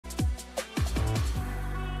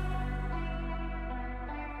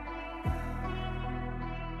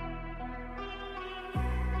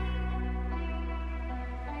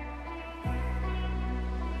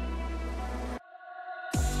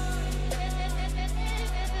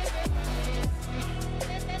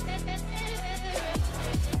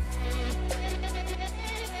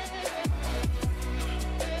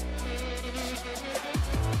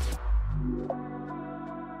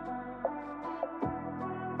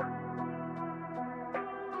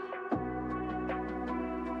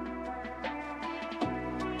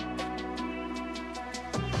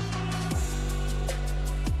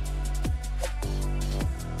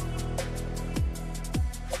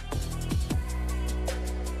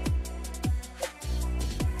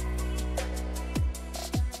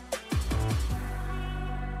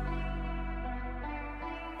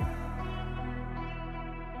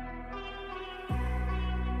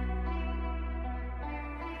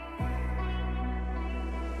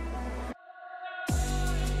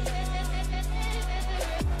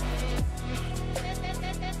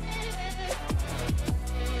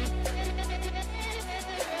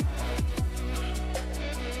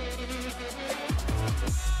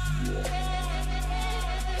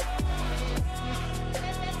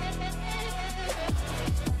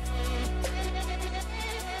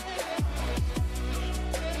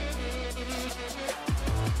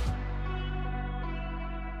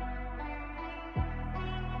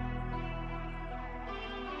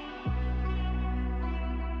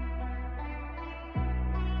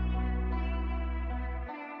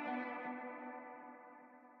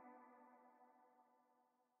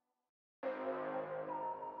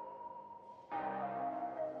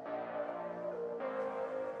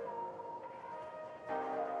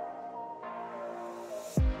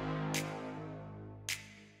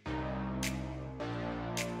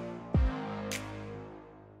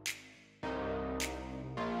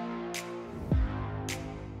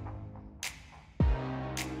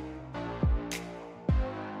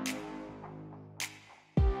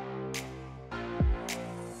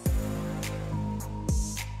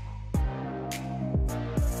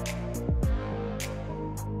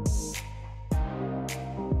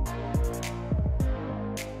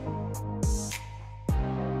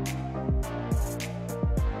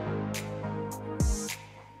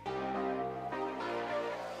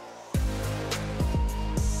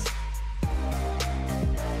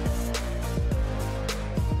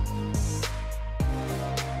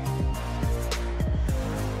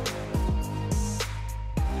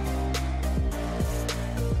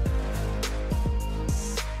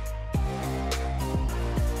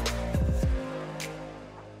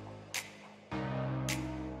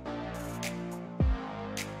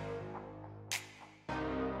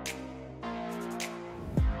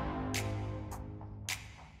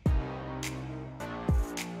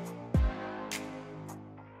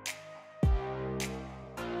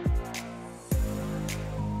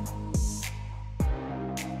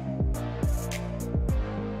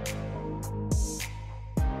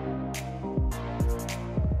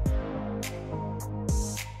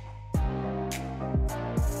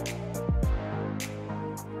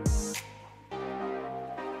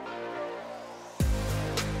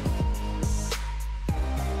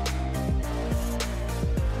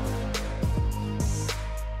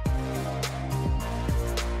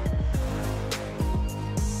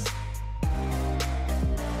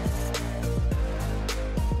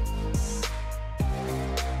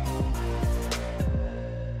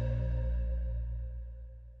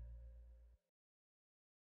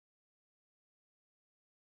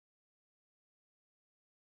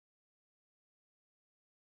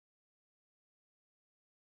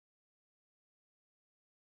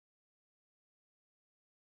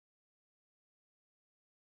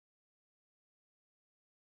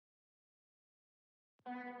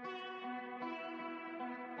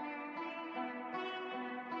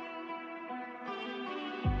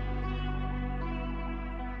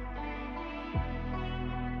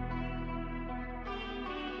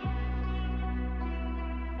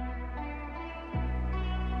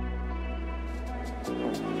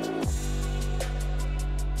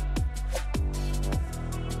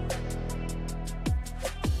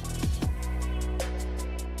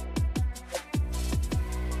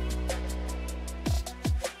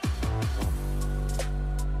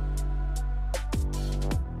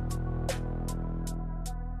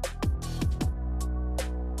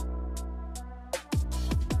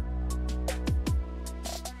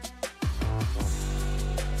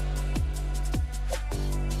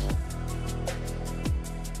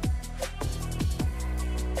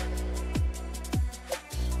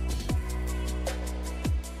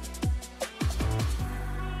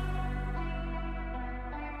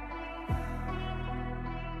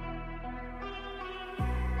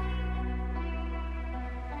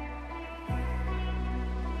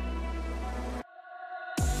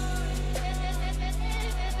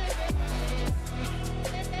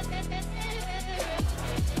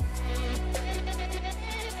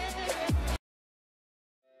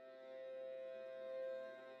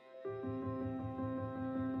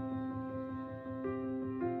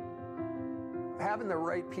Having the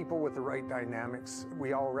right people with the right dynamics,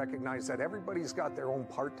 we all recognize that everybody's got their own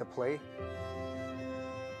part to play.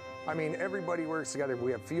 I mean, everybody works together.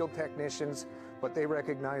 We have field technicians, but they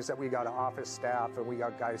recognize that we got an office staff and we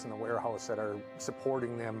got guys in the warehouse that are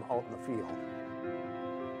supporting them out in the field.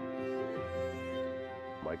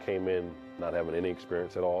 I came in not having any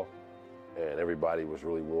experience at all, and everybody was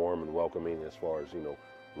really warm and welcoming as far as, you know,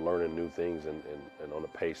 learning new things and on the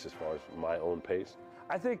pace as far as my own pace.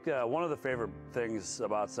 I think one of the favorite things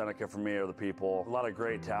about Seneca for me are the people. A lot of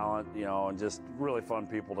great talent, you know, and just really fun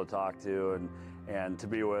people to talk to and to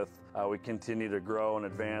be with. We continue to grow and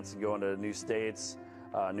advance and go into new states,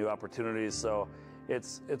 new opportunities. So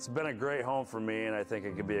it's been a great home for me, and I think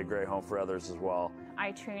it could be a great home for others as well.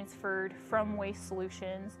 I transferred from Waste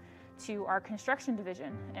Solutions to our construction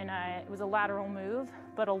division, and it was a lateral move,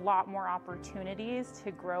 but a lot more opportunities to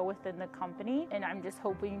grow within the company. And I'm just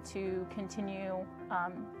hoping to continue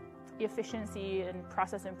efficiency and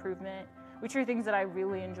process improvement, which are things that I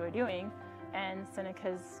really enjoy doing, and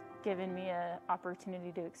Seneca's given me an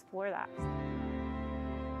opportunity to explore that.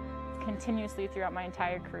 Continuously throughout my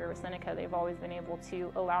entire career with Seneca, they've always been able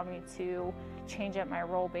to allow me to change up my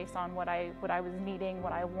role based on what I was needing,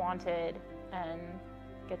 what I wanted, and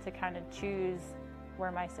get to kind of choose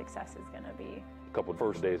where my success is going to be. A couple of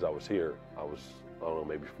first days I was here, I was, I don't know,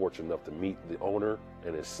 maybe fortunate enough to meet the owner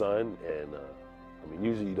and his son, and I mean,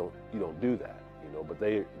 usually you don't do that, you know, but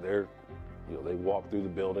they're, you know, they walk through the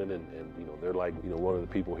building and you know, they're like, you know, one of the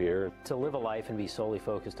people here. To live a life and be solely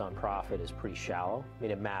focused on profit is pretty shallow. I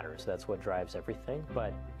mean, it matters, that's what drives everything,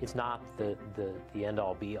 but it's not the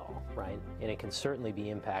end-all be-all, right? And it can certainly be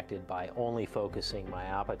impacted by only focusing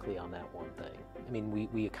myopically on that one thing. I mean,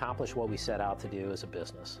 we accomplish what we set out to do as a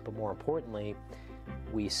business, but more importantly,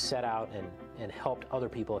 we set out and helped other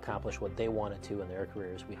people accomplish what they wanted to in their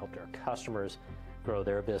careers. We helped our customers grow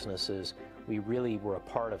their businesses. We really were a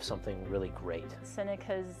part of something really great.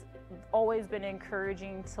 Seneca's always been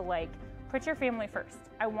encouraging to, like, put your family first.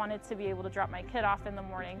 I wanted to be able to drop my kid off in the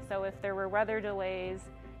morning, so if there were weather delays,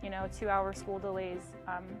 you know, 2-hour school delays,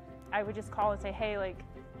 I would just call and say, hey, like,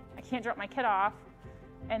 I can't drop my kid off.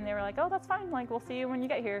 And they were like, oh, that's fine, like, we'll see you when you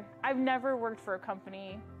get here. I've never worked for a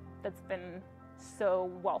company that's been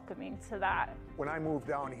so welcoming to that. When I moved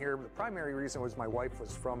down here, the primary reason was my wife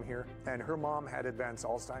was from here, and her mom had advanced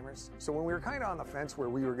Alzheimer's. So when we were kind of on the fence where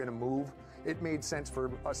we were going to move, it made sense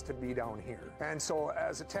for us to be down here. And so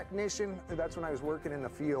as a technician, that's when I was working in the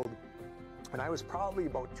field, and I was probably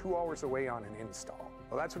about 2 hours away on an install.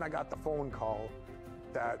 Well, that's when I got the phone call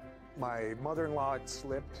that my mother-in-law had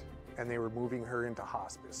slipped, and they were moving her into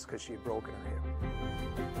hospice because she had broken her hip.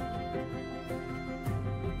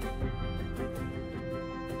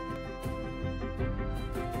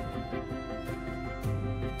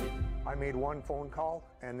 I made one phone call,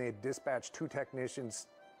 and they dispatched 2 technicians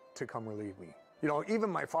to come relieve me. You know, even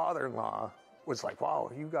my father-in-law was like, wow,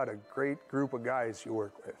 you got a great group of guys you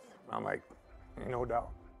work with. I'm like, no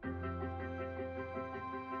doubt.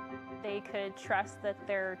 They could trust that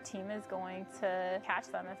their team is going to catch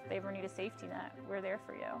them if they ever need a safety net. We're there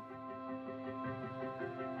for you.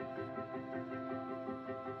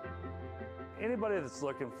 Anybody that's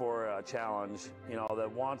looking for a challenge, you know,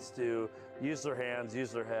 that wants to use their hands,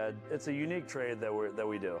 use their head, it's a unique trade that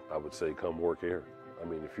we do. I would say come work here. I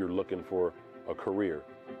mean, if you're looking for a career,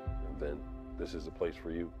 then this is the place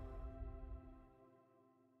for you.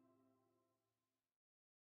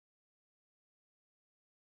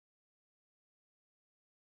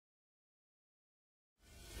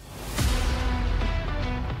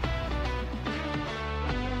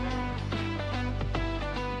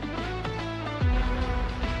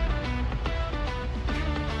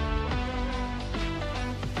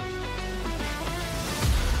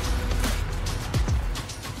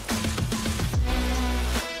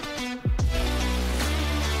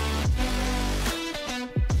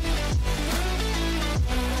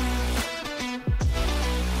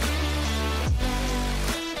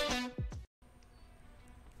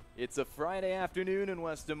 It's a Friday afternoon in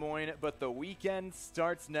West Des Moines, but the weekend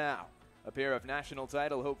starts now. A pair of national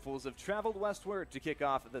title hopefuls have traveled westward to kick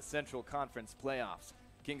off the Central Conference playoffs.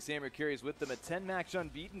 Kings Hammer carries with them a 10-match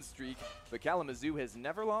unbeaten streak, but Kalamazoo has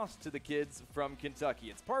never lost to the kids from Kentucky.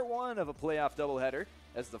 It's part one of a playoff doubleheader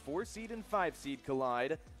as the 4-seed and 5-seed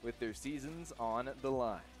collide with their seasons on the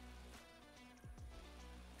line.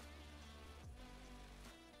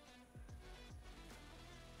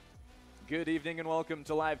 Good evening and welcome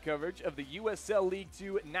to live coverage of the USL League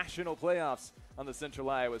Two National Playoffs on the Central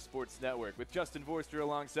Iowa Sports Network. With Justin Vorster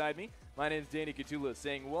alongside me, my name is Danny Catula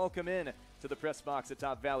saying welcome in to the press box at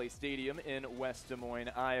Top Valley Stadium in West Des Moines,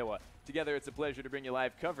 Iowa. Together, it's a pleasure to bring you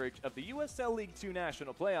live coverage of the USL League Two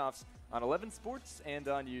National Playoffs on 11 Sports and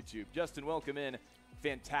on YouTube. Justin, welcome in.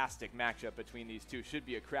 Fantastic matchup between these two. Should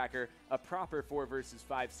be a cracker. A proper 4 versus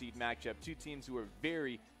 5 seed matchup. Two teams who are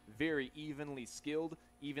very, very evenly skilled,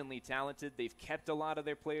 evenly talented. They've kept a lot of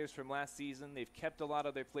their players from last season. They've kept a lot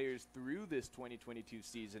of their players through this 2022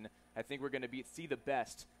 season. I think we're going to see the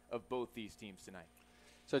best of both these teams tonight.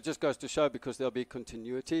 So it just goes to show, because there'll be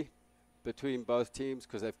continuity between both teams,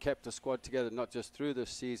 because they've kept the squad together not just through this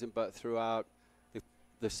season but throughout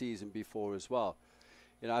the season before as well.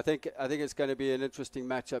 You know, I think it's going to be an interesting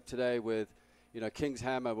matchup today with, you know, Kings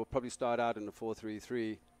Hammer will probably start out in the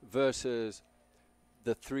 4-3-3 versus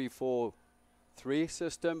the 3-4-3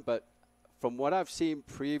 system. But from what I've seen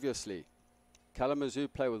previously, Kalamazoo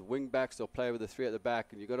play with wing backs. They'll play with the 3 at the back,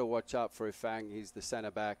 and you've got to watch out for Ifang. He's the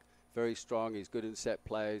center back, very strong. He's good in set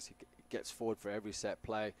plays. He gets forward for every set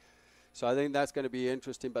play. So I think that's going to be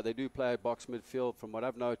interesting, but they do play a box midfield. From what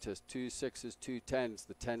I've noticed, 2 6s, 2 10s.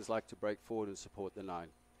 The 10s like to break forward and support the 9.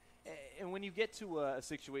 And when you get to a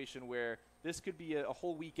situation where this could be a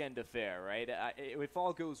whole weekend affair, right? If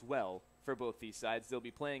all goes well for both these sides, they'll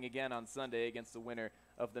be playing again on Sunday against the winner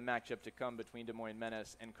of the matchup to come between Des Moines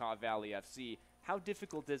Menace and Caw Valley FC. How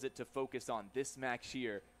difficult is it to focus on this match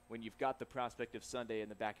here when you've got the prospect of Sunday in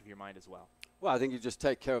the back of your mind as well? Well, I think you just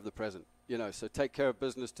take care of the present, you know, so take care of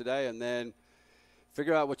business today and then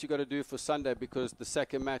figure out what you got to do for Sunday, because the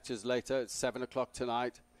second match is later. It's 7 o'clock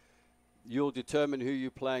tonight. You'll determine who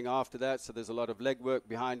you're playing after that, so there's a lot of legwork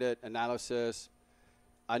behind it, analysis.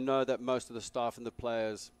 I know that most of the staff and the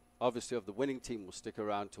players, obviously of the winning team, will stick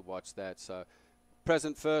around to watch that. So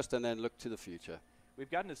present first and then look to the future.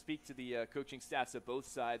 We've gotten to speak to the coaching staffs of both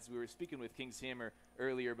sides. We were speaking with Kings Hammer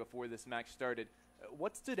earlier before this match started.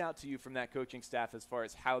 What stood out to you from that coaching staff as far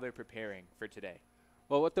as how they're preparing for today?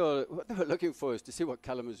 Well, what they were looking for is to see what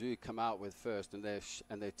Kalamazoo come out with first and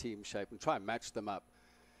their team shape and try and match them up.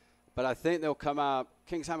 But I think they'll come out,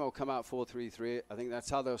 Kings Hammer will come out 4-3-3. I think that's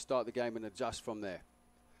how they'll start the game and adjust from there.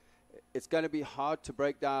 It's going to be hard to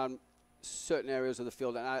break down certain areas of the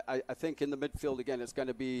field. And I think in the midfield, again, it's going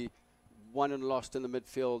to be won and lost in the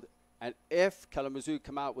midfield. And if Kalamazoo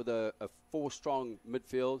come out with a 4-strong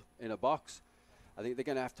midfield in a box, I think they're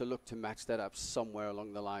going to have to look to match that up somewhere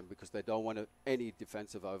along the line, because they don't want any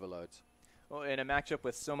defensive overloads. Well, in a matchup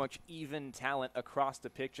with so much even talent across the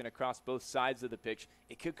pitch and across both sides of the pitch,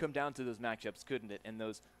 it could come down to those matchups, couldn't it, and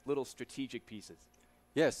those little strategic pieces.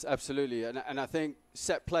 Yes, absolutely. And I think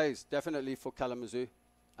set plays definitely for Kalamazoo.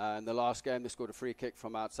 In the last game, they scored a free kick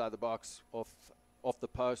from outside the box, off the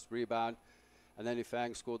post, rebound. And then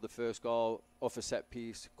Ifang scored the first goal off a set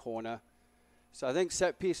piece, corner. So I think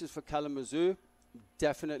set pieces for Kalamazoo,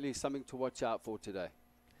 definitely something to watch out for today.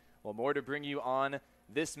 Well, more to bring you on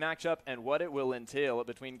this matchup and what it will entail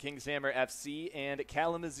between Kings Hammer FC and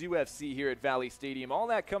Kalamazoo FC here at Valley Stadium. All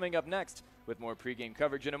that coming up next with more pregame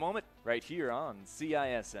coverage in a moment right here on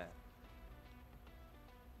CISN.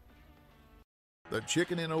 The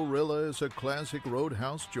Chicken in Orilla is a classic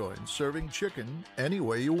roadhouse joint serving chicken any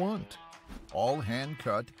way you want. All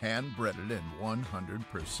hand-cut, hand-breaded, and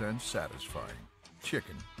 100% satisfying.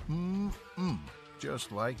 Chicken,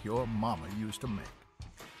 just like your mama used to make.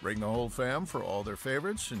 Bring the whole fam for all their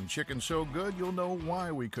favorites, and chicken so good you'll know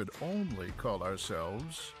why we could only call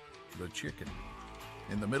ourselves the Chicken.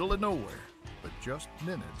 In the middle of nowhere, but just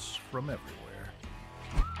minutes from everywhere.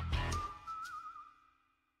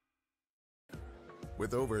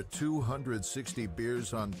 With over 260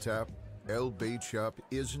 beers on tap, El Bait Shop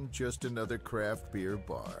isn't just another craft beer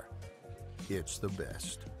bar. It's the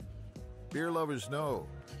best. Beer lovers know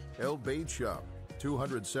El Bait Shop,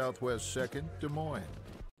 200 Southwest 2nd, Des Moines.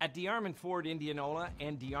 At DeArmond Ford Indianola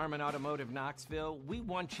and DeArmond Automotive Knoxville, we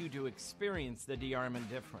want you to experience the DeArmond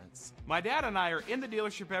difference. My dad and I are in the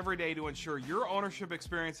dealership every day to ensure your ownership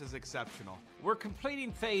experience is exceptional. We're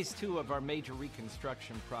completing phase 2 of our major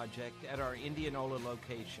reconstruction project at our Indianola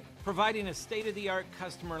location, providing a state-of-the-art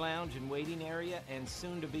customer lounge and waiting area and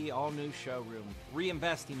soon-to-be all-new showroom,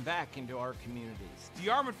 reinvesting back into our communities.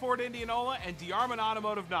 DeArmond Ford Indianola and DeArmond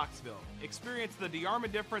Automotive Knoxville. Experience the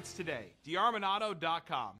DeArmond difference today.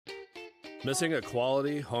 DeArmondAuto.com. Missing a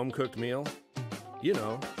quality home-cooked meal? You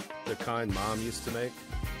know, the kind Mom used to make.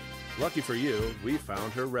 Lucky for you, we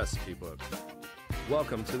found her recipe book.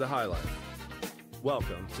 Welcome to the High Life.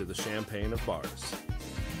 Welcome to the Champagne of Bars.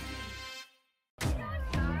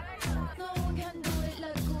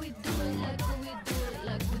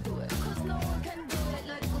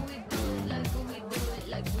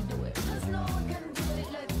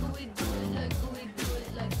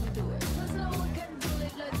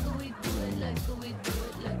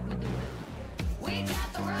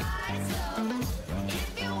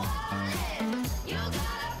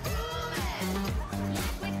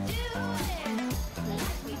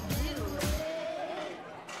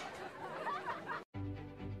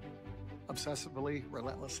 Obsessively,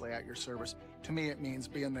 relentlessly at your service. To me, it means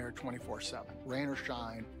being there 24/7, rain or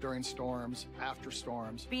shine, during storms, after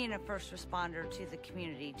storms. Being a first responder to the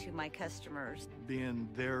community, to my customers. Being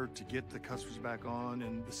there to get the customers back on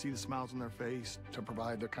and to see the smiles on their face. To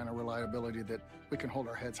provide the kind of reliability that we can hold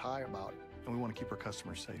our heads high about. And we want to keep our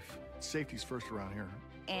customers safe. Safety's first around here.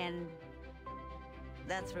 And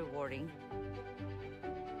that's rewarding.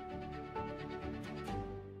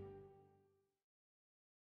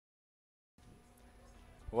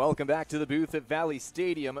 Welcome back to the booth at Valley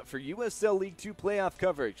Stadium for USL League 2 playoff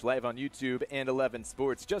coverage, live on YouTube and 11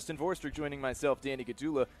 Sports. Justin Forster joining myself, Danny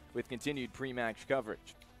Catula, with continued pre-match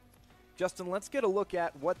coverage. Justin, let's get a look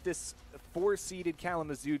at what this 4-seeded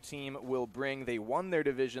Kalamazoo team will bring. They won their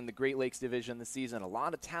division, the Great Lakes division, this season. A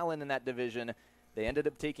lot of talent in that division. They ended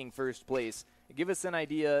up taking first place. Give us an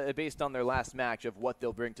idea, based on their last match, of what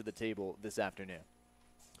they'll bring to the table this afternoon.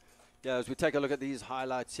 Yeah, as we take a look at these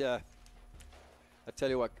highlights here, I tell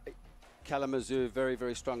you what, Kalamazoo, very,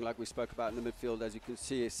 very strong, like we spoke about in the midfield. As you can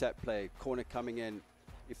see, a set play, corner coming in,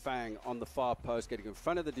 Ifang on the far post, getting in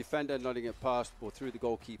front of the defender, nodding it past or through the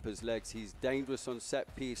goalkeeper's legs. He's dangerous on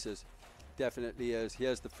set pieces, definitely is.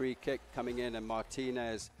 Here's the free kick coming in, and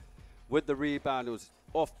Martinez with the rebound. It was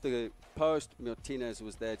off the post. Martinez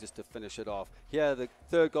was there just to finish it off. Here, the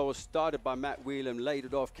third goal was started by Matt Whelan, laid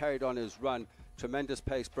it off, carried on his run. Tremendous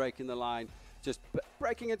pace, breaking the line. Just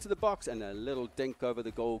breaking into the box and a little dink over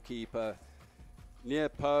the goalkeeper. Near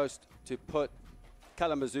post to put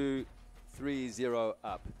Kalamazoo 3-0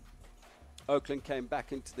 up. Oakland came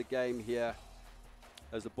back into the game here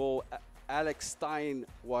as the ball, Alex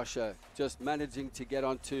Steinwasser just managing to get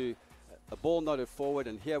onto a ball nodded forward,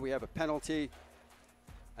 and here we have a penalty,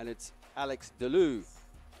 and it's Alex Delou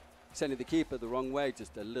sending the keeper the wrong way,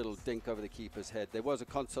 just a little dink over the keeper's head. There was a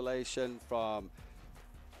consolation for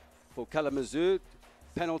Kalamazoo,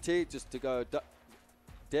 penalty just to go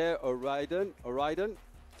Der O'Riden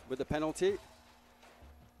with the penalty.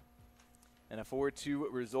 And a 4-2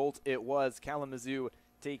 result it was. Kalamazoo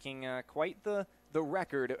taking quite the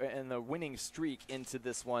record and the winning streak into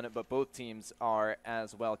this one, but both teams are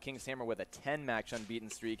as well. Kings Hammer with a 10-match unbeaten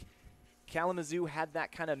streak. Kalamazoo had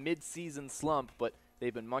that kind of mid-season slump, but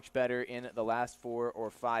they've been much better in the last 4 or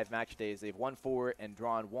 5 match days. They've won 4 and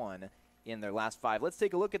drawn 1 in their last 5. Let's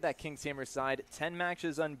take a look at that Kings Hammer side. 10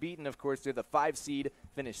 matches unbeaten, of course. They're the 5 seed,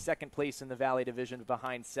 finished second place in the Valley Division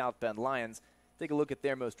behind South Bend Lions. Take a look at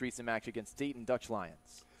their most recent match against Dayton Dutch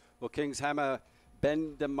Lions. Well, Kings Hammer,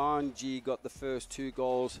 Ben Demanji got the first 2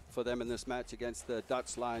 goals for them in this match against the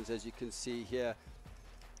Dutch Lions, as you can see here.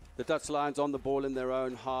 The Dutch Lions on the ball in their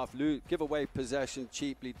own half, give away possession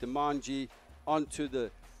cheaply. Demanji onto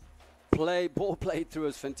the ball played through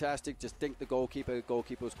is fantastic. Just dinked the goalkeeper. The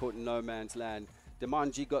goalkeeper was caught in no man's land.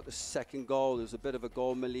 Demanji got the second goal. There was a bit of a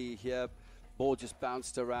goal melee here. Ball just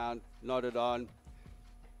bounced around, nodded on.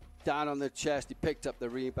 Down on the chest, he picked up the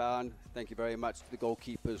rebound. Thank you very much to the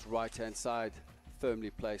goalkeeper's right-hand side.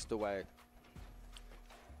 Firmly placed away.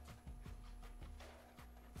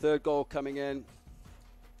 Third goal coming in.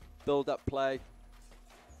 Build-up play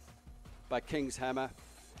by Kings Hammer.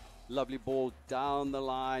 Lovely ball down the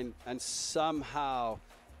line, and somehow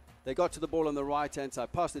They got to the ball on the right-hand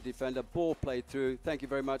side, past the defender, ball played through. Thank you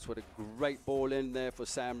very much. What a great ball in there for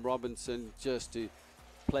Sam Robinson just to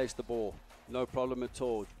place the ball. No problem at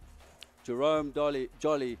all. Jerome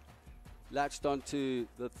Jolly latched onto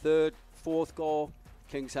the third, fourth goal.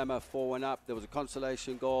 Kingshammer 4-1 up. There was a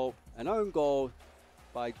consolation goal, an own goal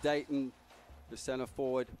by Dayton, the center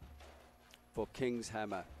forward for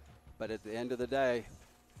Kingshammer. But at the end of the day,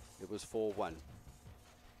 it was 4-1.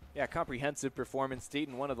 Yeah, comprehensive performance.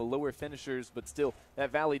 Dayton, one of the lower finishers, but still,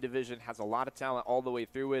 that Valley division has a lot of talent all the way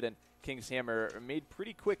through it, and Kingshammer made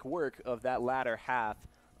pretty quick work of that latter half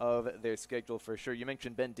of their schedule for sure. You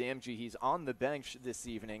mentioned Ben Damgee. He's on the bench this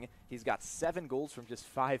evening. He's got 7 goals from just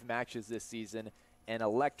 5 matches this season. An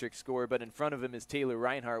electric score, but in front of him is Taylor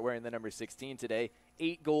Reinhart wearing the number 16 today.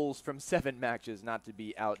 8 goals from 7 matches, not to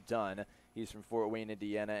be outdone. He's from Fort Wayne,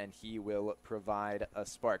 Indiana, and he will provide a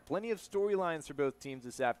spark. Plenty of storylines for both teams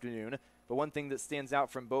this afternoon, but one thing that stands out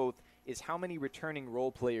from both is how many returning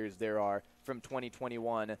role players there are from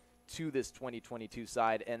 2021 to this 2022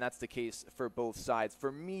 side, and that's the case for both sides.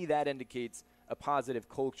 For me, that indicates a positive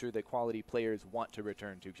culture that quality players want to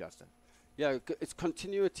return to, Justin. Yeah, it's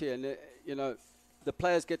continuity, and, you know, the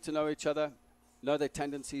players get to know each other, know their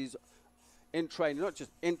tendencies in training, not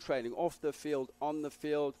just in training, off the field, on the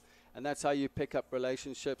field, and that's how you pick up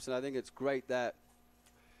relationships. And I think it's great that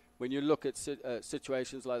when you look at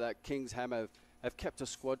situations like that, Kingshammer have kept a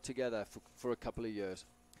squad together for a couple of years.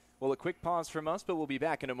 Well, a quick pause from us, but we'll be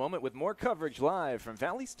back in a moment with more coverage live from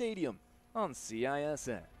Valley Stadium on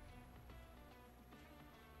CISN.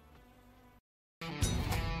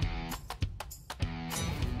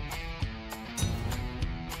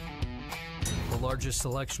 The largest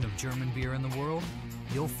selection of German beer in the world?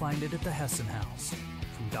 You'll find it at the Hessen House.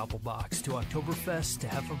 From Doppelbock to Oktoberfest to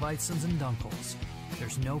Hefeweizens and Dunkels,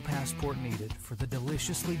 there's no passport needed for the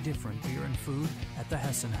deliciously different beer and food at the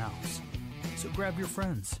Hessen House. So grab your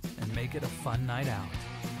friends and make it a fun night out.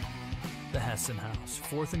 The Hessen House,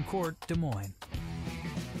 4th and Court, Des Moines.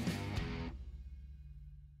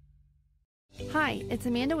 Hi, it's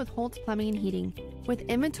Amanda with Holt Plumbing and Heating. With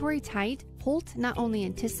inventory tight, Holt not only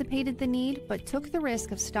anticipated the need, but took the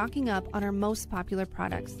risk of stocking up on our most popular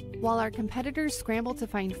products. While our competitors scramble to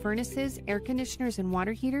find furnaces, air conditioners, and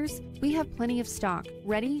water heaters, we have plenty of stock,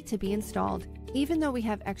 ready to be installed. Even though we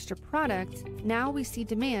have extra product, now we see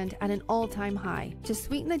demand at an all-time high. To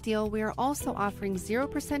sweeten the deal, we are also offering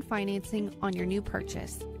 0% financing on your new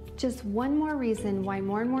purchase. Just one more reason why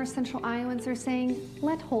more and more Central Iowans are saying,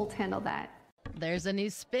 let Holt handle that. There's a new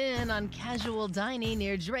spin on casual dining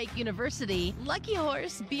near Drake University. Lucky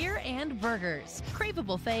Horse Beer and Burgers.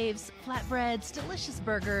 Craveable faves, flatbreads, delicious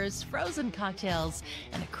burgers, frozen cocktails,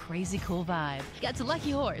 and a crazy cool vibe. Get to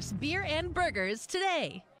Lucky Horse Beer and Burgers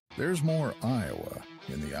today. There's more Iowa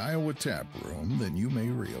in the Iowa Tap Room than you may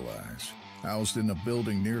realize. Housed in a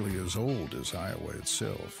building nearly as old as Iowa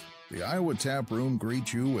itself, the Iowa Tap Room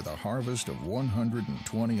greets you with a harvest of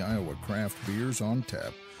 120 Iowa craft beers on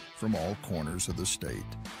tap from all corners of the state.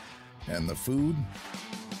 And the food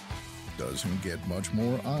doesn't get much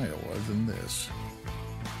more Iowa than this.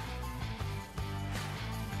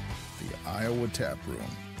 The Iowa Tap Room,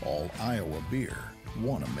 all Iowa beer,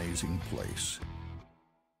 one amazing place.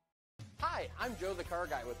 Hi, I'm Joe the car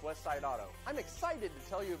guy with Westside Auto. I'm excited to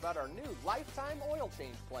tell you about our new lifetime oil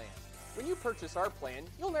change plan. When you purchase our plan,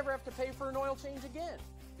 you'll never have to pay for an oil change again.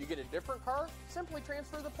 If you get a different car, simply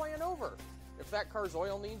transfer the plan over. If that car's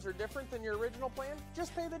oil needs are different than your original plan,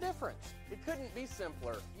 just pay the difference. It couldn't be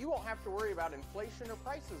simpler. You won't have to worry about inflation or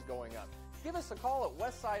prices going up. Give us a call at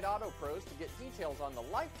Westside Auto Pros to get details on the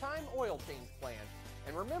lifetime oil change plan.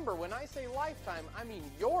 And remember, when I say lifetime, I mean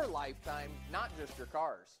your lifetime, not just your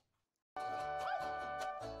car's.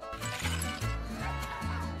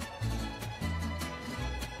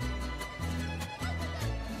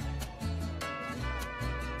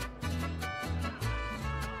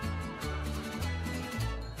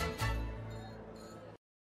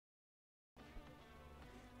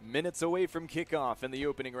 Minutes away from kickoff in the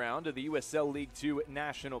opening round of the USL League 2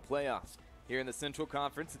 National Playoffs. Here in the Central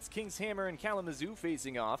Conference, it's Kingshammer and Kalamazoo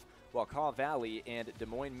facing off, while Kaw Valley and Des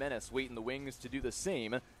Moines Menace wait in the wings to do the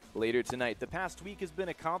same later tonight. The past week has been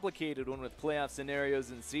a complicated one with playoff scenarios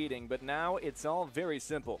and seeding, but now it's all very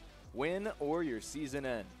simple. Win or your season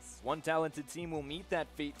ends. One talented team will meet that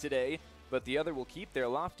fate today, but the other will keep their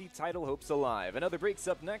lofty title hopes alive. Another break's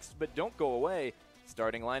up next, but don't go away.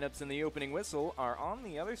 Starting lineups in the opening whistle are on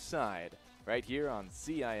the other side, right here on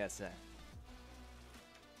CISN.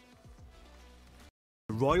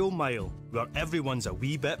 The Royal Mile, where everyone's a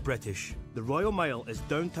wee bit British. The Royal Mile is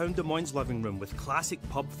downtown Des Moines' living room with classic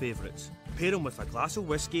pub favourites. Pair them with a glass of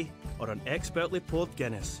whiskey or an expertly poured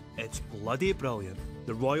Guinness. It's bloody brilliant.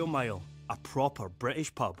 The Royal Mile, a proper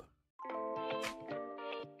British pub.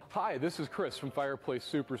 Hi, this is Chris from Fireplace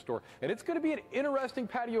Superstore, and it's going to be an interesting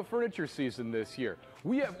patio furniture season this year.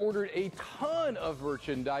 We have ordered a ton of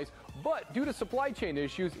merchandise, but due to supply chain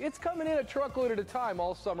issues, it's coming in a truckload at a time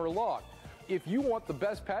all summer long. If you want the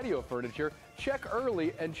best patio furniture, check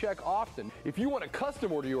early and check often. If you want to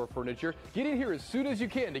custom order your furniture, get in here as soon as you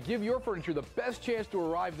can to give your furniture the best chance to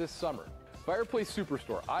arrive this summer. Fireplace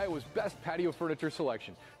Superstore, Iowa's best patio furniture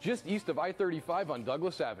selection, just east of I-35 on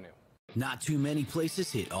Douglas Avenue. Not too many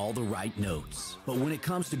places hit all the right notes. But when it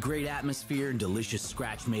comes to great atmosphere and delicious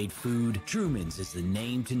scratch-made food, Truman's is the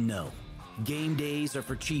name to know. Game days are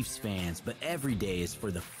for Chiefs fans, but every day is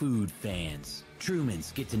for the food fans.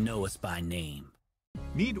 Truman's, get to know us by name.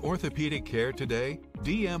 Need orthopedic care today?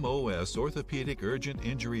 DMOS Orthopedic Urgent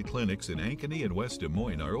Injury Clinics in Ankeny and West Des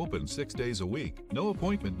Moines are open 6 days a week. No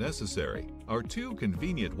appointment necessary. Our 2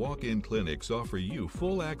 convenient walk-in clinics offer you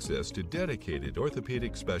full access to dedicated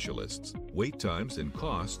orthopedic specialists. Wait times and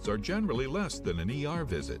costs are generally less than an ER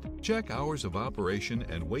visit. Check hours of operation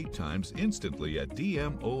and wait times instantly at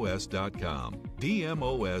DMOS.com.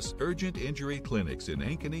 DMOS Urgent Injury Clinics in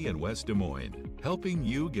Ankeny and West Des Moines, helping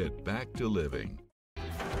you get back to living.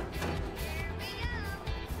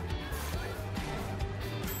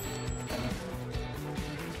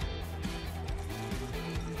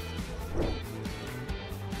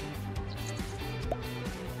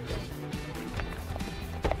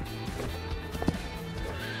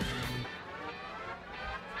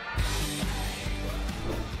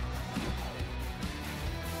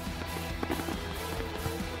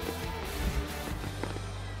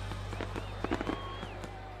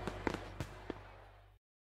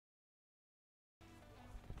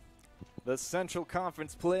 The Central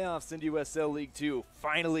Conference playoffs in USL League 2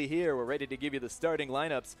 finally here. We're ready to give you the starting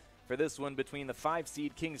lineups for this one between the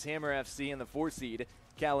 5-seed Kings Hammer FC and the 4-seed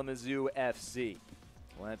Kalamazoo FC.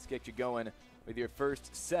 Let's get you going with your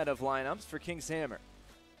first set of lineups for Kings Hammer.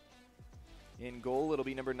 In goal, it'll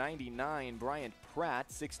be number 99, Bryant Pratt,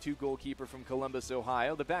 6'2" goalkeeper from Columbus,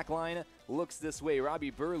 Ohio. The back line looks this way.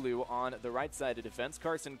 Robbie Burlew on the right side of defense.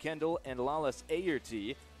 Carson Kendall and Lalas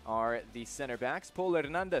Ayerty are the center backs. Paul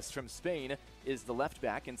Hernandez from Spain is the left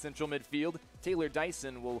back. In central midfield, Taylor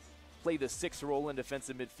Dyson will play the 6th role in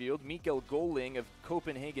defensive midfield. Mikkel Goling of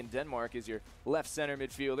Copenhagen, Denmark is your left center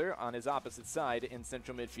midfielder. On his opposite side in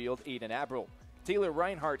central midfield, Aiden Abril. Taylor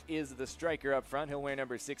Reinhardt is the striker up front. He'll wear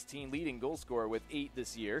number 16, leading goal scorer with 8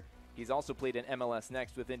 this year. He's also played in MLS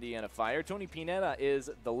Next with Indiana Fire. Tony Pineda is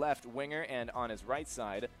the left winger, and on his right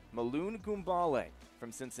side, Maloon Gumbale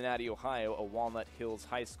from Cincinnati, Ohio, a Walnut Hills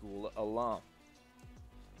High School alum.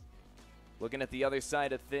 Looking at the other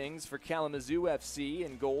side of things for Kalamazoo FC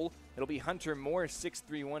in goal, it'll be Hunter Moore,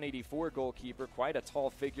 6'3", 184 goalkeeper, quite a tall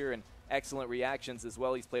figure and excellent reactions as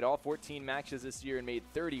well. He's played all 14 matches this year and made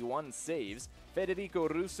 31 saves. Federico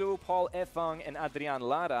Russo, Paul Efang, and Adrian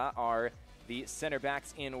Lara are the center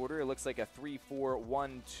backs in order. It looks like a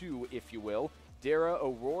 3-4-1-2, if you will. Dara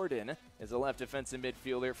O'Riordan is a left defensive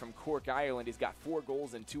midfielder from Cork, Ireland. He's got 4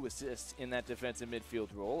 goals and 2 assists in that defensive midfield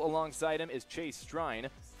role. Alongside him is Chase Strine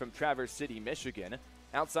from Traverse City, Michigan.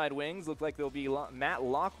 Outside wings look like there'll be Matt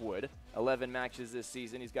Lockwood, 11 matches this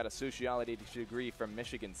season. He's got a sociology degree from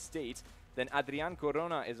Michigan State. Then Adrian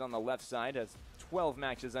Corona is on the left side, has 12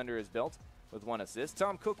 matches under his belt with 1 assist.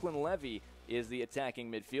 Tom Cookland-Levy is the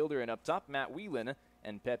attacking midfielder, and up top, Matt Whelan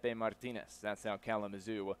and Pepe Martinez. That's how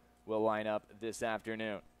Kalamazoo will line up this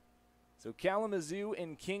afternoon. So Kalamazoo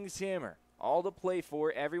and Kings Hammer, all to play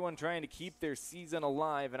for, everyone trying to keep their season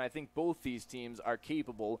alive, and I think both these teams are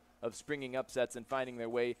capable of springing upsets and finding their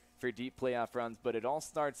way for deep playoff runs, but it all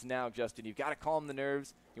starts now, Justin. You've got to calm the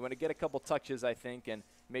nerves. You want to get a couple touches, I think, and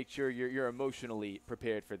make sure you're emotionally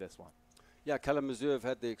prepared for this one. Yeah, Kalamazoo have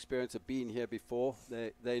had the experience of being here before.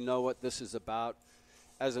 They know what this is about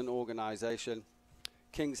as an organization.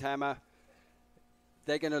 Kings Hammer,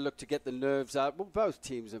 they're going to look to get the nerves out. Well, both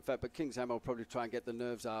teams, in fact, but Kings Hammer will probably try and get the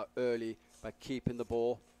nerves out early by keeping the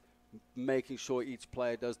ball, making sure each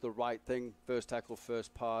player does the right thing, first tackle,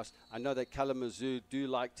 first pass. I know that Kalamazoo do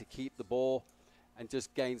like to keep the ball and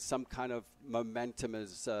just gain some kind of momentum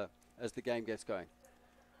as the game gets going.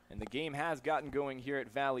 And the game has gotten going here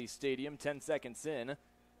at Valley Stadium, 10 seconds in.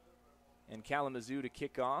 And Kalamazoo to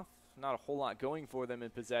kick off. Not a whole lot going for them in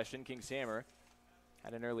possession. Kings Hammer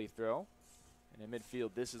had an early throw. And in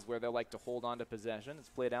midfield, this is where they like to hold on to possession. It's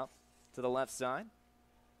played out to the left side.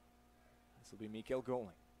 This will be Mikkel Goling.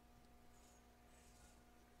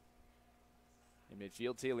 In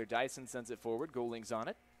midfield, Taylor Dyson sends it forward. Goling's on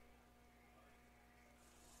it.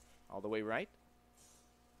 All the way right.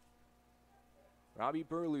 Robbie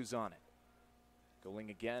Burlew's on it. Goling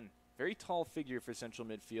again. Very tall figure for central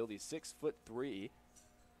midfield. He's 6'3".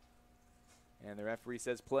 And the referee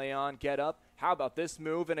says play on, get up. How about this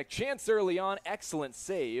move? And a chance early on. Excellent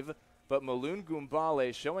save. But Maloon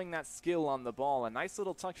Gumbale showing that skill on the ball. A nice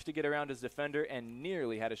little touch to get around his defender and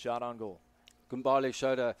nearly had a shot on goal. Gumbale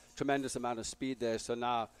showed a tremendous amount of speed there. So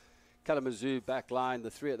now Kalamazoo back line,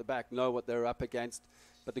 the three at the back know what they're up against.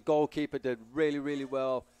 But the goalkeeper did really, really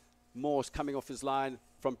well. Morse coming off his line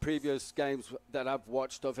from previous games that I've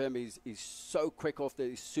watched of him. He's so quick off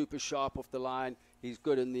he's super sharp off the line. He's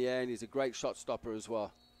good in the air, and he's a great shot stopper as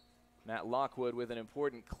well. Matt Lockwood with an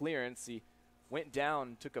important clearance. He went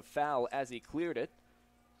down, took a foul as he cleared it.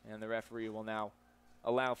 And the referee will now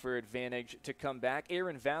allow for advantage to come back.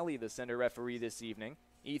 Aaron Valley, the center referee this evening.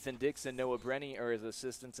 Ethan Dixon, Noah Brenny are his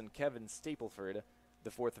assistants, and Kevin Stapleford,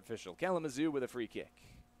 the fourth official. Kalamazoo with a free kick.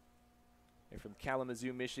 They're from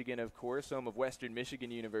Kalamazoo, Michigan, of course, home of Western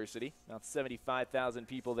Michigan University. About 75,000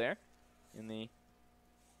 people there in the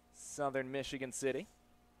southern Michigan city.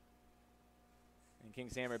 And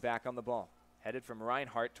Kings Hammer back on the ball. Headed from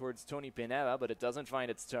Reinhardt towards Tony Pineda, but it doesn't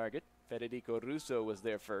find its target. Federico Russo was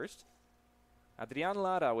there first. Adrian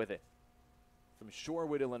Lara with it. From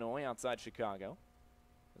Shorewood, Illinois, outside Chicago.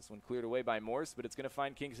 This one cleared away by Morse, but it's going to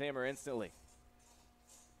find Kings Hammer instantly.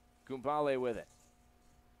 Gumbale with it.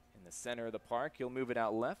 In the center of the park, he'll move it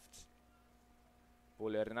out left.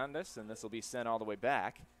 Paul Hernandez, and this will be sent all the way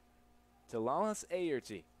back to Lalas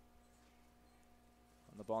Ayerty.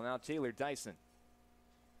 On the ball now, Taylor Dyson.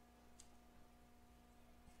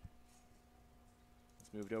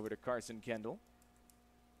 It's moved over to Carson Kendall.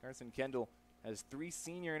 Carson Kendall has 3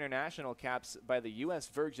 senior international caps by the U.S.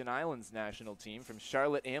 Virgin Islands national team from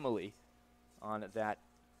Charlotte Amalie on that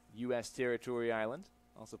U.S. territory island.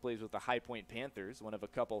 Also plays with the High Point Panthers, one of a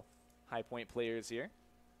couple High Point players here.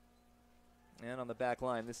 And on the back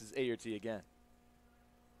line, this is Ayerty again.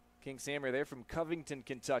 Kings Hammer there from Covington,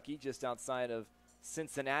 Kentucky, just outside of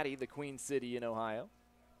Cincinnati, the Queen City in Ohio.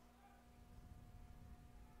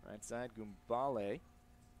 Right side, Gumbale.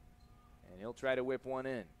 And he'll try to whip one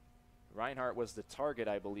in. Reinhardt was the target,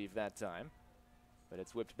 I believe, that time. But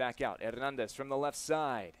it's whipped back out. Hernandez from the left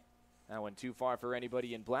side. That one too far for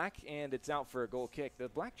anybody in black, and it's out for a goal kick. The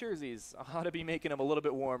black jerseys ought to be making them a little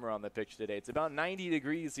bit warmer on the pitch today. It's about 90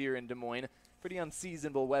 degrees here in Des Moines. Pretty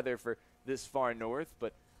unseasonable weather for this far north,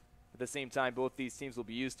 but at the same time, both these teams will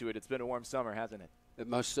be used to it. It's been a warm summer, hasn't it? It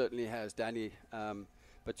most certainly has, Danny.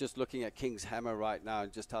 But just looking at Kings Hammer right now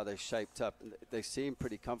and just how they shaped up, they seem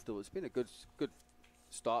pretty comfortable. It's been a good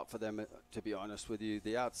start for them, to be honest with you.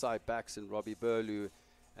 The outside backs and Robbie Burlew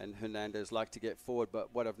and Hernandez like to get forward, but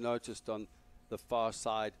what I've noticed on the far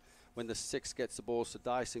side, when the 6 gets the ball, so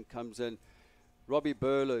Dyson comes in, Robbie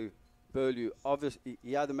Burlew, obviously,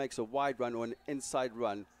 he either makes a wide run or an inside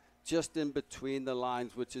run, just in between the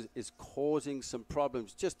lines, which is causing some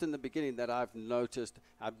problems. Just in the beginning that I've noticed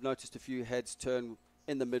a few heads turn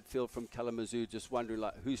in the midfield from Kalamazoo, just wondering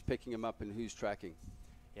like who's picking him up and who's tracking.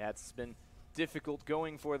 Yeah, it's been difficult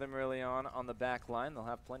going for them early on the back line. They'll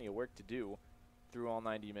have plenty of work to do through all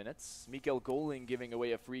 90 minutes. Mikael Goling giving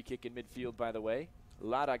away a free kick in midfield, by the way.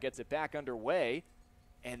 Lara gets it back underway,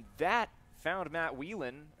 and that found Matt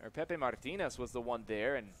Whelan, or Pepe Martinez was the one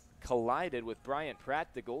there, and collided with Bryant Pratt,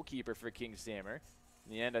 the goalkeeper for Kings Hammer.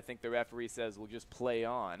 In the end, I think the referee says we'll just play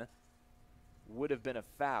on. Would have been a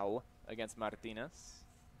foul against Martinez,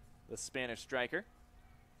 the Spanish striker.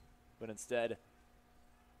 But instead,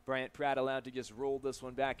 Bryant Pratt allowed to just roll this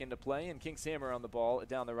one back into play, and Kings Hammer on the ball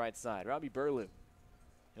down the right side. Robbie Burlew.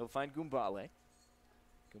 He'll find Gumbale.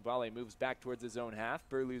 Gumbale moves back towards his own half.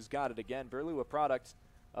 Burlew's got it again. Burlew, a product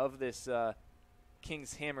of this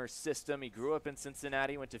Kings Hammer system. He grew up in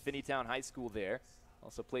Cincinnati, went to Finneytown High School there.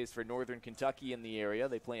 Also plays for Northern Kentucky in the area.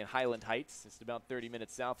 They play in Highland Heights, just about 30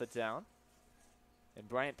 minutes south of town. And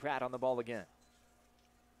Bryant Pratt on the ball again.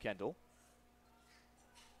 Kendall.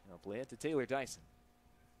 He'll play it to Taylor Dyson.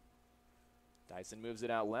 Dyson moves it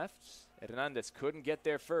out left. Hernandez couldn't get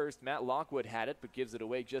there first. Matt Lockwood had it, but gives it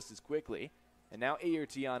away just as quickly. And now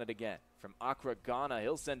Ayerty on it again. From Accra, Ghana,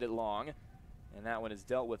 he'll send it long. And that one is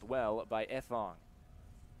dealt with well by Ethong.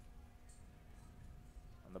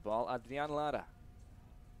 On the ball, Adrian Lara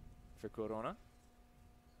for Corona.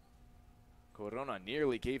 Corona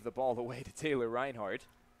nearly gave the ball away to Taylor Reinhardt.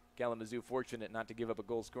 Kalamazoo fortunate not to give up a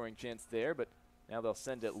goal-scoring chance there, but now they'll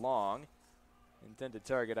send it long. Intended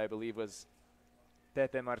target, I believe, was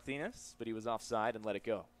Pepe Martinez, but he was offside and let it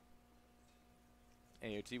go.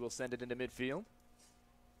 Ayerty will send it into midfield.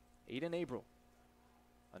 Aiden Averill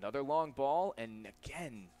Another long ball, and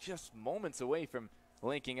again, just moments away from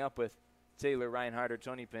linking up with Taylor Reinhardt or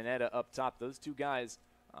Tony Pineda up top. Those two guys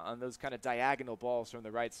on those kind of diagonal balls from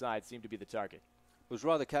the right side seem to be the target. It was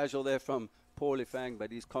rather casual there from Paul Lifang,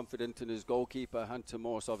 but he's confident in his goalkeeper, Hunter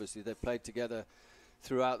Morse. Obviously, they've played together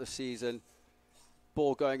throughout the season.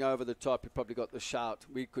 Ball going over the top, he probably got the shout.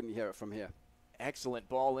 We couldn't hear it from here. Excellent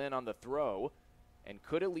ball in on the throw, and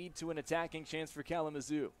could it lead to an attacking chance for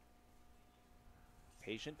Kalamazoo?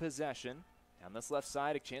 Patient possession. Down this left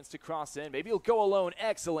side, a chance to cross in. Maybe he'll go alone.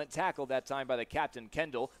 Excellent tackle that time by the captain,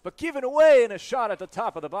 Kendall. But given away, and a shot at the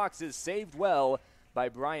top of the box is saved well by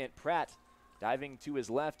Bryant Pratt. Diving to his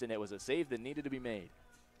left, and it was a save that needed to be made.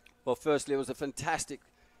 Well, firstly, it was a fantastic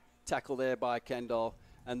tackle there by Kendall.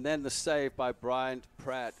 And then the save by Bryant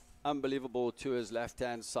Pratt. Unbelievable to his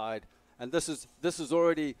left-hand side. And this is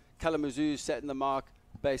already Kalamazoo setting the mark.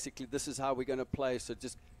 Basically, this is how we're going to play. So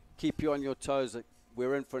just keep you on your toes.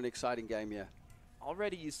 We're in for an exciting game here.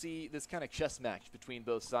 Already you see this kind of chess match between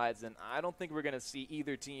both sides, and I don't think we're going to see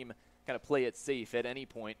either team kind of play it safe at any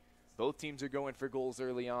point. Both teams are going for goals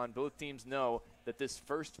early on. Both teams know that this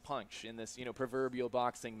first punch in this, proverbial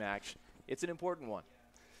boxing match, it's an important one.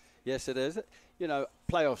 Yes, it is.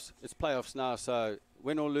 Playoffs. It's playoffs now, so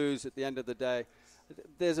win or lose at the end of the day.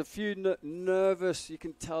 There's a few nervous, you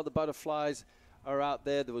can tell the butterflies are out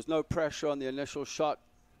there. There was no pressure on the initial shot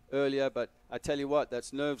earlier, but I tell you what,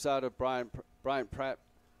 that's nerves out of Bryant Pratt.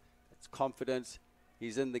 It's confidence.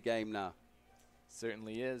 He's in the game now.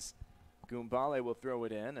 Certainly is. Gumbale will throw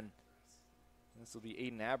it in, and this will be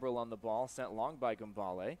Aiden Abril on the ball, sent long by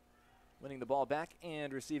Gumbale. Winning the ball back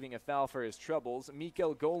and receiving a foul for his troubles.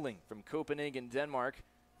 Mikkel Goling from Copenhagen, Denmark,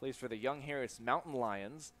 plays for the Young Harris Mountain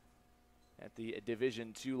Lions at the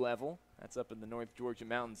Division II level. That's up in the North Georgia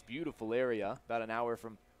Mountains. Beautiful area, about an hour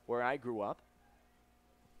from where I grew up.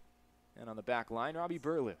 And on the back line, Robbie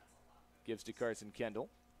Burlew gives to Carson Kendall.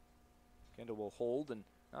 Kendall will hold, and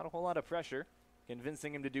not a whole lot of pressure,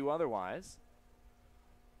 convincing him to do otherwise.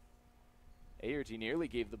 Aerty nearly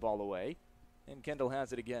gave the ball away, and Kendall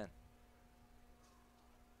has it again.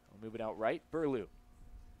 We'll move it out right. Burlew.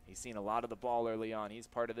 He's seen a lot of the ball early on. He's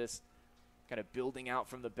part of this kind of building out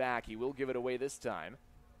from the back. He will give it away this time.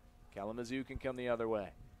 Kalamazoo can come the other way.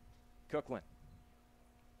 Cookland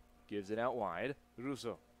gives it out wide.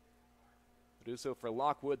 Russo for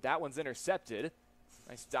Lockwood. That one's intercepted.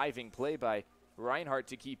 Nice diving play by Reinhardt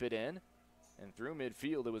to keep it in. And through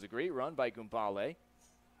midfield, it was a great run by Gumbale.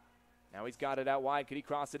 Now he's got it out wide. Could he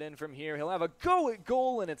cross it in from here? He'll have a go at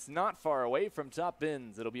goal, and it's not far away from top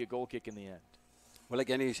bins. It'll be a goal kick in the end. Well,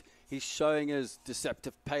 again, he's showing his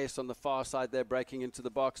deceptive pace on the far side there, breaking into the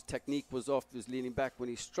box. Technique was off. He was leaning back when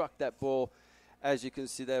he struck that ball. As you can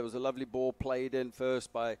see, there was a lovely ball played in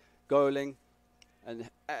first by Goling. And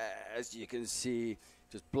as you can see,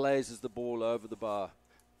 just blazes the ball over the bar.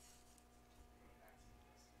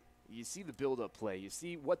 You see the build-up play. You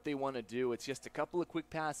see what they want to do. It's just a couple of quick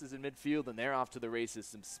passes in midfield, and they're off to the races.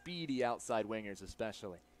 Some speedy outside wingers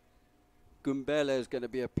especially. Gumbele is going to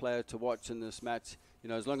be a player to watch in this match.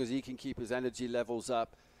 As long as he can keep his energy levels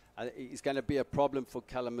up, he's going to be a problem for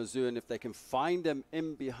Kalamazoo. And if they can find him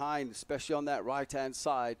in behind, especially on that right-hand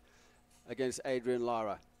side against Adrian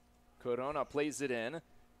Lara. Corona plays it in,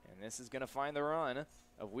 and this is going to find the run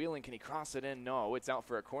of Wheeling. Can he cross it in? No, it's out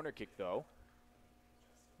for a corner kick, though.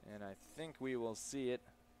 And I think we will see it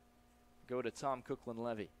go to Tom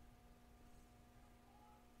Cookland-Levy.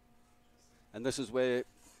 And this is where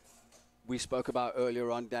we spoke about earlier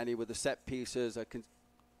on, Danny, with the set pieces.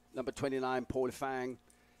 Number 29, Paul Fang,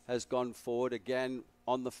 has gone forward again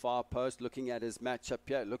on the far post, looking at his matchup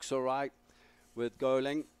here. It looks all right with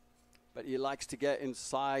Goling, but he likes to get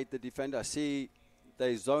inside the defender. I see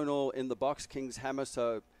they zonal in the box, King's Hammer,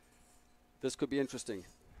 so this could be interesting.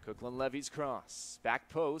 Cookland-Levy's cross. Back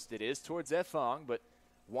post. It is towards Efong, but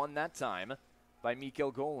won that time by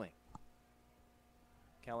Mikkel Goling.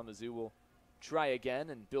 Kalamazoo will try again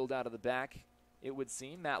and build out of the back, it would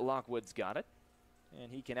seem. Matt Lockwood's got it,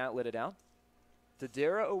 and he can outlet it out to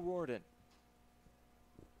Dara O'Riordan.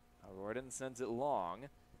 O'Riordan sends it long,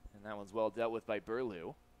 and that one's well dealt with by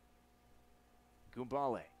Burlew.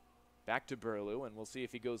 Gumbale back to Burlew, and we'll see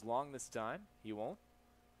if he goes long this time. He won't.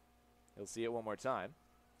 He'll see it one more time.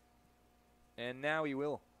 And now he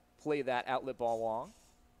will play that outlet ball long.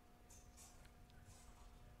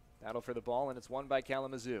 Battle for the ball, and it's won by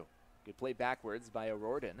Kalamazoo. Good play backwards by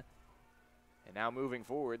O'Riordan. And now moving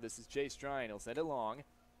forward, this is Chase Strine. He'll send it long.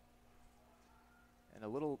 And a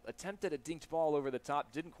little attempt at a dinked ball over the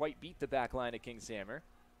top. Didn't quite beat the back line of Kingshammer.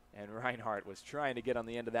 And Reinhardt was trying to get on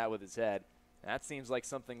the end of that with his head. That seems like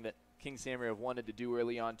something that Kings Hammer have wanted to do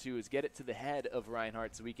early on too is get it to the head of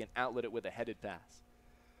Reinhardt so we can outlet it with a headed pass.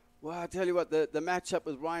 Well, I tell you what, the matchup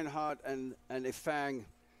with Reinhardt and Ifang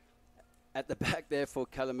at the back there for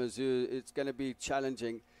Kalamazoo, it's going to be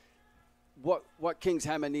challenging. What Kings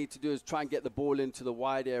Hammer need to do is try and get the ball into the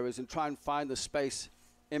wide areas and try and find the space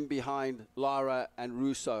in behind Lara and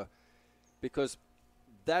Russo, because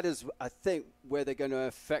that is, I think, where they're going to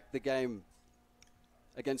affect the game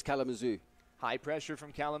against Kalamazoo. High pressure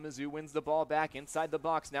from Kalamazoo, wins the ball back inside the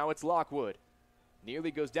box. Now it's Lockwood.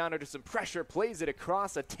 Nearly goes down under some pressure, plays it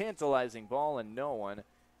across, a tantalizing ball, and no one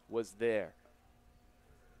was there.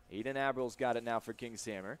 Aiden Abrill's got it now for Kings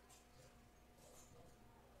Hammer.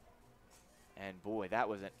 And boy, that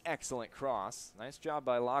was an excellent cross. Nice job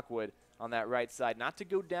by Lockwood on that right side, not to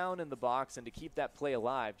go down in the box and to keep that play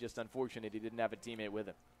alive. Just unfortunate he didn't have a teammate with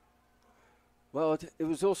him. Well, it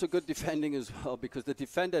was also good defending as well, because the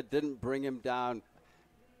defender didn't bring him down.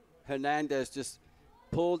 Hernandez just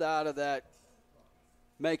pulled out of that,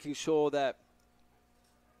 making sure that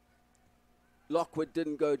Lockwood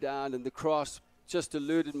didn't go down, and the cross just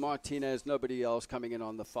eluded Martinez, nobody else coming in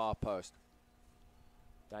on the far post.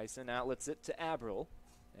 Dyson outlets it to Abrill,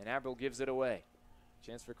 and Abrill gives it away.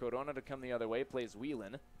 Chance for Corona to come the other way, plays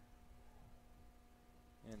Whelan.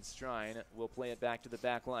 And Strine will play it back to the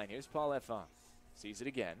back line. Here's Paul Effong. Sees it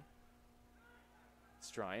again.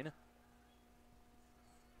 Strine.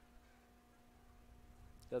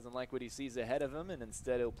 Doesn't like what he sees ahead of him, and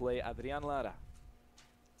instead he'll play Adrian Lara.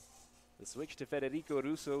 The switch to Federico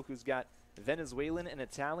Russo, who's got Venezuelan and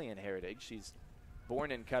Italian heritage. He's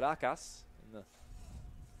born in Caracas, in the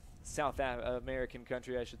South American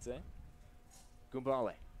country, I should say.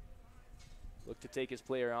 Gumbale. Look to take his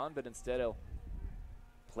player on, but instead he'll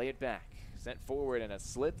play it back. Sent forward and a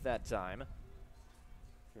slip that time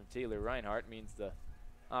from Taylor Reinhardt means the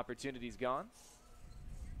opportunity's gone.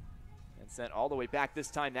 And sent all the way back this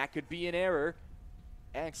time. That could be an error.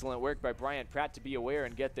 Excellent work by Bryant Pratt to be aware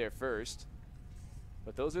and get there first.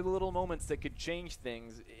 But those are the little moments that could change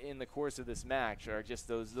things in the course of this match, or just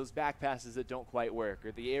those back passes that don't quite work,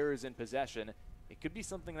 or the errors in possession. It could be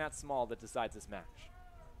something that small that decides this match.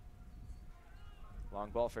 Long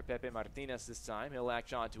ball for Pepe Martinez this time. He'll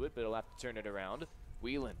latch onto it, but he'll have to turn it around.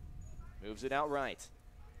 Whelan moves it out right.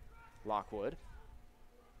 Lockwood.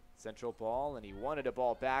 Central ball, and he wanted a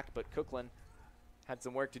ball back, but Cookland had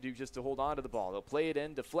some work to do just to hold on to the ball. They'll play it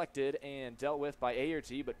in, deflected, and dealt with by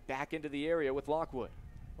Aerty, but back into the area with Lockwood.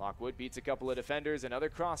 Lockwood beats a couple of defenders. Another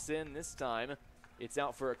cross in. This time, it's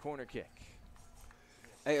out for a corner kick.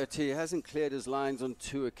 Aerty hasn't cleared his lines on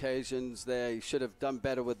 2 occasions there. He should have done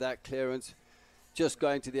better with that clearance. Just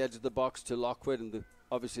going to the edge of the box to Lockwood, and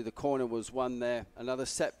obviously the corner was won there. Another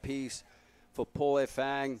set piece for Paul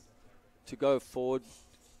Effang to go forward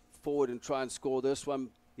and try and score this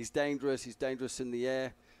one. He's dangerous in the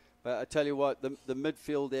air. But I tell you what, the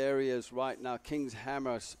midfield areas right now, Kings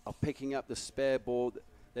Hammers are picking up the spare ball.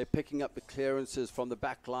 They're picking up the clearances from the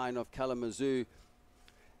back line of Kalamazoo.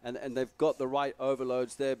 And they've got the right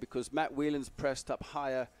overloads there, because Matt Whelan's pressed up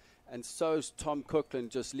higher, and so's Tom Cookland,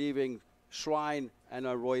 just leaving Shrine and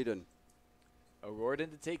O'Royden. O'Royden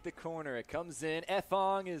to take the corner. It comes in.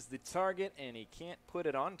 Effong is the target, and he can't put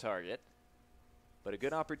it on target. But a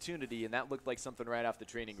good opportunity, and that looked like something right off the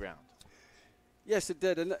training ground. Yes, it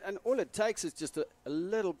did. And all it takes is just a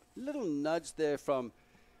little nudge there from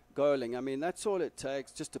Goling. I mean, that's all it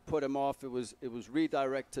takes, just to put him off. It was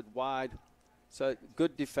redirected wide. So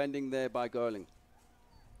good defending there by Goling.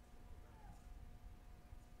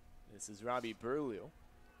 This is Robbie Burlew.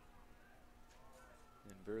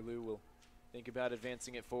 And Burlew will think about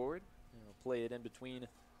advancing it forward. He'll play it in between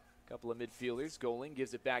a couple of midfielders. Goling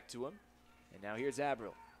gives it back to him. And now here's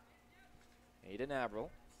Abrill. Aiden Abrill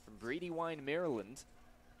from Brandywine, Maryland.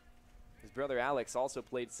 His brother Alex also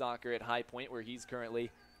played soccer at High Point, where he's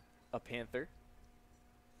currently a Panther.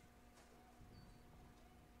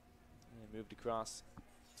 And moved across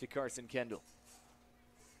to Carson Kendall.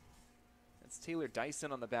 That's Taylor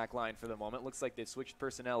Dyson on the back line for the moment. Looks like they've switched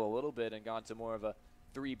personnel a little bit and gone to more of a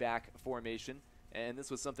 3-back formation. And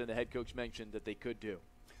this was something the head coach mentioned that they could do.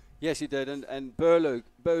 Yes, he did, and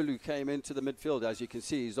Burlew came into the midfield. As you can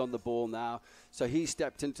see, he's on the ball now. So he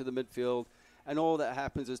stepped into the midfield, and all that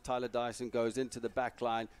happens is Tyler Dyson goes into the back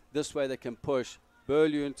line. This way they can push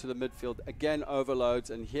Burlew into the midfield. Again,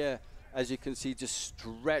 overloads, and here, as you can see, just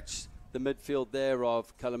stretch the midfield there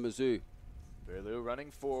of Kalamazoo. Burlew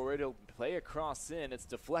running forward. He'll play a cross in. It's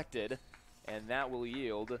deflected, and that will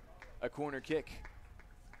yield a corner kick.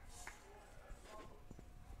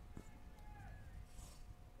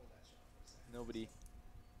 Nobody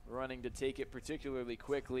running to take it particularly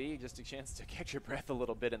quickly. Just a chance to catch your breath a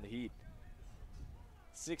little bit in the heat.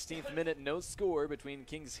 16th minute, no score between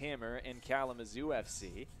Kings Hammer and Kalamazoo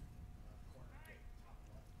FC.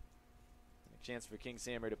 A chance for Kings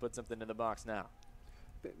Hammer to put something in the box now.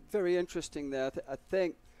 Very interesting there. I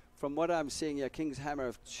think from what I'm seeing here, Kings Hammer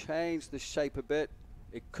have changed the shape a bit.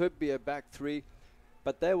 It could be a back three,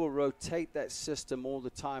 but they will rotate that system all the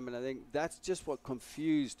time, and I think that's just what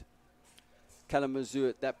confused Kalamazoo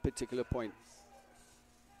at that particular point.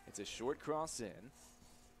 It's a short cross in.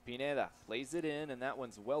 Pineda plays it in, and that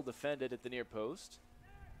one's well defended at the near post.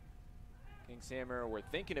 Kings Hammer were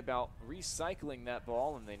thinking about recycling that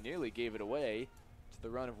ball, and they nearly gave it away to the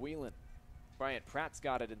run of Whelan. Bryant Pratt's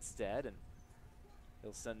got it instead, and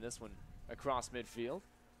he'll send this one across midfield.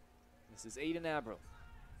 This is Aiden Abril.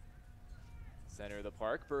 Center of the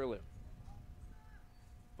park, Burlew.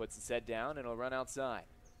 Puts his head down, and he'll run outside.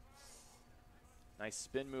 Nice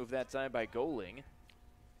spin move that time by Goling.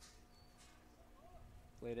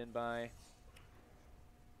 Played in by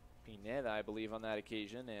Pineda, I believe, on that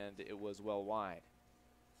occasion, and it was well wide.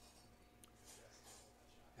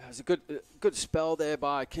 It was a good spell there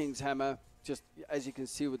by Kings Hammer. Just as you can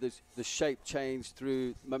see with the shape change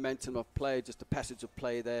through momentum of play, just a passage of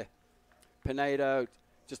play there. Pineda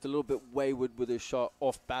just a little bit wayward with his shot,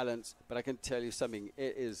 off balance, but I can tell you something,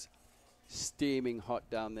 it is steaming hot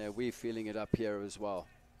down there. We're feeling it up here as well.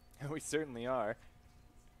 We certainly are.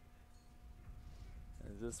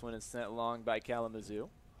 As this one is sent long by Kalamazoo.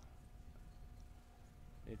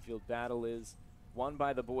 Midfield battle is won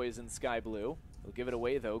by the boys in sky blue. They'll give it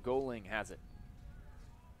away though. Goling has it.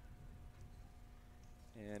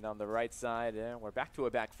 And on the right side, we're back to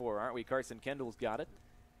a back four, aren't we? Carson Kendall's got it.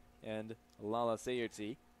 And Lala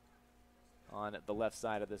Sayerti on the left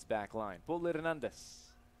side of this back line. Paul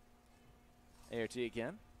Hernandez. Sayerti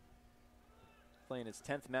again. Playing his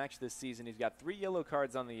 10th match this season. He's got 3 yellow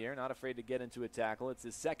cards on the year. Not afraid to get into a tackle. It's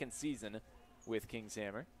his 2nd season with Kings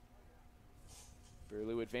Hammer.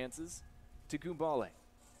 Burlew advances to Gumbale.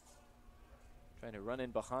 Trying to run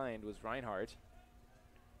in behind was Reinhardt.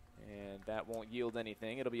 And that won't yield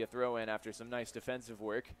anything. It'll be a throw in after some nice defensive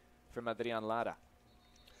work from Adrian Lara.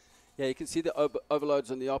 Yeah, you can see the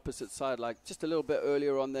overloads on the opposite side, like just a little bit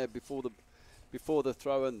earlier on there before the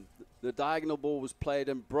throw in. The diagonal ball was played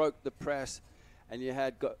and broke the press, and you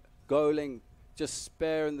had Goling just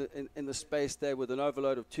spare in the space there with an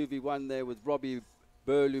overload of 2v1 there with Robbie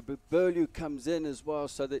Burlew. But Burlew comes in as well,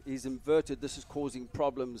 so that he's inverted. This is causing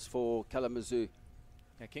problems for Kalamazoo.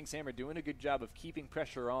 Now, Kings Hammer doing a good job of keeping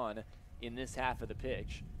pressure on in this half of the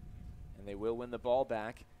pitch. And they will win the ball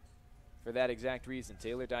back for that exact reason.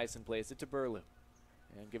 Taylor Dyson plays it to Burlew.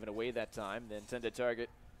 And given away that time, the intended target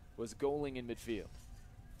was Goling in midfield.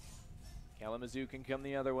 Kalamazoo can come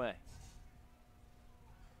the other way.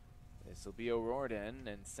 This will be O'Riordan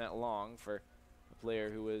and sent long for a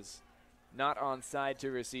player who was not onside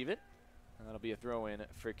to receive it. And that'll be a throw-in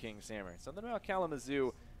for Kings Hammer. Something about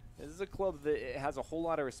Kalamazoo. This is a club that has a whole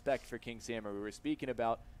lot of respect for Kings Hammer. We were speaking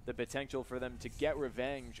about the potential for them to get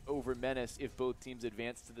revenge over Menace if both teams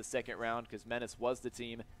advance to the 2nd round, because Menace was the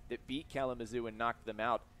team that beat Kalamazoo and knocked them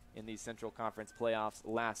out in the Central Conference playoffs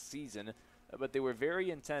last season. But they were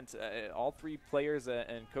very intent, all 3 players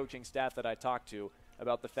and coaching staff that I talked to,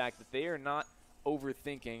 about the fact that they are not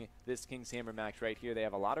overthinking this Kings Hammer match right here. They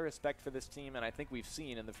have a lot of respect for this team, and I think we've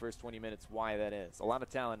seen in the first 20 minutes why that is. A lot of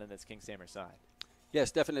talent in this Kings Hammer side. Yes,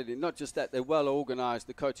 definitely. Not just that, they're well organized.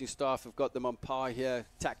 The coaching staff have got them on par here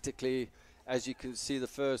tactically. As you can see,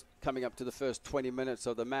 coming up to the first 20 minutes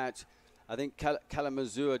of the match, I think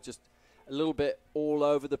Kalamazoo are just a little bit all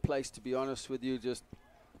over the place, to be honest with you, just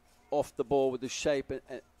off the ball with the shape.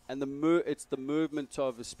 And it's the movement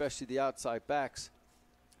of especially the outside backs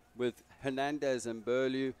with Hernandez and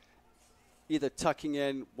Burlew either tucking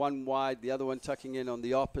in one wide, the other one tucking in on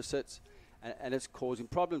the opposites. And it's causing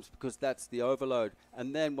problems because that's the overload.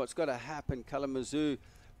 And then what's got to happen, Kalamazoo,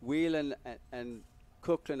 Whelan and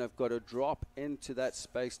Cookland have got to drop into that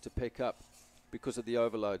space to pick up because of the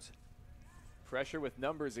overloads. Pressure with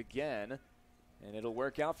numbers again, and it'll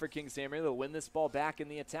work out for Kings Hammer. They'll win this ball back in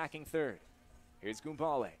the attacking 3rd. Here's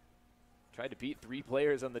Gumbale. Tried to beat 3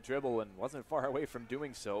 players on the dribble and wasn't far away from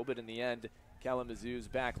doing so, but in the end, Kalamazoo's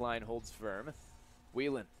back line holds firm.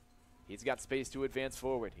 Whelan. He's got space to advance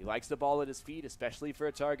forward. He likes the ball at his feet, especially for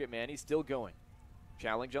a target man. He's still going.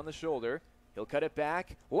 Challenge on the shoulder. He'll cut it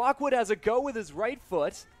back. Lockwood has a go with his right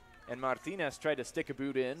foot. And Martinez tried to stick a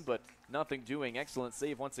boot in, but nothing doing. Excellent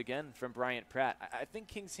save once again from Bryant Pratt. I think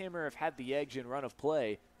Kings Hammer have had the edge in run of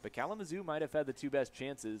play, but Kalamazoo might have had the 2 best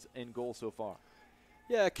chances in goal so far.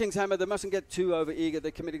 Yeah, Kings Hammer, they mustn't get too over-eager.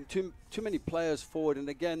 They're committing too many players forward. And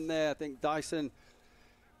again there, I think Dyson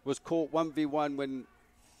was caught 1v1 when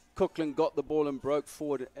Cookland got the ball and broke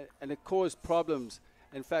forward. And it caused problems.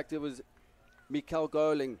 In fact, it was Mikael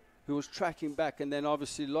Goling who was tracking back. And then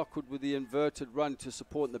obviously Lockwood with the inverted run to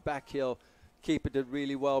support in the back heel. Keeper did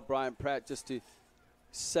really well, Brian Pratt, just to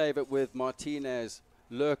save it with Martinez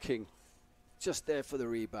lurking just there for the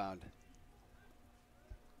rebound.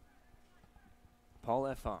 Paul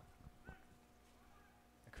Effong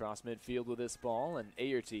across midfield with this ball, and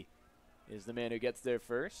Ayerty is the man who gets there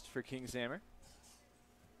first for Kings Hammer.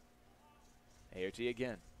 Ayerty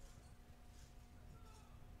again.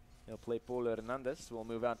 He'll play Paul Hernandez, who will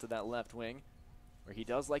move out to that left wing, where he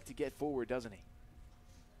does like to get forward, doesn't he?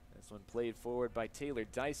 This one played forward by Taylor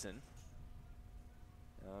Dyson.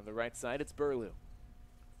 On the right side, it's Burlew.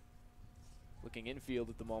 Looking infield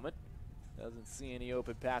at the moment. Doesn't see any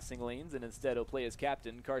open passing lanes, and instead he'll play his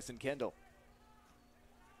captain, Carson Kendall.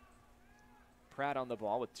 Pratt on the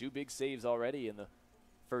ball with 2 big saves already in the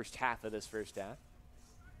first half of this first half.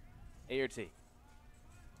 Ayerty.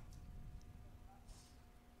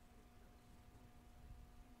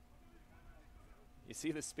 You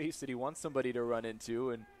see the space that he wants somebody to run into,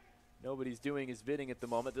 and nobody's doing his bidding at the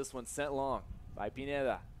moment. This one's sent long by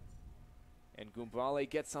Pineda. And Gumbale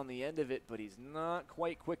gets on the end of it, but he's not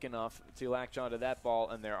quite quick enough to latch onto that ball,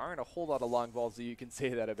 and there aren't a whole lot of long balls that you can say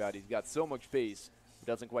that about. He's got so much pace, he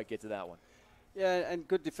doesn't quite get to that one. Yeah, and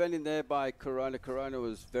good defending there by Corona. Corona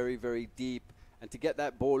was very, very deep, and to get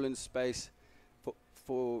that ball in space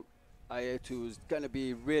for Ayetu was going to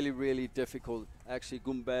be really, really difficult. Actually,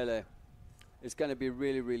 Gumbele is going to be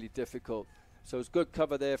really, really difficult. So it's good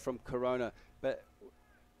cover there from Corona. But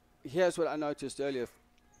here's what I noticed earlier.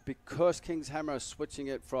 Because Kings Hammer are switching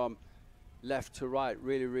it from left to right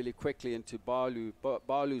really, really quickly into Barlu.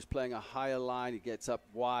 Barlu's playing a higher line. He gets up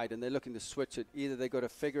wide, and they're looking to switch it. Either they've got to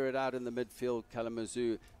figure it out in the midfield,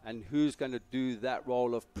 Kalamazoo, and who's going to do that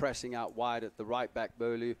role of pressing out wide at the right back,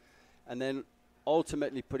 Barlu, and then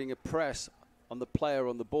ultimately putting a press on the player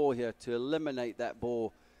on the ball here to eliminate that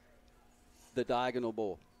ball, the diagonal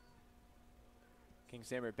ball. Kings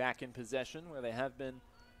Hammer back in possession where they have been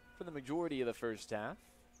for the majority of the first half.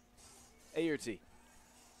 Ayerty.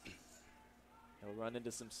 He'll run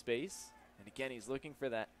into some space. And again, he's looking for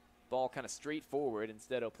that ball kind of straight forward.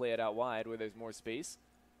 Instead, he'll play it out wide where there's more space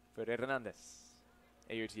for Hernandez.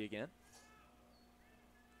 Ayerty again.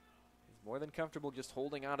 He's more than comfortable just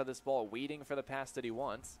holding onto this ball, waiting for the pass that he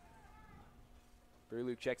wants.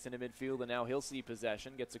 Burlew checks into midfield, and now he'll see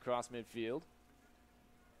possession. Gets across midfield.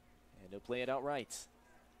 And he'll play it out right.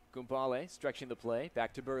 Gumbale stretching the play.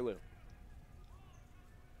 Back to Burlew.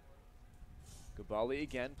 Gumbale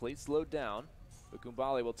again, plays slowed down, but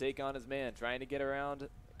Gumbale will take on his man, trying to get around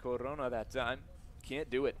Corona that time. Can't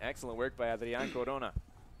do it. Excellent work by Adrian Corona.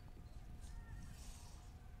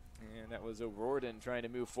 And that was O'Riordan trying to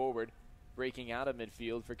move forward, breaking out of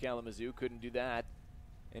midfield for Kalamazoo. Couldn't do that,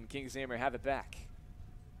 and Kings Hammer have it back.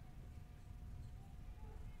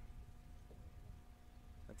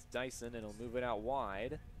 That's Dyson, and he'll move it out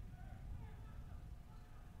wide.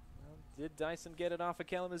 Did Dyson get it off a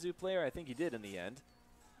Kalamazoo player? I think he did in the end.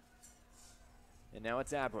 And now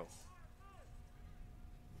it's Abro.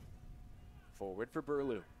 Forward for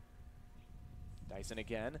Burlew. Dyson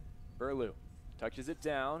again. Burlew touches it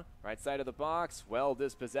down. Right side of the box. Well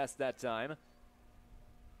dispossessed that time.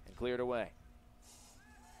 And cleared away.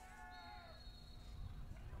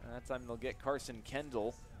 That time they'll get Carson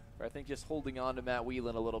Kendall. I think just holding on to Matt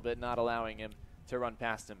Whelan a little bit, not allowing him to run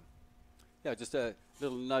past him. Yeah, just a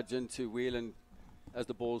little nudge into Whelan as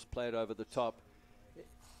the ball's played over the top.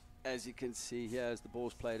 As you can see here, as the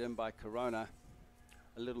ball's played in by Corona,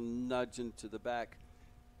 a little nudge into the back.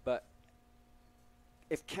 But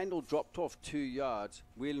if Kendall dropped off 2 yards,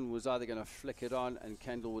 Whelan was either going to flick it on, and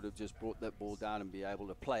Kendall would have just brought that ball down and be able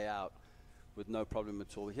to play out with no problem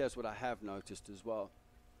at all. Here's what I have noticed as well.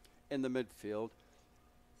 In the midfield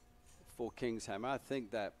for Kings Hammer, I think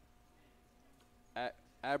that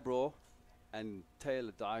Abro and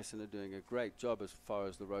Taylor Dyson are doing a great job as far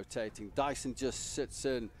as the rotating. Dyson just sits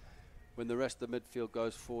in when the rest of the midfield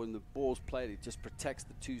goes forward and the ball's played. He just protects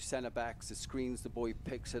the 2 center backs. It screens the ball, he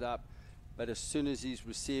picks it up. But as soon as he's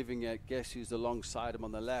receiving it, guess who's alongside him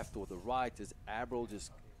on the left or the right? As Abril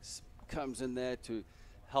just comes in there to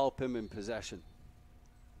help him in possession.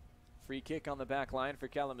 Free kick on the back line for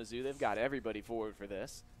Kalamazoo. They've got everybody forward for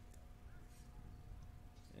this.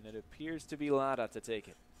 And it appears to be Lada to take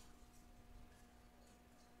it.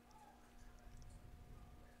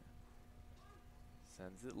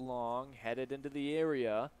 Sends it long, headed into the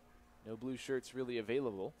area. No blue shirts really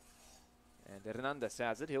available. And Hernandez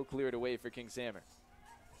has it. He'll clear it away for Kings Hammer.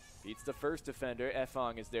 Beats the first defender.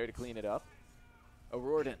 Efong is there to clean it up.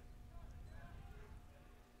 O'Riordan.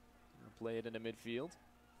 Play it into midfield.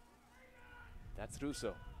 That's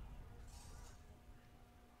Russo.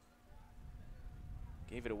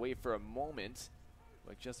 Gave it away for a moment,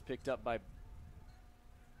 but just picked up by, I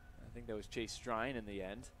think that was Chase Strine in the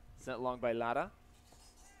end. Sent long by Lara.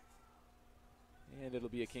 And it'll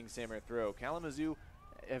be a Kings Hammer throw. Kalamazoo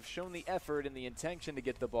have shown the effort and the intention to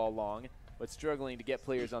get the ball long, but struggling to get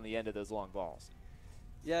players on the end of those long balls.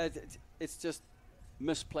 Yeah, it's just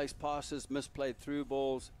misplaced passes, misplayed through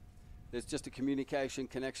balls. There's just a communication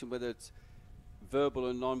connection, whether it's verbal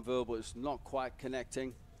or non-verbal. It's not quite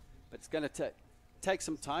connecting, but it's going to take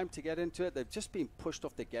some time to get into it. They've just been pushed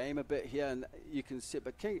off the game a bit here, and you can see.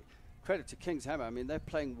 But credit to Kings Hammer. I mean, they're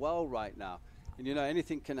playing well right now. And, you know,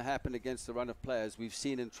 anything can happen against the run of players. We've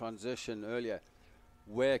seen in transition earlier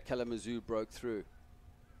where Kalamazoo broke through.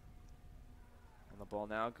 On the ball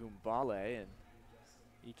now, Gumbale, and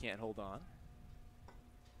he can't hold on.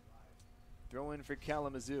 Throw in for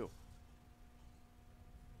Kalamazoo.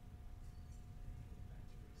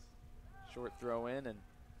 Short throw in and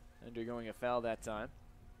undergoing a foul that time.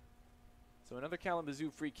 So another Kalamazoo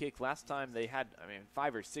free kick. Last time they had,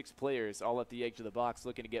 5 or 6 players all at the edge of the box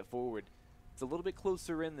looking to get forward. It's a little bit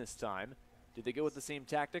closer in this time. Did they go with the same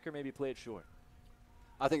tactic or maybe play it short?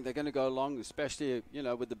 I think they're going to go long, especially, you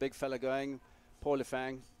know, with the big fella going, Paul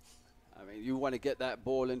Lefang. I mean, you want to get that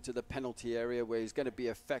ball into the penalty area where he's going to be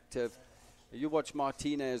effective. You watch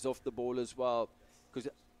Martinez off the ball as well, because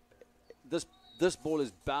this ball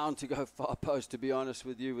is bound to go far post, to be honest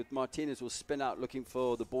with you. With Martinez will spin out looking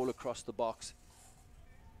for the ball across the box.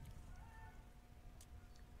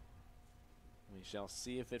 We shall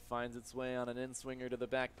see if it finds its way on an in-swinger to the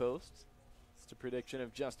back post. It's a prediction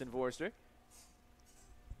of Justin Vorster.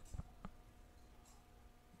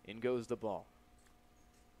 In goes the ball.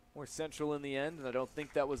 More central in the end, and I don't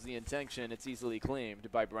think that was the intention. It's easily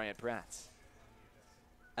claimed by Bryant Pratt.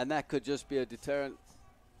 And that could just be a deterrent.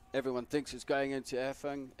 Everyone thinks it's going into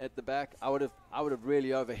Effing at the back. I would have really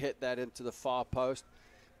overhit that into the far post.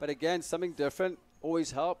 But again, something different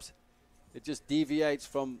always helps. It just deviates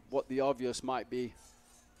from what the obvious might be.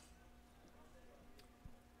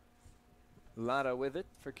 Lara with it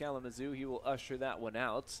for Kalamazoo. He will usher that one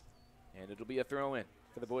out, and it'll be a throw-in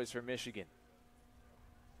for the boys from Michigan.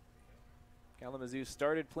 Kalamazoo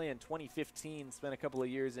started playing 2015, spent a couple of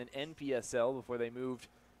years in NPSL before they moved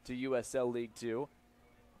to USL League 2.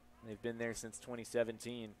 They've been there since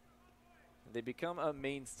 2017. They become a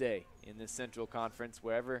mainstay in this Central Conference.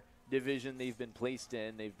 Wherever division they've been placed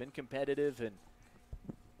in, they've been competitive, and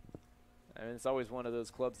it's always one of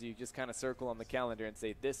those clubs that you just kind of circle on the calendar and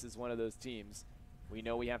say, this is one of those teams we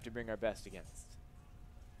know we have to bring our best against.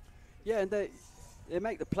 Yeah, and they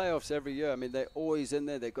make the playoffs every year. I mean, they're always in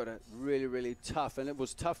there. They've got a really, really tough, and it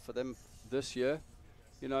was tough for them this year,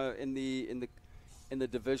 you know, in the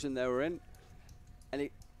division they were in. And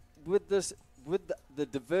with the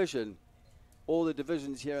division, all the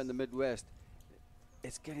divisions here in the Midwest,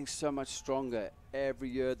 it's getting so much stronger every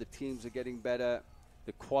year. The teams are getting better.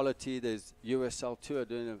 The quality, there's USL 2 are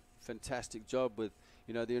doing a fantastic job with,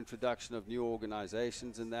 you know, the introduction of new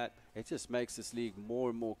organizations and that. It just makes this league more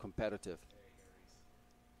and more competitive.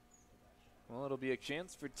 Well, it'll be a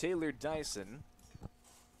chance for Taylor Dyson.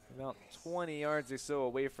 About 20 yards or so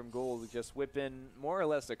away from goal to just whip in more or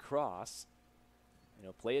less across. You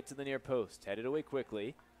know, play it to the near post. Head it away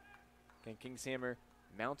quickly. Can Kings Hammer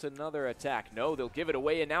mount another attack? No, they'll give it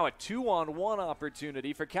away, and now a 2-on-1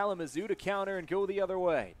 opportunity for Kalamazoo to counter and go the other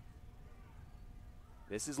way.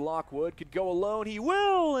 This is Lockwood, could go alone. He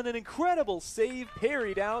will, and an incredible save,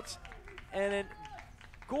 parried out, and a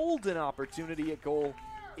golden opportunity at goal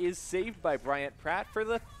is saved by Bryant Pratt for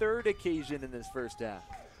the third occasion in this first half.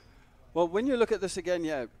 Well, when you look at this again,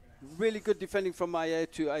 yeah, really good defending from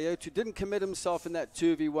Ayetu. Ayetu didn't commit himself in that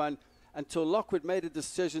 2v1 until Lockwood made a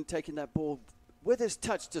decision, taking that ball with his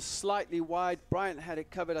touch just slightly wide. Bryant had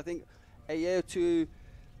it covered. I think Ayetu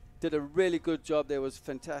did a really good job. There was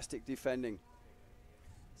fantastic defending.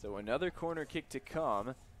 So another corner kick to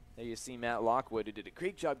come. There you see Matt Lockwood, who did a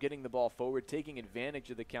great job getting the ball forward, taking advantage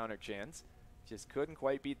of the counter chance. Just couldn't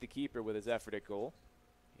quite beat the keeper with his effort at goal.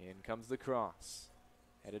 In comes the cross.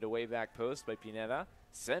 Headed away back post by Pineda.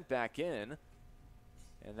 Sent back in.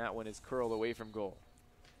 And that one is curled away from goal.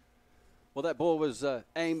 Well, that ball was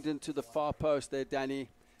aimed into the far post there, Danny.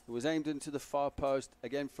 It was aimed into the far post,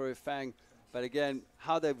 again for Ifang. But again,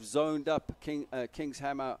 how they've zoned up Kings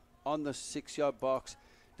Hammer on the 6-yard box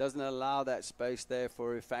doesn't allow that space there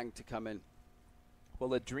for Ifang to come in.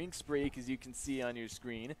 Well, a drinks break, as you can see on your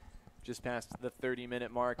screen. just past the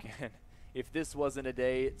 30-minute mark, and if this wasn't a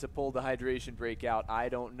day to pull the hydration break out, I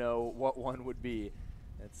don't know what one would be.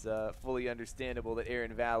 It's fully understandable that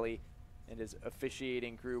Aaron Valley and his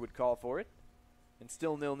officiating crew would call for it. And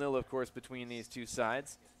still 0-0, of course, between these two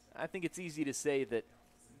sides. I think it's easy to say that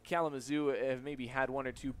Kalamazoo have maybe had one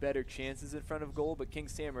or two better chances in front of goal, but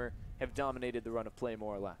Kings Hammer have dominated the run of play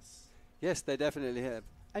more or less. Yes, they definitely have.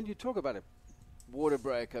 And you talk about a water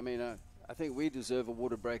break. I mean, I think we deserve a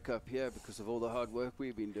water break up here because of all the hard work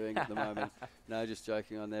we've been doing at the moment. No, just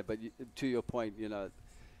joking on there. But to your point, you know,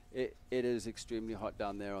 it is extremely hot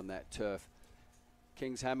down there on that turf.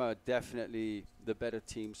 Kings Hammer are definitely the better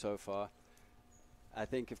team so far. I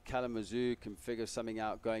think if Kalamazoo can figure something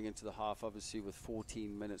out going into the half, obviously with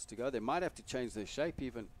 14 minutes to go, they might have to change their shape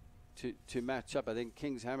even to match up. I think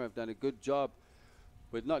Kings Hammer have done a good job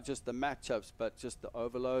with not just the matchups, but just the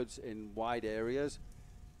overloads in wide areas.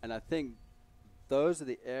 And I think those are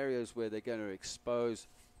the areas where they're going to expose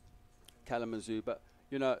Kalamazoo. But,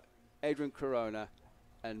 you know, Adrian Corona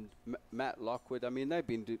and Matt Lockwood, I mean, they've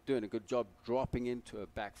been doing a good job dropping into a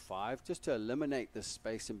back five just to eliminate the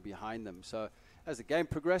spacing behind them. So as the game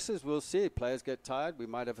progresses, we'll see. Players get tired. We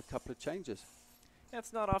might have a couple of changes.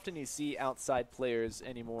 It's not often you see outside players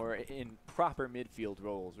anymore in proper midfield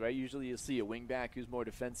roles, right? Usually you'll see a wingback who's more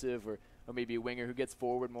defensive or maybe a winger who gets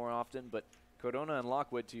forward more often. But Corona and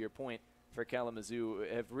Lockwood, to your point, for Kalamazoo,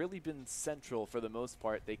 have really been central for the most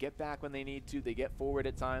part. They get back when they need to. They get forward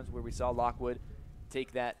at times where we saw Lockwood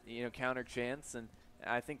take that, you know, counter chance. And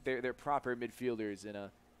I think they're proper midfielders in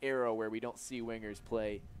a era where we don't see wingers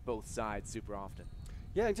play both sides super often.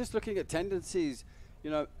 Yeah, and just looking at tendencies, you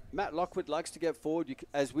know, Matt Lockwood likes to get forward,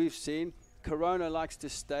 as we've seen. Corona likes to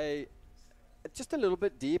stay just a little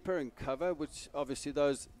bit deeper in cover, which obviously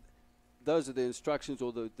those are the instructions,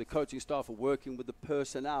 or the coaching staff are working with the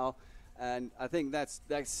personnel, and I think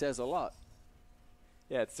that says a lot.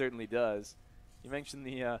 Yeah, it certainly does. You mentioned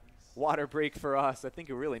the water break for us. I think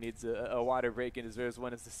it really needs a water break and deserves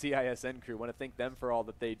one as the CISN crew. I want to thank them for all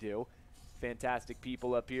that they do. Fantastic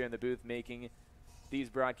people up here in the booth making these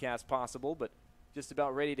broadcasts possible, but just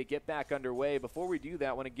about ready to get back underway. Before we do that,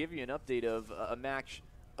 I want to give you an update of a match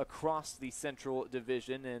across the Central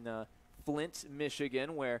Division in Flint,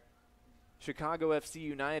 Michigan, where Chicago FC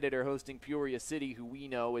United are hosting Peoria City, who we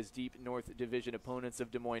know as deep North Division opponents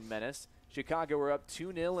of Des Moines Menace. Chicago are up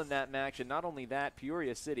 2-0 in that match, and not only that,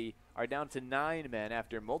 Peoria City are down to 9 men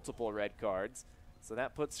after multiple red cards. So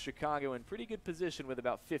that puts Chicago in pretty good position with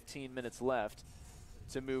about 15 minutes left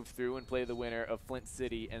to move through and play the winner of Flint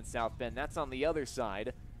City and South Bend. That's on the other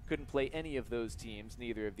side. Couldn't play any of those teams,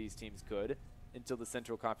 neither of these teams could, until the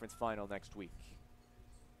Central Conference Final next week.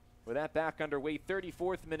 With that back underway,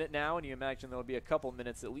 34th minute now, and you imagine there'll be a couple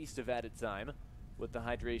minutes at least of added time with the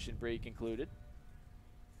hydration break included.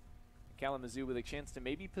 Kalamazoo with a chance to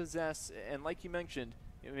maybe possess, and like you mentioned,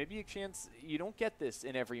 maybe a chance, you don't get this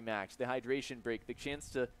in every match, the hydration break, the chance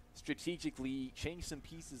to strategically change some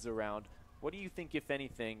pieces around. What do you think, if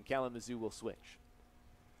anything, Kalamazoo will switch?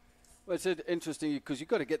 Well, it's interesting because you've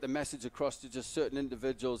got to get the message across to just certain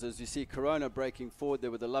individuals. As you see Corona breaking forward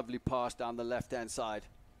there with a lovely pass down the left-hand side.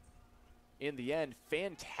 In the end,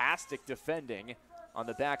 fantastic defending on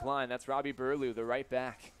the back line. That's Robbie Burlew, the right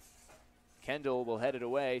back. Kendall will head it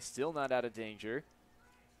away, still not out of danger.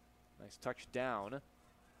 Nice touch down.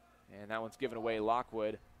 And that one's given away.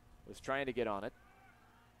 Lockwood was trying to get on it.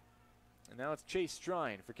 And now it's Chase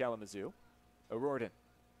Strine for Kalamazoo. O'Riordan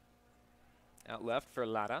out left for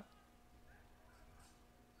Lara.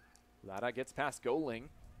 Lara gets past Goling,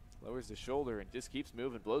 lowers the shoulder and just keeps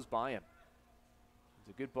moving, blows by him. It's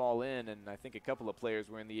a good ball in, and I think a couple of players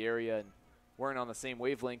were in the area and weren't on the same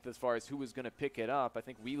wavelength as far as who was going to pick it up. I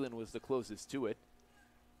think Whelan was the closest to it.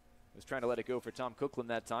 Was trying to let it go for Tom Cookland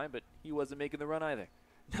that time, but he wasn't making the run either.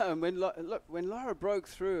 No, and when Lara broke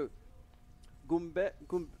through,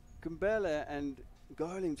 Gumbele and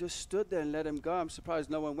Garling just stood there and let him go. I'm surprised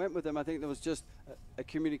no one went with him. I think there was just a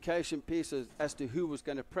communication piece as to who was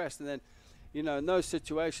going to press. And then, you know, in those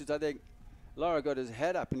situations, I think Lara got his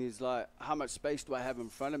head up and he's like, how much space do I have in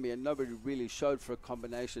front of me? And nobody really showed for a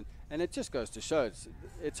combination. And it just goes to show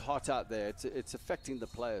it's hot out there. It's affecting the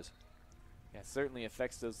players. Yeah, it certainly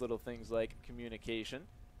affects those little things like communication.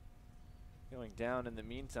 Going down in the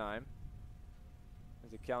meantime.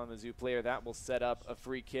 There's a Kalamazoo player that will set up a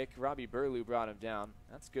free kick. Robbie Burlew brought him down.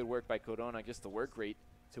 That's good work by Corona, just the work rate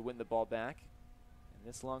to win the ball back.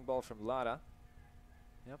 And this long ball from Lara.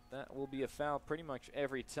 Yep, that will be a foul pretty much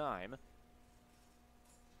every time.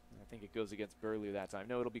 I think it goes against Burlew that time.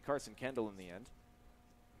 No, it'll be Carson Kendall in the end.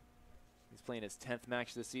 He's playing his 10th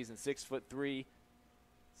match this season, 6'3",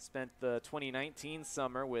 Spent the 2019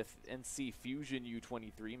 summer with NC Fusion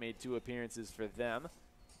U23, made 2 appearances for them.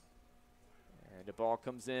 And the ball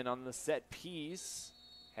comes in on the set piece,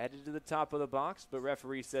 headed to the top of the box, but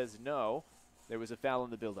referee says no. There was a foul in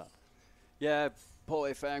the build-up. Yeah, Paul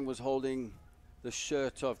Ifang was holding the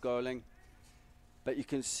shirt of Goling, but you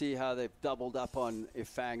can see how they've doubled up on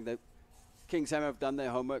Ifang. Kings Hammer have done their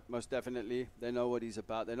homework, most definitely. They know what he's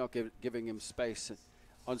about. They're not giving him space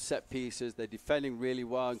on set pieces. They're defending really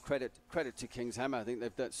well, and credit to Kings Hammer. I think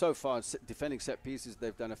they've done, so far, defending set pieces,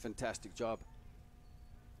 they've done a fantastic job.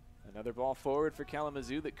 Another ball forward for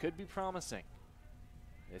Kalamazoo that could be promising.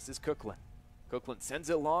 This is Cookland. Cookland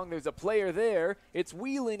sends it long. There's a player there. It's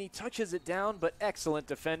Whelan. He touches it down, but excellent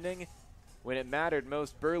defending. When it mattered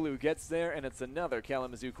most, Burlew gets there, and it's another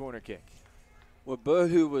Kalamazoo corner kick. Well,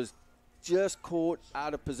 Burlew was just caught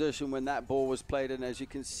out of position when that ball was played, and as you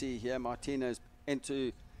can see here, Martinez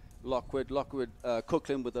into Lockwood.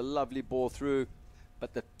 Cookland with a lovely ball through,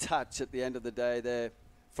 but the touch at the end of the day there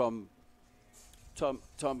from Tom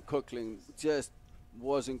Cookland just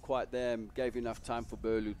wasn't quite there and gave enough time for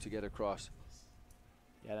Burlew to get across.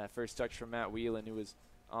 Yeah, that first touch from Matt Whelan, who was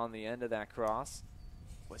on the end of that cross,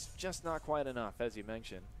 was just not quite enough, as you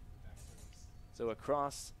mentioned. So a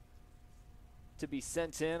cross to be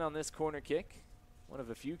sent in on this corner kick. One of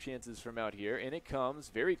a few chances from out here. In it comes,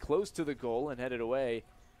 very close to the goal and headed away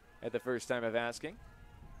at the first time of asking.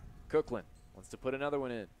 Cookland wants to put another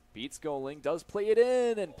one in. Beats Goling, does play it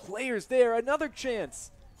in, and players there, another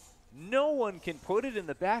chance. No one can put it in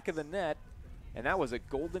the back of the net, and that was a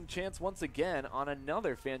golden chance once again on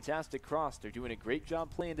another fantastic cross. They're doing a great job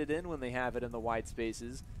playing it in when they have it in the wide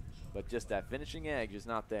spaces, but just that finishing edge is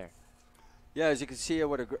not there. Yeah, as you can see here,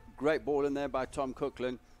 what a great ball in there by Tom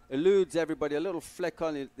Cookland. Eludes everybody, a little flick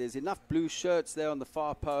on it. There's enough blue shirts there on the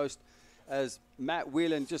far post as Matt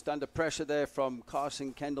Whelan just under pressure there from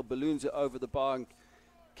Carson Kendall balloons it over the bar. And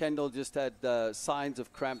Kendall just had signs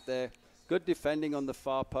of cramp there. Good defending on the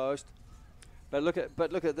far post. But look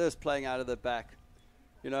at this playing out of the back.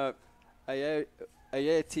 You know,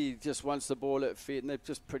 Ayeti just wants the ball at feet, and they're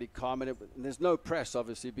just pretty calm in it. And there's no press,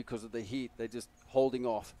 obviously, because of the heat. They're just holding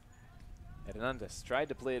off. Hernandez tried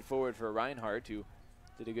to play it forward for Reinhardt, who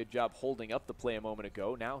did a good job holding up the play a moment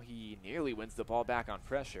ago. Now he nearly wins the ball back on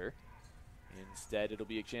pressure. Instead, it'll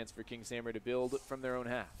be a chance for Kings Hammer to build from their own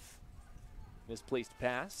half. Misplaced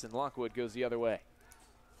pass, and Lockwood goes the other way.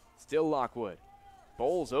 Still Lockwood.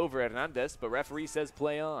 Bowls over Hernandez, but referee says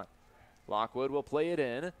play on. Lockwood will play it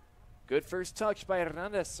in. Good first touch by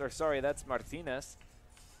Hernandez, or sorry, that's Martinez.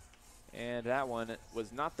 And that one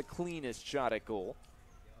was not the cleanest shot at goal.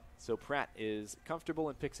 So Pratt is comfortable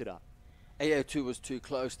and picks it up. AO2 was too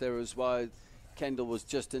close there as well. Kendall was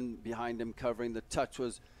just in behind him covering. The touch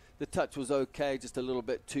was okay, just a little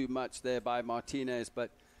bit too much there by Martinez, but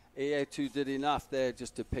AO2 did enough there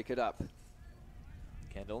just to pick it up.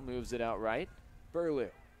 Kendall moves it out right. Burlew.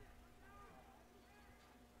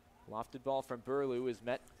 Lofted ball from Burlew is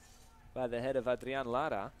met by the head of Adrian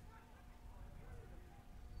Lara.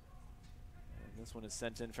 And this one is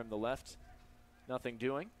sent in from the left. Nothing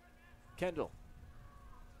doing. Kendall.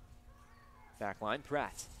 Back line,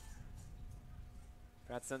 Pratt.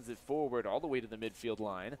 Pratt sends it forward all the way to the midfield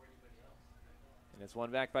line. And it's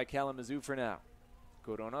one back by Kalamazoo for now.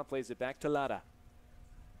 Corona plays it back to Lara.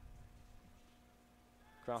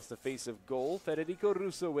 Across the face of goal, Federico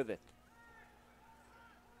Russo with it.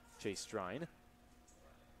 Chase Strine.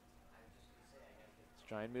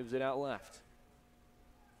 Strine moves it out left.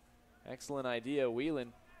 Excellent idea.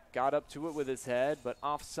 Whelan got up to it with his head, but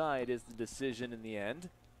offside is the decision in the end.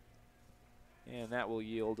 And that will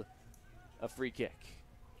yield a free kick.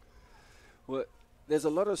 Well, there's a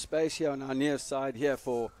lot of space here on our near side here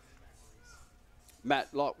for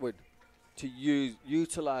Matt Lockwood to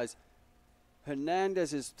utilize.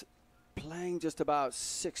 Hernandez is playing just about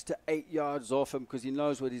 6 to 8 yards off him because he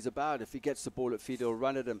knows what he's about. If he gets the ball at feet, he'll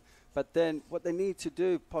run at him. But then what they need to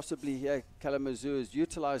do, possibly here, Kalamazoo, is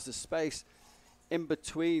utilize the space in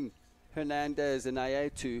between Hernandez and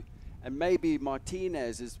Ayetu, and maybe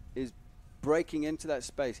Martinez is breaking into that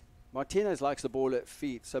space. Martinez likes the ball at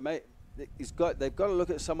feet, so they've got to look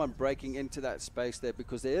at someone breaking into that space there,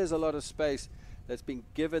 because there is a lot of space that's been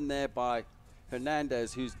given there by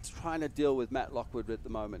Hernandez, who's trying to deal with Matt Lockwood at the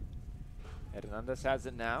moment. Hernandez has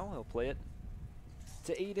it now. He'll play it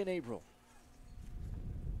to Aiden April.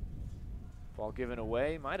 Ball given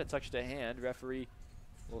away. Might have touched a hand. Referee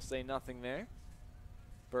will say nothing there.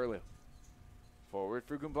 Burlew. Forward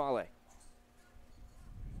for Gumbale.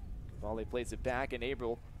 Gumbale plays it back, and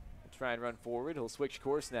April will try and run forward. He'll switch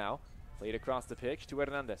course now. Played across the pitch to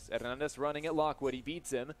Hernandez. Hernandez running at Lockwood. He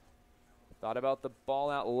beats him. Thought about the ball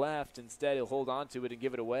out left. Instead, he'll hold on to it and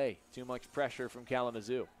give it away. Too much pressure from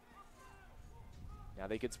Kalamazoo. Now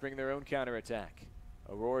they could spring their own counterattack.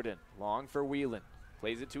 O'Riordan, long for Whelan.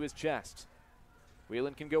 Plays it to his chest.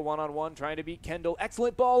 Whelan can go one-on-one, trying to beat Kendall.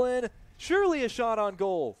 Excellent ball in. Surely a shot on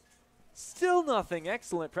goal. Still nothing.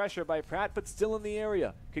 Excellent pressure by Pratt, but still in the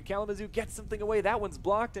area. Could Kalamazoo get something away? That one's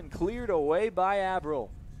blocked and cleared away by Abril.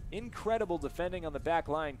 Incredible defending on the back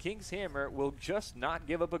line. King's Hammer will just not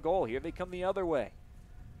give up a goal. Here they come the other way.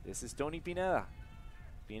 This is Tony Pineda.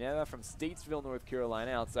 Pineda from Statesville, North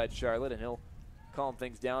Carolina, outside Charlotte, and he'll calm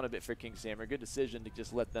things down a bit for King's Hammer. Good decision to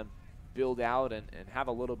just let them build out and have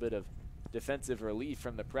a little bit of defensive relief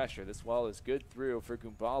from the pressure. This wall is good through for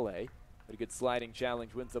Gumbale. But a good sliding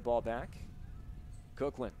challenge, wins the ball back.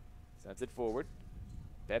 Cookland sends it forward.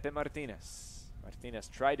 Pepe Martinez. Martinez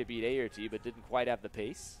tried to beat Aerty, but didn't quite have the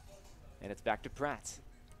pace. And it's back to Pratt.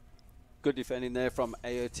 Good defending there from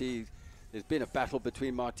Aerty. There's been a battle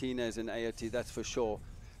between Martinez and Aerty, that's for sure.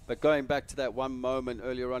 But going back to that one moment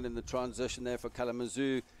earlier on in the transition there for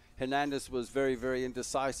Kalamazoo, Hernandez was very, very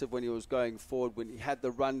indecisive when he was going forward, when he had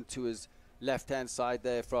the run to his left-hand side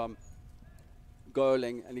there from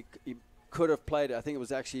Goerling, and he could have played it. I think it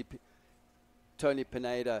was actually Tony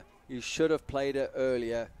Pineda. He should have played it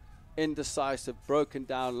earlier. Indecisive, broken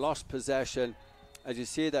down, lost possession. As you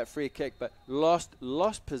see that free kick, but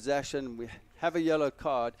lost possession. We have a yellow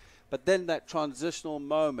card, but then that transitional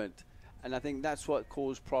moment, and I think that's what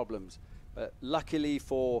caused problems. But luckily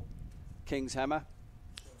for King's Hammer,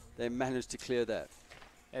 they managed to clear that.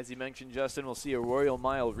 As you mentioned, Justin, we'll see a Royal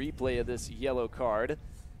Mile replay of this yellow card,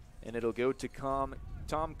 and it'll go to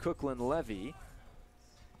Tom Cookland-Levy.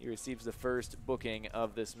 He receives the first booking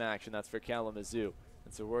of this match, and that's for Kalamazoo.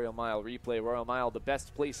 It's a Royal Mile replay. Royal Mile, the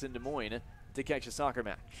best place in Des Moines to catch a soccer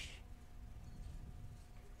match.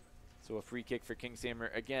 So a free kick for King's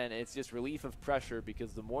Hammer. Again, it's just relief of pressure,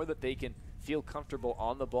 because the more that they can feel comfortable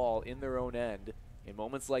on the ball in their own end, in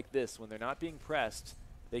moments like this, when they're not being pressed,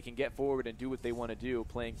 they can get forward and do what they want to do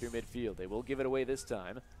playing through midfield. They will give it away this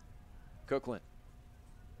time. Cookland.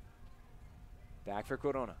 Back for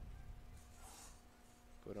Corona.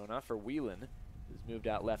 Corona for Whelan, who's moved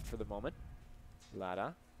out left for the moment.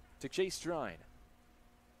 Lara to Chase Strine.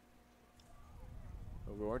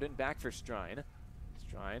 O'Riordan back for Strine.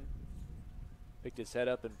 Strine picked his head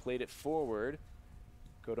up and played it forward.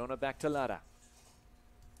 Corona back to Lara.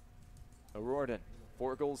 O'Riordan,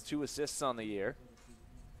 4 goals, 2 assists on the year.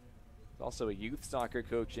 He's also a youth soccer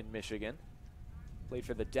coach in Michigan. Played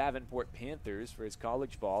for the Davenport Panthers for his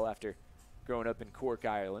college ball after growing up in Cork,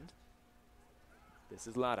 Ireland. This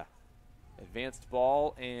is Lara. Advanced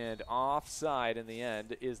ball and offside in the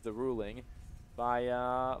end is the ruling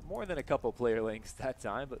by more than a couple player lengths that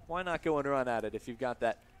time, but why not go and run at it if you've got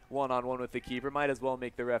that one-on-one with the keeper? Might as well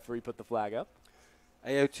make the referee put the flag up.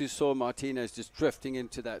 AO2 saw Martinez just drifting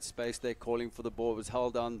into that space. They're calling for the ball. It was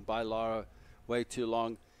held on by Lara way too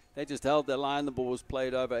long. They just held their line. The ball was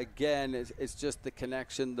played over. Again, it's just the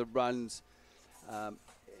connection, the runs.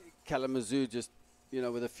 Kalamazoo just,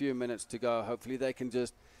 with a few minutes to go, hopefully they can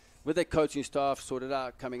just, with their coaching staff, sort it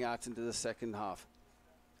out coming out into the second half.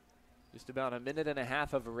 Just about a minute and a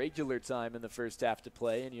half of regular time in the first half to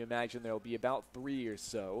play, and you imagine there will be about 3 or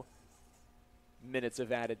so minutes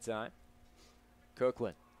of added time.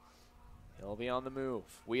 Cookland. He'll be on the move.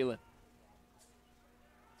 Whelan.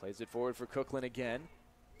 Plays it forward for Cookland again.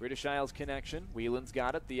 British Isles connection. Whelan's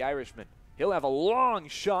got it. The Irishman. He'll have a long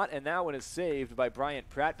shot, and that one is saved by Bryant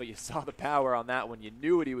Pratt, but you saw the power on that one. You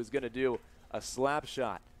knew what he was going to do, a slap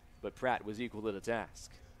shot, but Pratt was equal to the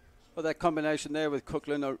task. Well, that combination there with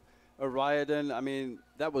Cookland or O'Riordan, I mean,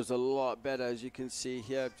 that was a lot better, as you can see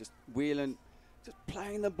here. Just Whelan just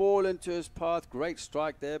playing the ball into his path. Great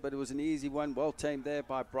strike there, but it was an easy one. Well tamed there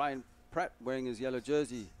by Brian Pratt, wearing his yellow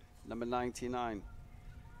jersey, number 99.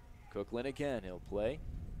 Cookland again, he'll play.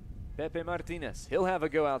 Pepe Martinez, he'll have a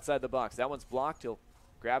go outside the box. That one's blocked. He'll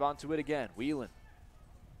grab onto it again. Whelan.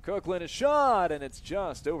 Cookland, a shot, and it's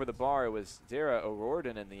just over the bar. It was Dara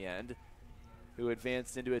O'Riordan in the end who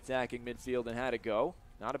advanced into attacking midfield and had a go.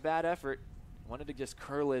 Not a bad effort. Wanted to just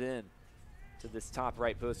curl it in to this top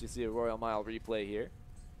right post. You see a Royal Mile replay here.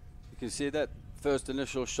 You can see that first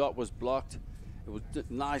initial shot was blocked. It was a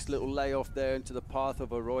nice little layoff there into the path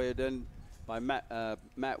of O'Riordan by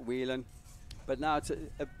Matt Whelan. But now it's a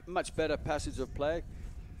much better passage of play.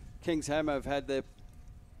 King's Hammer have had their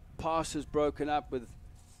passes broken up with,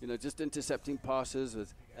 just intercepting passes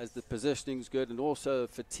as the positioning's good, and also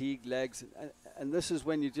fatigued legs. And this is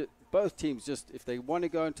when both teams if they want to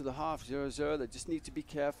go into the half 0-0, they just need to be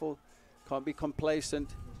careful. Can't be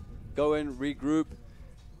complacent. Go in, regroup,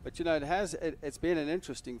 But, you know, it's been an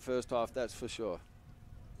interesting first half, that's for sure.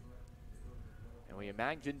 And we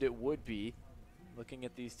imagined it would be, looking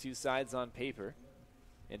at these two sides on paper.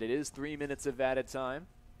 And it is 3 minutes of added time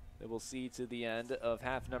that we'll see to the end of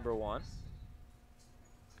half number 1.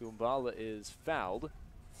 Goombala is fouled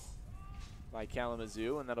by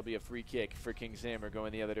Kalamazoo, and that'll be a free kick for Kings Hammer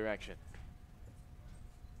going the other direction.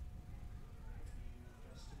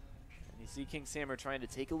 And you see Kings Hammer trying to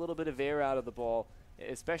take a little bit of air out of the ball,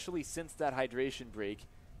 especially since that hydration break.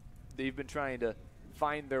 They've been trying to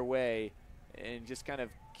find their way and just kind of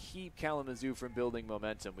keep Kalamazoo from building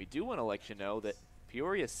momentum. We do want to let you know that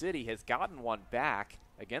Peoria City has gotten one back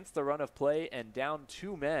against the run of play and down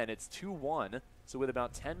 2 men. It's 2-1. So with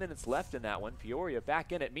about 10 minutes left in that one, Peoria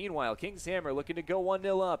back in it. Meanwhile, Kings Hammer looking to go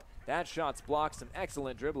 1-0 up. That shot's blocked. Some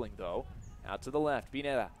excellent dribbling, though. Out to the left,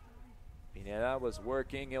 Pineda. Pineda was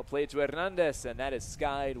working. He'll play to Hernandez, and that is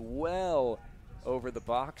skied well over the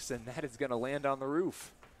box, and that is going to land on the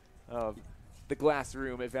roof of the glass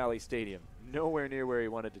room at Valley Stadium. Nowhere near where he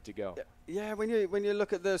wanted it to go. Yeah, when you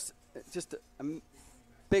look at this, just a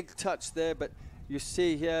big touch there, but you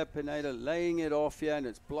see here Pineda laying it off here, and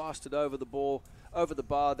it's blasted over the ball, over the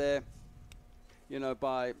bar there, you know,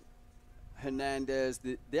 by Hernandez,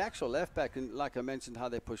 the actual left back, and like I mentioned, how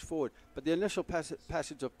they push forward. But the initial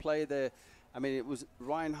passage of play there, I mean, it was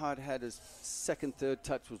Reinhardt had his second, third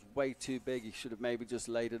touch was way too big. He should have maybe just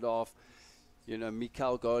laid it off. You know,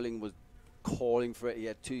 Mikael Goling was calling for it. He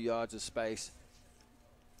had 2 yards of space.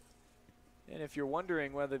 And if you're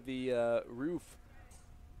wondering whether the roof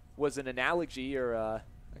was an analogy or a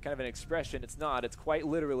kind of an expression, it's not. It's quite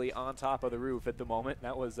literally on top of the roof at the moment.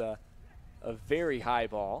 That was a very high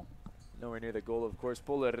ball. Nowhere near the goal, of course.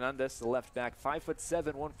 Paulo Hernandez, the left back, 5'7",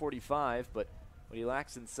 145, but what he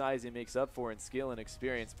lacks in size, he makes up for in skill and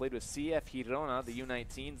experience. Played with CF Girona, the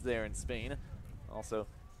U19s there in Spain. Also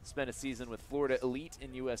spent a season with Florida Elite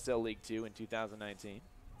in USL League 2 in 2019.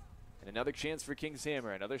 And another chance for Kings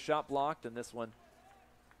Hammer. Another shot blocked, and this one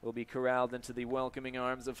will be corralled into the welcoming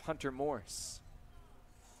arms of Hunter Morse.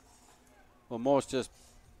 Well, Morse just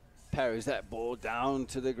parries that ball down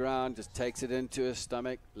to the ground, just takes it into his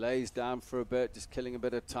stomach, lays down for a bit, just killing a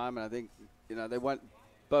bit of time. And I think, you know,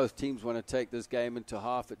 both teams want to take this game into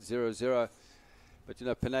half at 0-0. But, you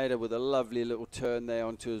know, Pineda with a lovely little turn there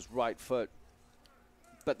onto his right foot.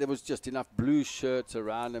 But there was just enough blue shirts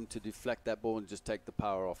around him to deflect that ball and just take the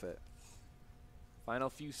power off it. Final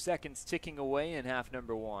few seconds ticking away in half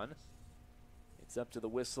number 1. It's up to the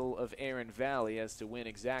whistle of Aaron Valley as to when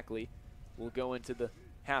exactly we'll go into the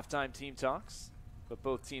halftime team talks. But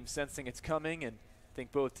both teams sensing it's coming, and I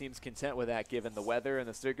think both teams content with that given the weather and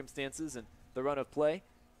the circumstances and the run of play.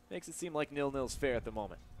 Makes it seem like 0-0's fair at the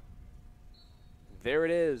moment. There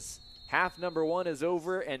it is. Half number 1 is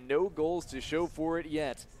over and no goals to show for it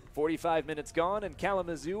yet. 45 minutes gone, and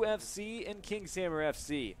Kalamazoo FC and Kings Hammer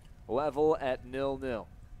FC level at 0-0.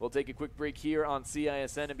 We'll take a quick break here on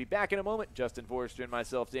CISN and be back in a moment. Justin Forrester and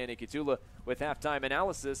myself, Danny Katula, with halftime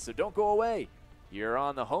analysis, so don't go away. You're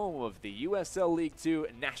on the home of the USL League 2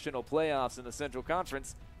 national playoffs in the Central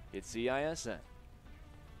Conference. It's CISN.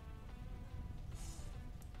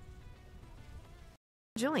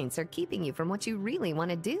 Joints are keeping you from what you really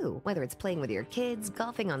want to do. Whether it's playing with your kids,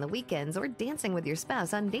 golfing on the weekends, or dancing with your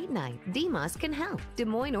spouse on date night, DMOS can help. Des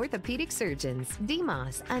Moines Orthopedic Surgeons.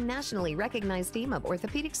 DMOS, a nationally recognized team of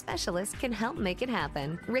orthopedic specialists, can help make it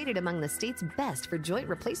happen. Rated among the state's best for joint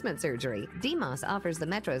replacement surgery, DMOS offers the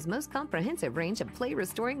Metro's most comprehensive range of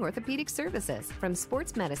play-restoring orthopedic services, from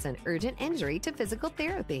sports medicine, urgent injury, to physical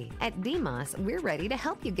therapy. At DMOS, we're ready to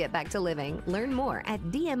help you get back to living. Learn more at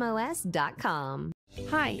dmos.com.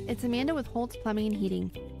 Hi, it's Amanda with Holt's Plumbing and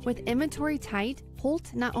Heating. With inventory tight,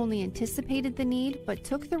 Holt not only anticipated the need, but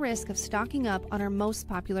took the risk of stocking up on our most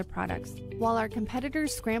popular products. While our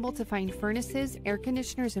competitors scramble to find furnaces, air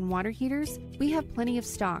conditioners, and water heaters, we have plenty of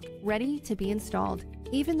stock, ready to be installed.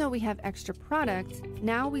 Even though we have extra products,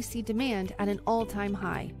 now we see demand at an all-time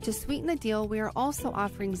high. To sweeten the deal, we are also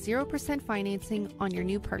offering 0% financing on your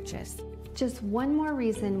new purchase. Just one more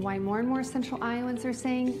reason why more and more Central Iowans are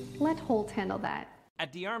saying, let Holt handle that.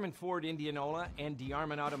 At DeArmond Ford Indianola and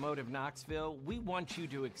DeArmond Automotive Knoxville, we want you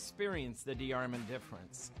to experience the DeArmond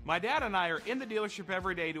difference. My dad and I are in the dealership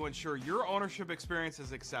every day to ensure your ownership experience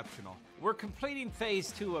is exceptional. We're completing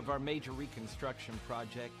phase 2 of our major reconstruction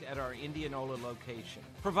project at our Indianola location,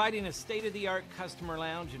 providing a state-of-the-art customer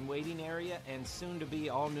lounge and waiting area and soon-to-be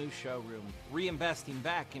all-new showroom, reinvesting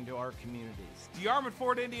back into our communities. DeArmond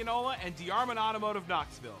Ford Indianola and DeArmond Automotive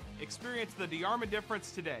Knoxville. Experience the DeArmond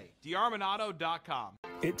difference today. DeArmondAuto.com.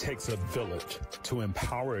 It takes a village to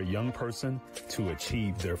empower a young person to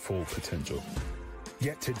achieve their full potential.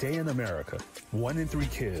 Yet today in America, 1 in 3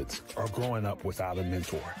 kids are growing up without a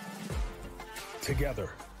mentor. Together,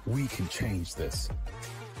 we can change this.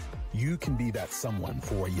 You can be that someone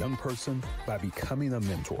for a young person by becoming a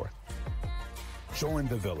mentor. Join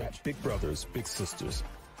the village. Big brothers, big sisters.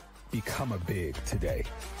 Become a big today.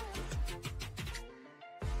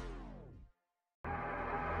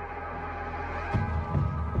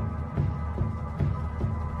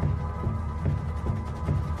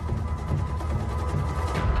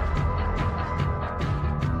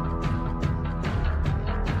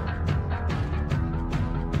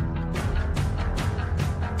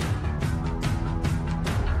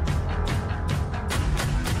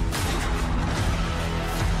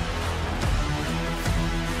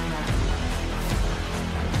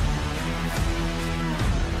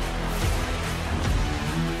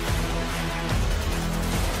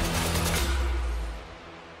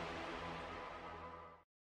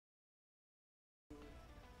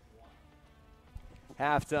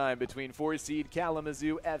 Halftime between 4-seed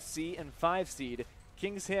Kalamazoo FC and 5-seed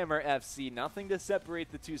Kings Hammer FC. Nothing to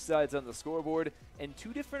separate the two sides on the scoreboard, and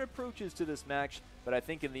two different approaches to this match, but I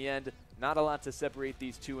think in the end, not a lot to separate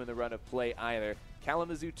these two in the run of play either.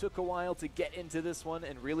 Kalamazoo took a while to get into this one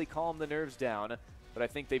and really calm the nerves down, but I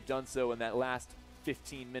think they've done so in that last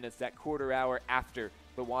 15 minutes, that quarter hour after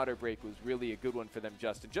the water break was really a good one for them,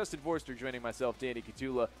 Justin. Justin Forster joining myself, Danny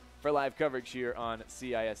Catula, for live coverage here on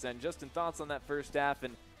CISN. Justin, thoughts on that first half,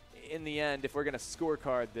 and in the end, if we're going to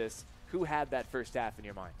scorecard this, who had that first half in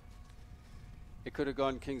your mind? It could have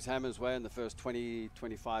gone Kings Hammer's way in the first 20,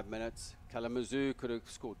 25 minutes. Kalamazoo could have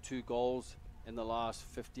scored 2 goals in the last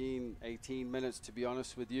 15, 18 minutes, to be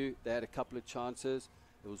honest with you. They had a couple of chances.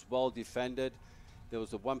 It was well defended. There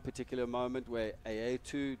was one particular moment where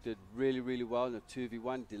AA2 did really, really well in a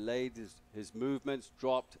 2v1, delayed his movements,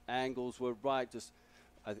 dropped, angles were right, just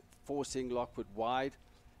forcing Lockwood wide.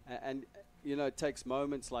 And, you know, it takes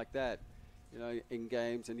moments like that, you know, in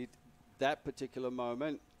games, and that particular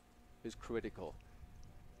moment is critical.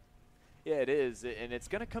 Yeah, it is, and it's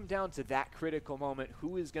going to come down to that critical moment.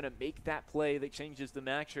 Who is going to make that play that changes the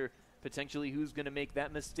match, or potentially who's going to make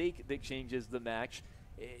that mistake that changes the match?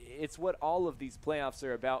 It's what all of these playoffs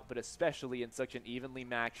are about, but especially in such an evenly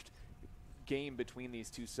matched game between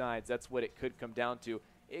these two sides. That's what it could come down to.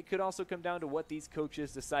 It could also come down to what these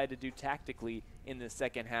coaches decide to do tactically in the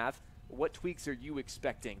second half. What tweaks are you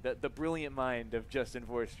expecting? The brilliant mind of Justin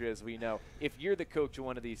Forster, as we know. If you're the coach of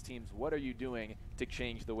one of these teams, what are you doing to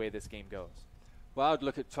change the way this game goes? Well, I'd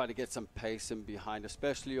look at trying to get some pace in behind,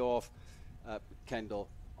 especially off Kendall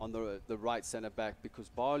on the right center back, because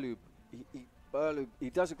Barlow, he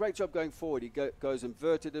does a great job going forward. He goes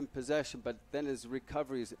inverted in possession, but then his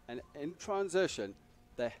recoveries and in transition,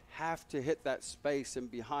 they have to hit that space in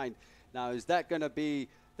behind. Now, is that going to be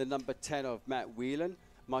the number 10 of Matt Whelan?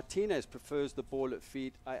 Martinez prefers the ball at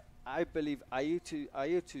feet. I believe Ayutu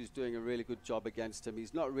is doing a really good job against him.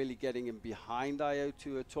 He's not really getting in behind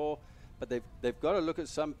Ayutu at all, but they've got to look at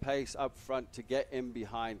some pace up front to get in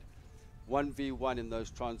behind 1v1 in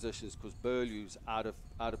those transitions, because Burlew's out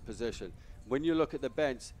of position. When you look at the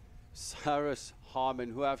bench, Cyrus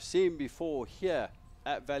Harmon, who I've seen before here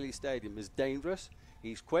at Valley Stadium, is dangerous.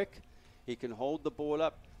 He's quick. He can hold the ball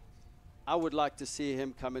up. I would like to see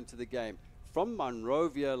him come into the game. From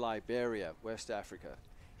Monrovia, Liberia, West Africa.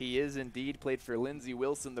 He is indeed. Played for Lindsey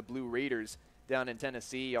Wilson, the Blue Raiders, down in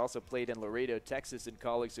Tennessee. He also played in Laredo, Texas in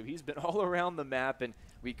college, so he's been all around the map, and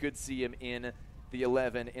we could see him in the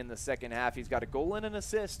 11 in the second half. He's got a goal and an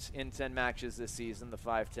assist in 10 matches this season, the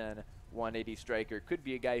 5'10", 180 striker. Could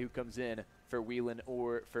be a guy who comes in for Whelan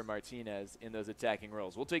or for Martinez in those attacking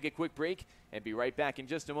roles. We'll take a quick break and be right back in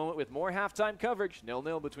just a moment with more halftime coverage.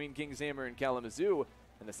 0-0 between Kings Hammer and Kalamazoo.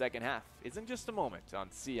 And the second half is in just a moment on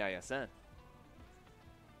CISN.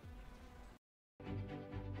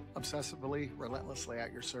 Obsessively, relentlessly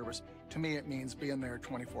at your service. To me, it means being there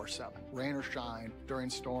 24/7. Rain or shine, during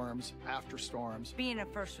storms, after storms. Being a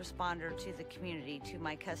first responder to the community, to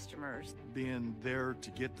my customers. Being there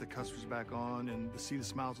to get the customers back on and to see the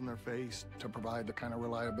smiles on their face. To provide the kind of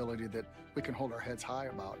reliability that we can hold our heads high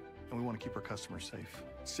about. And we want to keep our customers safe.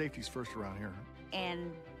 Safety's first around here.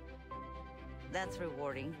 And that's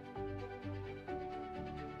rewarding.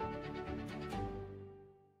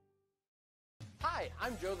 Hi,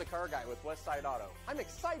 I'm Joe the Car Guy with Westside Auto. I'm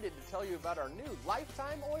excited to tell you about our new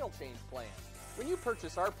lifetime oil change plan. When you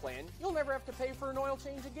purchase our plan, you'll never have to pay for an oil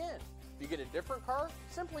change again. If you get a different car,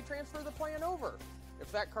 simply transfer the plan over. If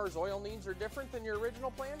that car's oil needs are different than your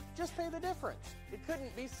original plan, just pay the difference. It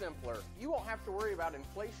couldn't be simpler. You won't have to worry about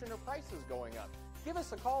inflation or prices going up. Give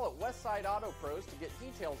us a call at Westside Auto Pros to get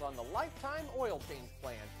details on the lifetime oil change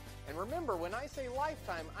plan. And remember, when I say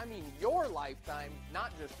lifetime, I mean your lifetime,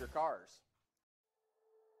 not just your cars.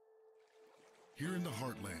 Here in the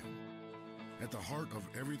heartland, at the heart of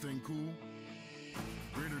everything cool,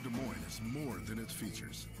 Greater Des Moines is more than its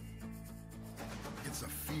features. It's a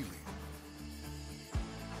feeling.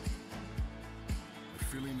 A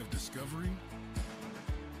feeling of discovery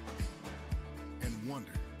and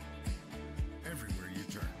wonder everywhere you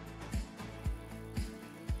turn.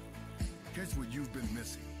 Catch what you've been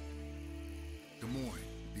missing. Des Moines,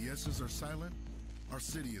 the S's are silent, our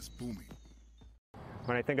city is booming.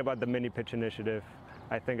 When I think about the mini pitch initiative,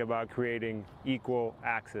 I think about creating equal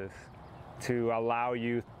access to allow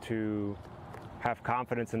youth to have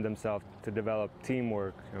confidence in themselves, to develop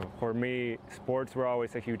teamwork. You know, for me, sports were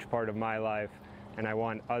always a huge part of my life, and I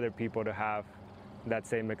want other people to have that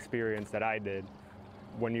same experience that I did.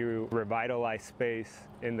 When you revitalize space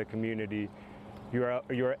in the community,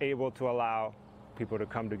 you're able to allow people to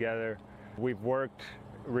come together. We've worked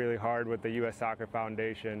really hard with the U.S. Soccer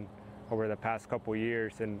Foundation over the past couple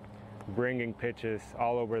years and bringing pitches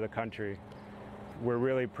all over the country. We're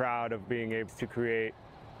really proud of being able to create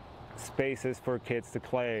spaces for kids to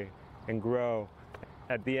play and grow.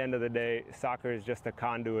 At the end of the day, soccer is just a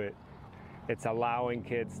conduit. It's allowing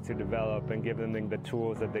kids to develop and giving them the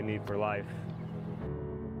tools that they need for life.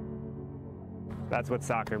 That's what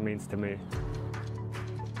soccer means to me.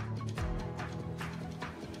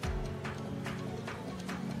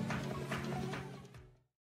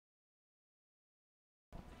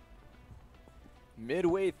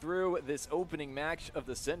 Midway through this opening match of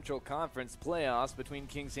the Central Conference playoffs between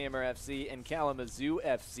Kingshammer FC and Kalamazoo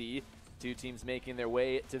FC, two teams making their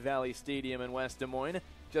way to Valley Stadium in West Des Moines.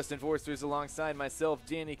 Justin Forster's alongside myself,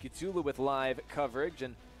 Danny Cutula, with live coverage,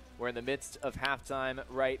 and we're in the midst of halftime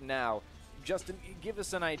right now. Justin, give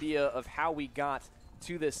us an idea of how we got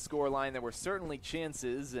to this scoreline. There were certainly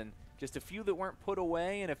chances, and just a few that weren't put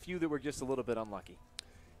away and a few that were just a little bit unlucky.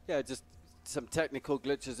 Yeah, just some technical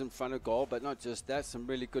glitches in front of goal, but not just that, some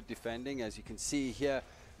really good defending. As you can see here,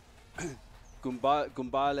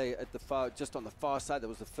 Gumbale at the far, just on the far side, there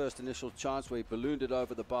was the first initial chance where he ballooned it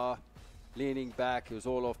over the bar, leaning back. It was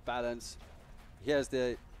all off balance. Here's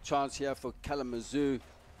the chance here for Kalamazoo.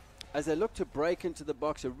 As they look to break into the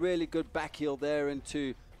box, a really good back heel there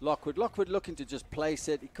into Lockwood. Lockwood looking to just place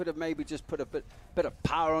it. He could have maybe just put a bit of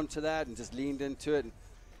power onto that and just leaned into it and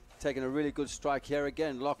taking a really good strike here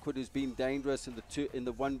again. Lockwood, who's been dangerous in the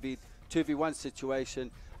 2v1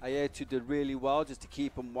 situation. Ayetu did really well just to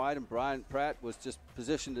keep him wide, and Brian Pratt was just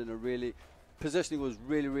positioned in a positioning was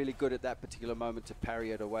really good at that particular moment to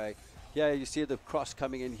parry it away. Yeah, you see the cross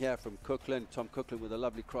coming in here from Cookland. Tom Cookland with a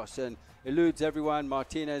lovely cross in. Eludes everyone.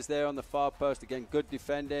 Martinez there on the far post. Again, good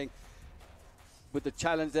defending. With the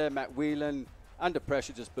challenge there, Matt Whelan, under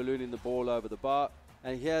pressure, just ballooning the ball over the bar.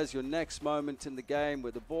 And here's your next moment in the game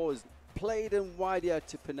where the ball is played in wide here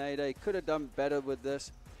to Pineda. He could have done better with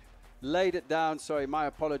this. Laid it down. Sorry, my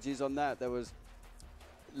apologies on that. There was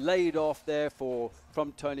laid off there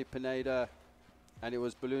from Tony Pineda, and it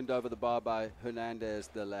was ballooned over the bar by Hernandez,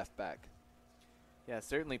 the left back. Yeah,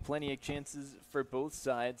 certainly plenty of chances for both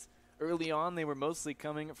sides. Early on, they were mostly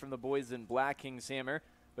coming from the boys in black, Kingshammer,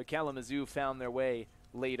 but Kalamazoo found their way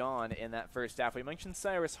late on in that first half. We mentioned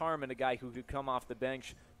Cyrus Harmon, a guy who could come off the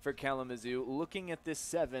bench for Kalamazoo. Looking at this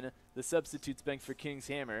 7, the substitutes bench for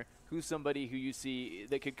Kingshammer, who's somebody who you see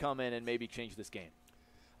that could come in and maybe change this game?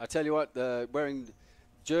 I tell you what, wearing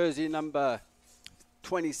jersey number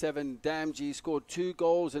 27, Damji scored 2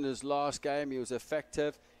 goals in his last game. He was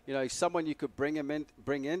effective. You know, he's someone you could bring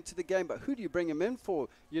into the game, but who do you bring him in for?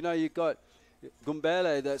 You know, you've got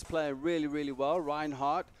Gumbele that's playing really well,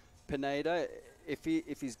 Reinhardt, Pineda. If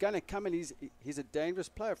he's going to come in, he's a dangerous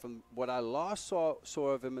player. From what I last saw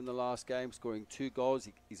of him in the last game, scoring 2 goals,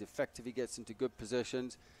 he's effective. He gets into good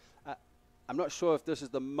positions. I'm not sure if this is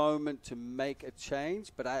the moment to make a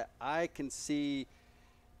change, but I can see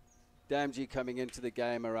Damji coming into the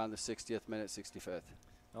game around the 60th minute, 65th.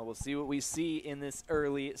 Well, we'll see what we see in this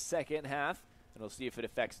early second half, and we'll see if it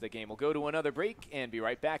affects the game. We'll go to another break and be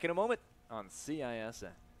right back in a moment on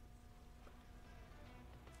CISN.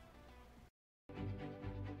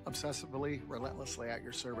 Obsessively, relentlessly at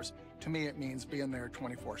your service. To me, it means being there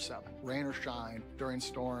 24/7, rain or shine, during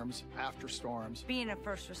storms, after storms. Being a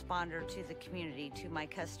first responder to the community, to my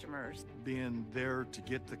customers. Being there to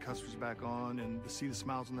get the customers back on and to see the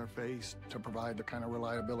smiles on their face. To provide the kind of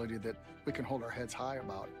reliability that we can hold our heads high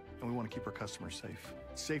about. And we want to keep our customers safe.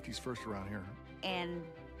 Safety's first around here. And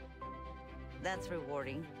that's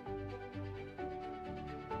rewarding.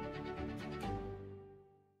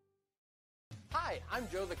 Hi, Hi, I'm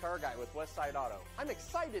Joe the Car Guy with Westside Auto. I'm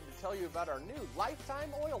excited to tell you about our new lifetime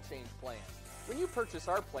oil change plan. When you purchase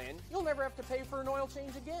our plan, you'll never have to pay for an oil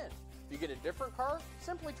change again. If you get a different car,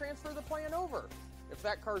 simply transfer the plan over. If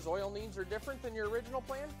that car's oil needs are different than your original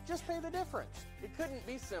plan, just pay the difference. It couldn't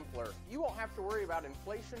be simpler. You won't have to worry about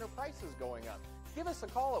inflation or prices going up. Give us a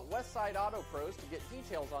call at Westside Auto Pros to get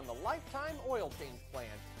details on the lifetime oil change plan.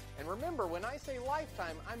 And remember, when I say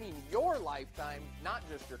lifetime, I mean your lifetime, not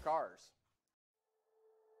just your car's.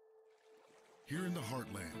 Here in the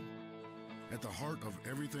heartland, at the heart of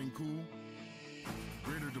everything cool,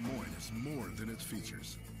 Greater Des Moines is more than its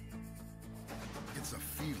features. It's a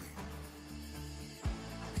feeling.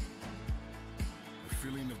 A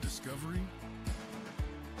feeling of discovery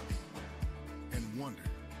and wonder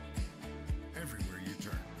everywhere you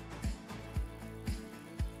turn.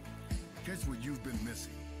 Catch what you've been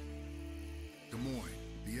missing. Des Moines,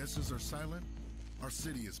 the S's are silent, our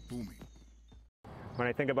city is booming. When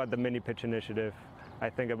I think about the mini pitch initiative, I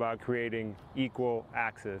think about creating equal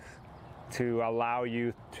access to allow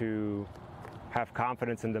youth to have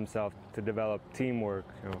confidence in themselves, to develop teamwork.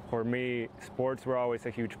 For me, sports were always a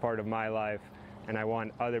huge part of my life, and I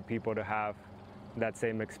want other people to have that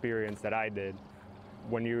same experience that I did.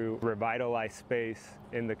 When you revitalize space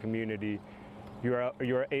in the community,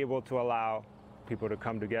 you're able to allow people to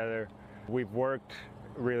come together. We've worked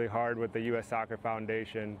really hard with the U.S. Soccer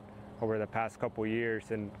Foundation over the past couple years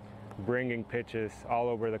and bringing pitches all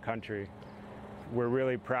over the country. We're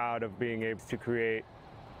really proud of being able to create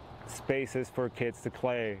spaces for kids to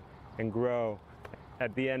play and grow.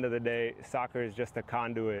 At the end of the day, soccer is just a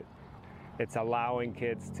conduit. It's allowing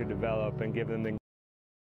kids to develop and give them the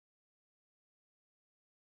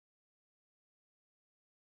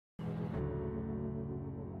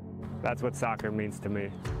That's what soccer means to me.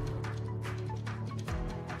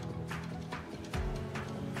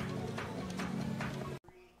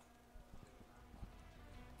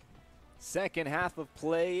 Second half of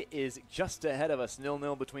play is just ahead of us,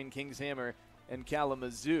 0-0 between Kings Hammer and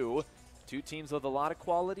Kalamazoo. Two teams with a lot of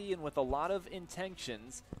quality and with a lot of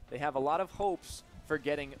intentions. They have a lot of hopes for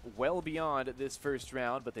getting well beyond this first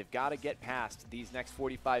round, but they've got to get past these next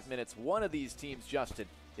 45 minutes. One of these teams, Justin,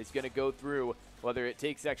 is going to go through. Whether it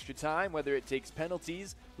takes extra time, whether it takes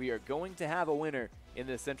penalties, we are going to have a winner in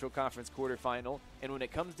the Central Conference quarterfinal. And when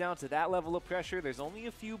it comes down to that level of pressure, there's only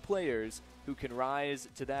a few players who can rise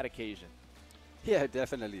to that occasion. Yeah,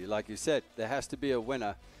 definitely. Like you said, there has to be a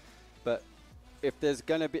winner. But if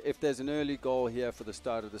there's an early goal here for the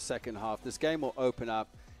start of the second half, this game will open up,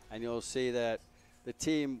 and you'll see that the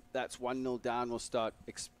team that's 1-0 down will start,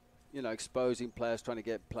 exposing players, trying to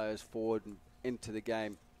get players forward and into the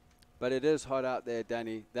game. But it is hot out there,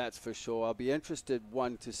 Danny, that's for sure. I'll be interested,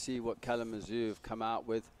 one, to see what Kalamazoo have come out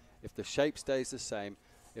with, if the shape stays the same,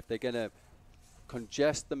 if they're going to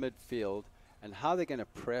congest the midfield, and how they're going to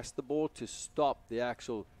press the ball to stop the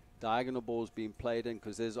actual diagonal balls being played in,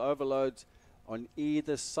 because there's overloads on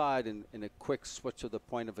either side in a quick switch of the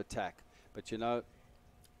point of attack. But,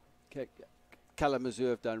 Kalamazoo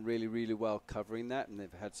have done really, really well covering that, and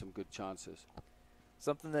they've had some good chances.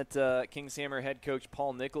 Something that Kings Hammer head coach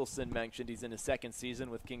Paul Nicholson mentioned. He's in his second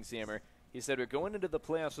season with Kings Hammer. He said, we're going into the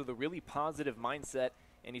playoffs with a really positive mindset,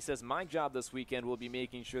 and he says, my job this weekend will be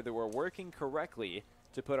making sure that we're working correctly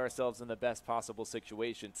to put ourselves in the best possible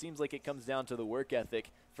situation. Seems like it comes down to the work ethic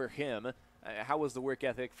for him. How was the work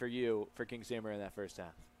ethic for you, for Kings Hammer, in that first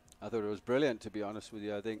half? I thought it was brilliant, to be honest with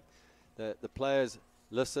you. I think the players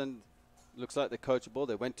listened. Looks like they're coachable.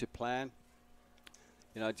 They went to plan.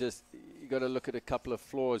 You got to look at a couple of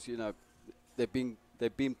flaws. They've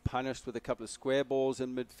been punished with a couple of square balls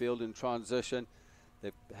in midfield in transition.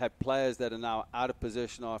 They've had players that are now out of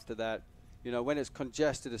position after that. When it's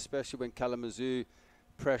congested, especially when Kalamazoo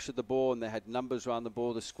pressured the ball and they had numbers around the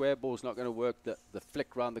ball, the square ball's not going to work. The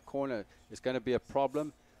flick around the corner is going to be a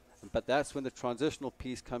problem. But that's when the transitional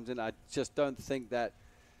piece comes in. I just don't think that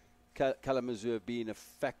Kalamazoo have been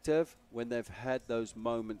effective when they've had those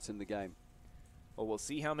moments in the game. Well, we'll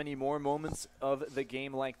see how many more moments of the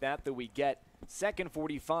game like that we get. Second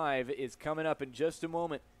 45 is coming up in just a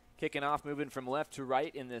moment. Kicking off, moving from left to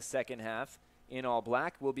right in this second half. In all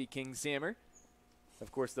black will be Kings Hammer.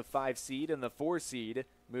 Of course, the 5 seed and the 4 seed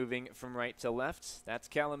moving from right to left. That's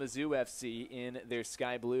Kalamazoo FC in their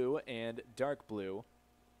sky blue and dark blue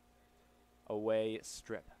away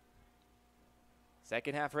strip.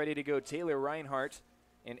 Second half ready to go. Taylor Reinhart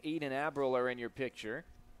and Aiden Abril are in your picture.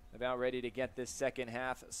 About ready to get this second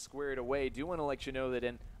half squared away. Do want to let you know that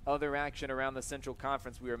in other action around the Central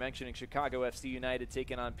Conference, we were mentioning Chicago FC United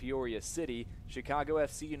taking on Peoria City. Chicago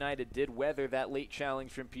FC United did weather that late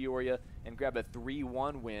challenge from Peoria and grab a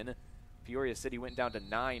 3-1 win Peoria City went down to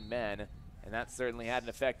 9 men, and that certainly had an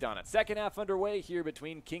effect on it. Second half underway here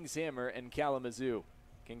between Kings Hammer and Kalamazoo.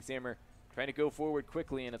 Kings Hammer trying to go forward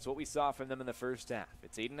quickly, and it's what we saw from them in the first half.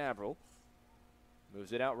 It's Aiden Averill.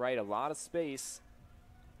 Moves it out right, a lot of space,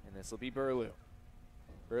 and this will be Burlew.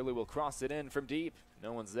 Burlew will cross it in from deep.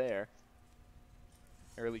 No one's there.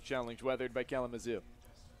 Early challenge weathered by Kalamazoo.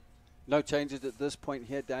 No changes at this point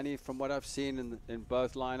here, Danny, from what I've seen in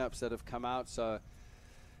both lineups that have come out. So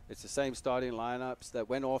it's the same starting lineups that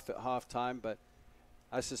went off at halftime, but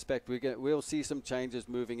I suspect we'll see some changes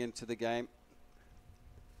moving into the game.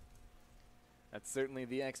 That's certainly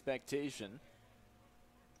the expectation.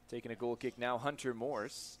 Taking a goal kick now, Hunter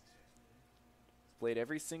Morse. Played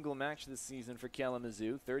every single match this season for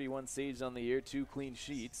Kalamazoo. 31 saves on the year, 2 clean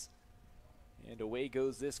sheets. And away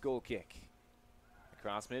goes this goal kick.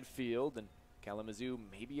 Across midfield, and Kalamazoo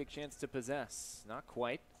maybe a chance to possess. Not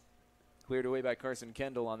quite. Cleared away by Carson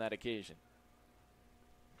Kendall on that occasion.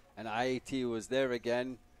 And IAT was there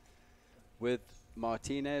again with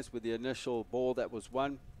Martinez with the initial ball that was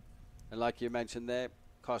won. And like you mentioned there,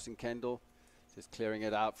 Carson Kendall just clearing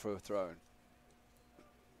it out for a throw-in.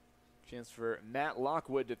 Chance for Matt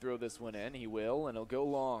Lockwood to throw this one in. He will, and it'll go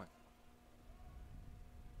long.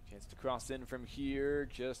 Chance to cross in from here.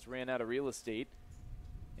 Just ran out of real estate.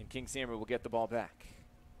 And Kings Hammer will get the ball back.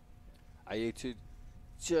 Ayutu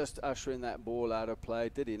just ushering that ball out of play.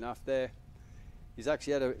 Did enough there. He's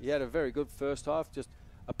actually had a very good first half. Just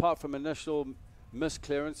apart from initial missed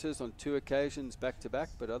clearances on 2 occasions back-to-back.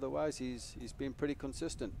 But otherwise, he's been pretty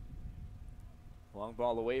consistent. Long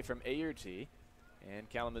ball away from Aerty. And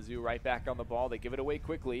Kalamazoo right back on the ball. They give it away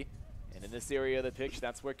quickly. And in this area of the pitch,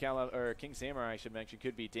 that's where Kings Hammer, I should mention,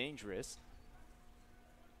 could be dangerous.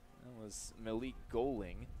 That was Mikael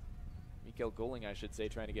Goling, I should say,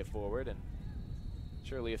 trying to get forward. And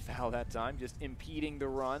surely a foul that time, just impeding the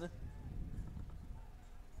run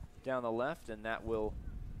down the left. And that will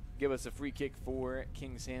give us a free kick for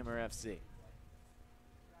Kings Hammer FC.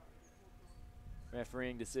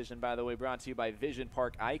 Refereeing decision, by the way, brought to you by Vision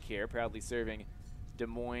Park Eye Care, proudly serving Des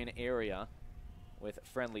Moines area with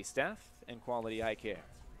friendly staff and quality eye care.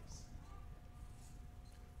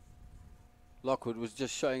 Lockwood was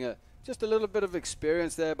just showing just a little bit of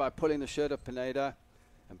experience there by pulling the shirt of Pineda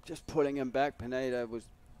and just pulling him back. Pineda was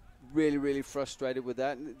really, really frustrated with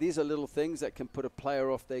that. And these are little things that can put a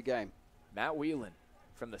player off their game. Matt Whelan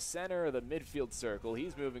from the center of the midfield circle.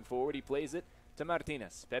 He's moving forward. He plays it to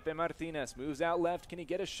Martinez. Pepe Martinez moves out left. Can he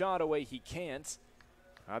get a shot away? He can't.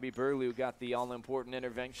 Robbie Burlew got the all-important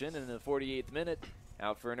intervention in the 48th minute.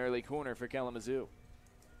 Out for an early corner for Kalamazoo.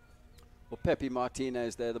 Well, Pepe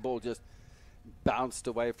Martinez there, the ball just bounced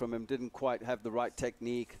away from him, didn't quite have the right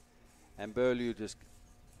technique. And Burlew just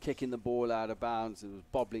kicking the ball out of bounds. It was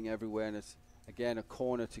bobbling everywhere, and it's, again, a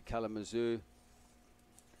corner to Kalamazoo.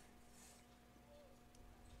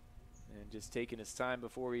 And just taking his time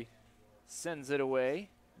before he sends it away.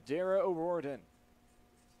 Dara O'Riordan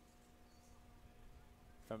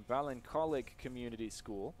from Ballincollig Community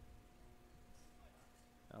School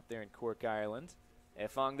out there in Cork, Ireland.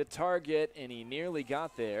 Efong the target, and he nearly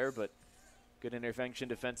got there, but good intervention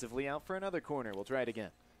defensively. Out for another corner. We'll try it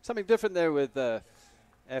again. Something different there with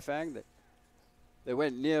Efong. They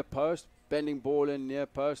went near post, bending ball in near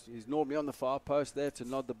post. He's normally on the far post there to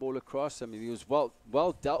nod the ball across. I mean, he was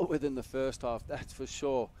well dealt with in the first half, that's for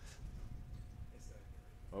sure.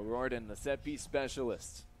 O'Riordan, the set-piece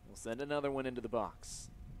specialist, will send another one into the box.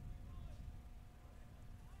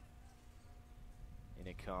 In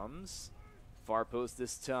it comes. Far post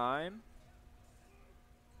this time.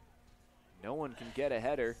 No one can get a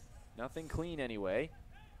header. Nothing clean anyway.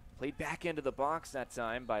 Played back into the box that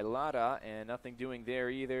time by Lara, and nothing doing there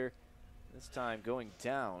either. This time going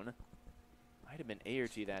down. Might have been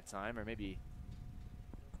Aerty that time, or maybe...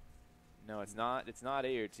 No, it's not. It's not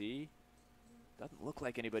Aerty. Doesn't look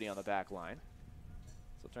like anybody on the back line.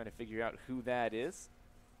 Still trying to figure out who that is.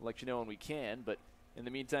 We'll let you know when we can, but in the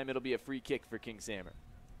meantime, it'll be a free kick for Kings Hammer.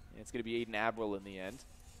 And it's going to be Aiden Averill in the end.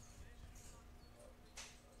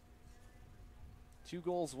 2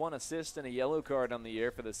 goals, 1 assist, and a yellow card on the year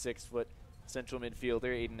for the 6-foot central midfielder,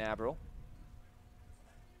 Aiden Averill.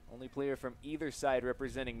 Only player from either side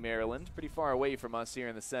representing Maryland. Pretty far away from us here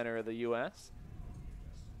in the center of the U.S.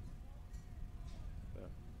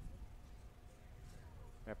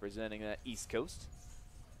 Representing that East Coast.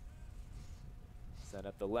 Set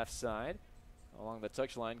up the left side. Along the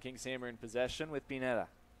touchline, Kings Hammer in possession with Pineda.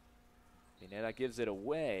 Pineda gives it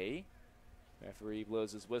away. Referee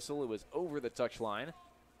blows his whistle. It was over the touchline.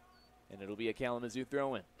 And it'll be a Kalamazoo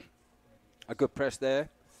throw-in. A good press there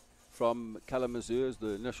from Kalamazoo as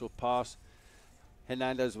the initial pass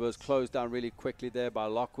Hernandez was closed down really quickly there by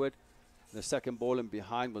Lockwood. The second ball in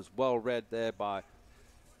behind was well read there by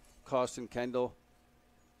Carson Kendall.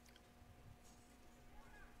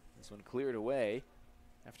 This one cleared away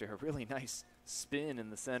after a really nice spin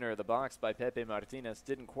in the center of the box by Pepe Martinez.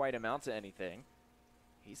 Didn't quite amount to anything.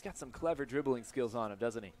 He's got some clever dribbling skills on him,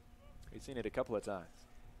 doesn't he? We've seen it a couple of times.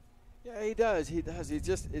 Yeah, he does. He does. He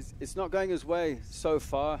just it's not going his way so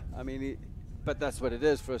far. I mean, but that's what it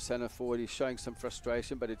is for a center forward. He's showing some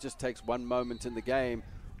frustration, but it just takes one moment in the game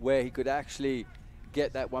where he could actually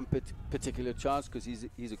get that one particular chance, because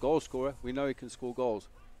he's a goal scorer. We know he can score goals.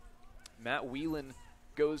 Matt Whelan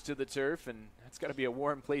goes to the turf, and that's got to be a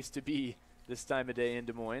warm place to be this time of day in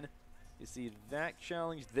Des Moines. You see that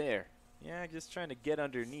challenge there. Yeah, just trying to get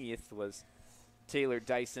underneath was Taylor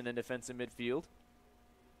Dyson in defensive midfield.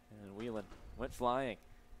 And Whelan went flying.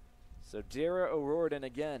 So Dara O'Riordan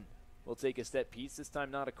again will take a set piece. This time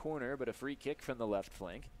not a corner, but a free kick from the left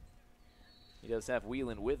flank. He does have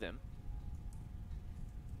Whelan with him.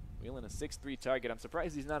 Whelan a 6'3" target. I'm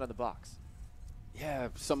surprised he's not in the box. Yeah,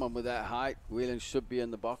 someone with that height, Whelan should be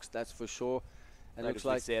in the box, that's for sure. And Right, looks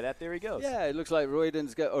like say that, there he goes. Yeah, it looks like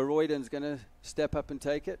O'Riordan's going to step up and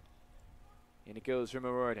take it. And it goes from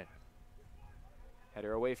O'Riordan.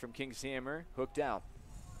 Header away from King's Hammer, hooked out.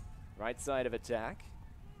 Right side of attack.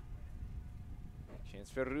 Chance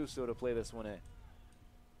for Russo to play this one in.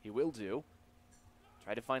 He will do.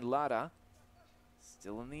 Try to find Lara.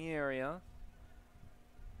 Still in the area.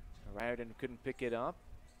 O'Riordan couldn't pick it up.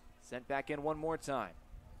 Sent back in one more time.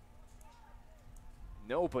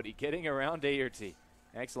 Nobody getting around Aerty.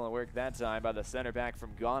 Excellent work that time by the center back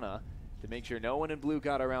from Ghana to make sure no one in blue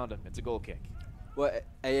got around him. It's a goal kick. Well,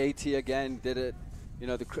 AAT again did it. You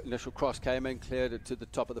know, the initial cross came in, cleared it to the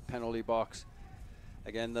top of the penalty box.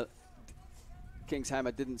 Again, the King's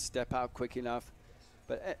Hammer didn't step out quick enough.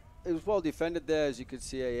 But it was well defended there. As you could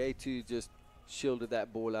see, AAT just shielded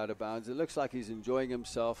that ball out of bounds. It looks like he's enjoying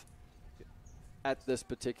himself at this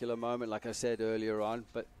particular moment, like I said earlier on.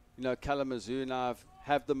 But, you know, Kalamazoo now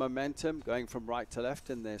have the momentum going from right to left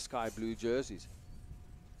in their sky blue jerseys.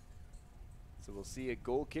 So we'll see a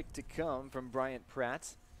goal kick to come from Bryant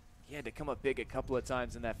Pratt. He had to come up big a couple of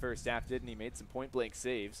times in that first half, didn't he? Made some point-blank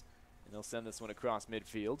saves, and they'll send this one across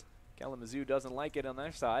midfield. Kalamazoo doesn't like it on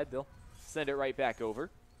their side. They'll send it right back over.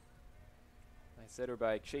 Nice header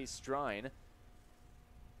by Chase Strine.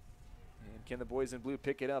 And can the boys in blue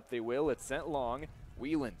pick it up? They will. It's sent long.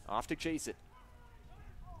 Whelan off to chase it.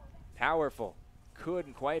 Powerful.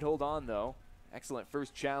 Couldn't quite hold on, though. Excellent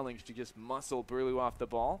first challenge to just muscle Burlew off the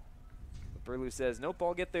ball. But Burlew says, nope,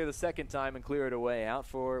 I'll get there the second time and clear it away. Out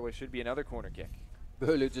for what should be another corner kick.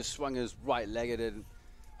 Burlew just swung his right leg at it,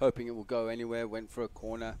 hoping it will go anywhere. Went for a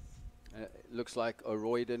corner. It looks like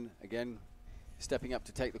O'Riordan, again, stepping up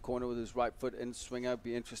to take the corner with his right foot in swinger.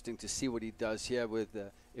 Be interesting to see what he does here with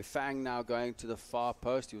Ifang now going to the far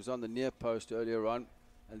post. He was on the near post earlier on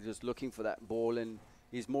and just looking for that ball, and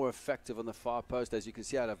he's more effective on the far post. As you can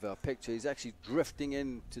see out of our picture, he's actually drifting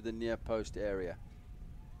into the near post area.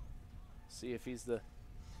 See if he's the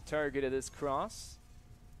target of this cross.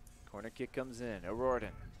 Corner kick comes in.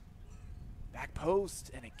 O'Riordan. Back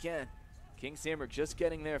post, and again, King's Hammer just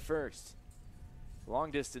getting there first. Long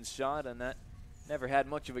distance shot, and that never had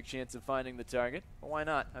much of a chance of finding the target. Well, why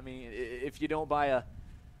not? I mean, if you don't buy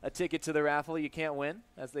a ticket to the raffle, you can't win,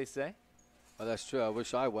 as they say. Well, that's true. I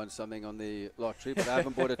wish I won something on the lottery, but I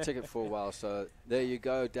haven't bought a ticket for a while. So there you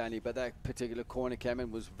go, Danny. But that particular corner came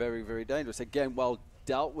in was very, very dangerous. Again, well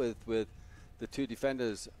dealt with the two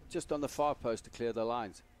defenders just on the far post to clear the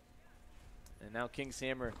lines. And now King's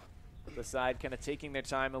Hammer, the side, kind of taking their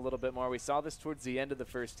time a little bit more. We saw this towards the end of the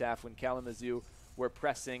first half when Kalamazoo were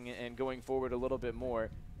pressing and going forward a little bit more.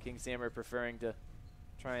 King's Hammer preferring to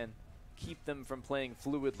try and keep them from playing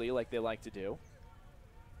fluidly like they like to do.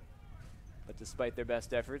 But despite their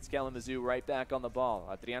best efforts, Kalamazoo right back on the ball.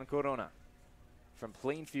 Adrian Corona from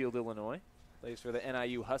Plainfield, Illinois, plays for the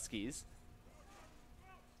NIU Huskies.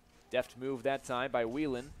 Deft move that time by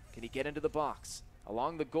Whelan. Can he get into the box?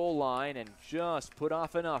 Along the goal line and just put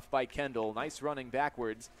off enough by Kendall. Nice running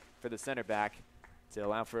backwards for the center back to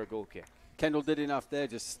allow for a goal kick. Kendall did enough there,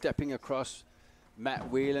 just stepping across Matt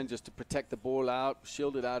Whelan just to protect the ball out,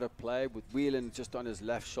 shielded out of play with Whelan just on his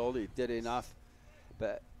left shoulder. He did enough.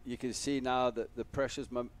 But you can see now that the pressure's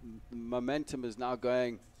momentum is now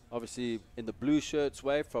going, obviously, in the blue shirts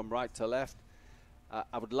way from right to left.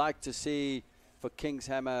 I would like to see for King's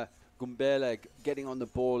Hammer, Gumbele getting on the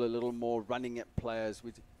ball a little more, running at players.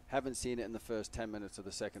 We haven't seen it in the first 10 minutes of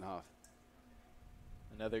the second half.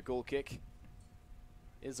 Another goal kick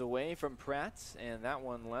is away from Pratt, and that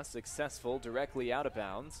one less successful, directly out of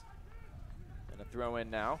bounds. And a throw in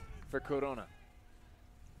now for Corona.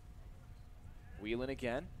 Wheeling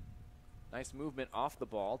again. Nice movement off the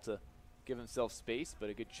ball to give himself space, but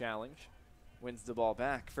a good challenge. Wins the ball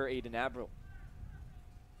back for Aiden Abril.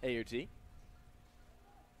 ART.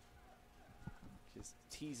 Just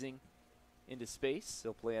teasing into space.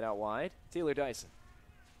 He'll play it out wide. Taylor Dyson.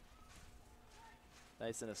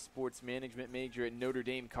 Dyson, a sports management major at Notre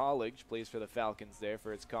Dame College, plays for the Falcons there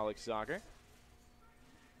for his college soccer.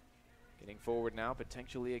 Getting forward now,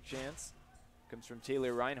 potentially a chance. Comes from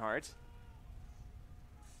Taylor Reinhardt.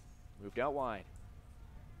 Moved out wide.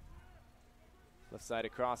 Left side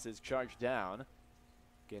across is charged down.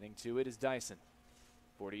 Getting to it is Dyson.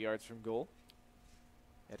 40 yards from goal.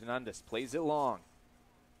 Hernandez plays it long.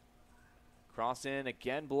 Cross in,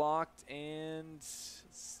 again blocked, and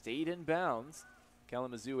stayed in bounds.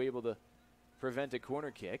 Kalamazoo able to prevent a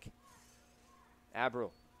corner kick.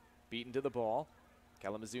 Abril beaten to the ball.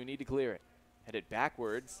 Kalamazoo need to clear it. Headed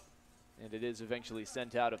backwards, and it is eventually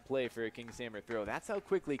sent out of play for a Kings Hammer throw. That's how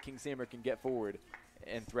quickly Kings Hammer can get forward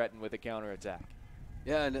and threaten with a counterattack.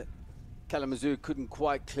 Yeah, and Kalamazoo couldn't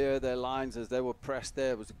quite clear their lines as they were pressed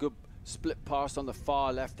there. It was a good split pass on the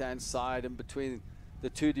far left-hand side in between the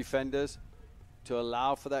two defenders to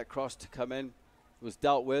allow for that cross to come in. It was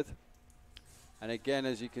dealt with. And again,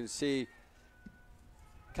 as you can see,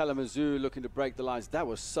 Kalamazoo looking to break the lines. That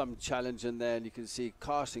was some challenge in there, and you can see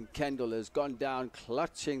Carson Kendall has gone down,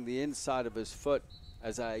 clutching the inside of his foot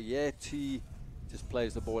as Ayeti just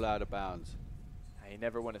plays the ball out of bounds. You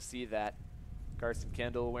never want to see that. Carson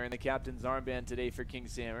Kendall wearing the captain's armband today for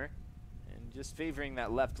Kings Hammer and just favoring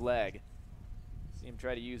that left leg. See him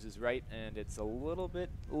try to use his right, and it's a little bit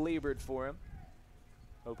labored for him.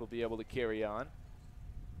 Hope he'll be able to carry on.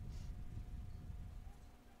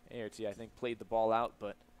 ART, I think, played the ball out,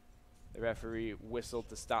 but the referee whistled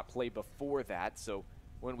to stop play before that. So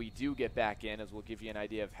when we do get back in, as we'll give you an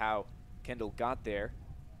idea of how Kendall got there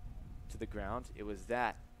to the ground, it was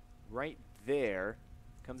that right there.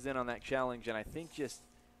 Comes in on that challenge, and I think just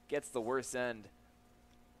gets the worst end.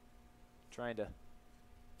 Trying to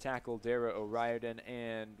tackle Dara O'Riordan,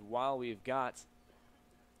 and while we've got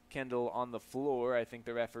Kendall on the floor, I think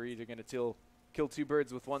the referees are going to kill two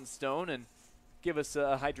birds with one stone and give us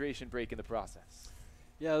a hydration break in the process.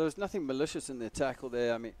 Yeah, there was nothing malicious in the tackle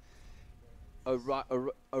there. I mean,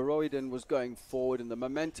 O'Riordan was going forward, and the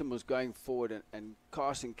momentum was going forward, and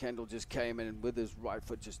Carson Kendall just came in and with his right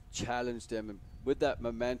foot just challenged him. And with that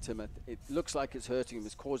momentum, it looks like it's hurting him.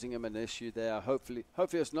 It's causing him an issue there. Hopefully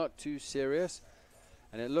it's not too serious.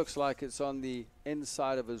 And it looks like it's on the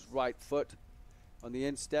inside of his right foot, on the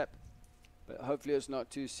instep. But hopefully it's not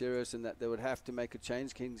too serious, and that they would have to make a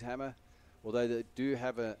change, Kings Hammer. Although they do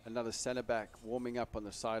have another center back warming up on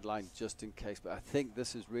the sideline just in case. But I think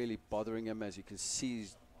this is really bothering him. As you can see,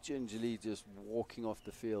 he's gingerly just walking off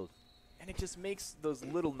the field. And it just makes those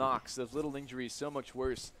little knocks, those little injuries so much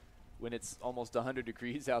worse when it's almost 100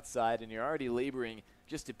 degrees outside and you're already laboring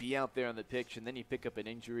just to be out there on the pitch, and then you pick up an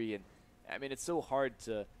injury. And I mean, it's so hard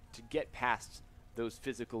to get past those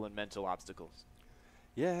physical and mental obstacles.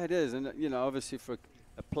 Yeah, it is. And, you know, obviously for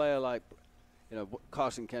a player like, you know,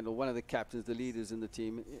 Carson Kendall, one of the captains, the leaders in the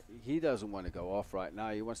team, he doesn't want to go off right now.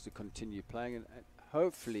 He wants to continue playing, and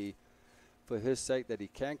hopefully for his sake that he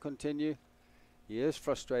can continue. He is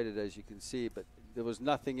frustrated, as you can see, but there was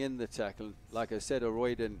nothing in the tackle. Like I said,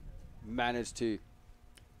 O'Riordan managed to,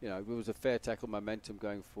 you know, it was a fair tackle, momentum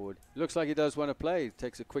going forward. Looks like he does want to play. He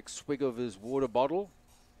takes a quick swig of his water bottle.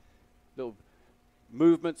 Little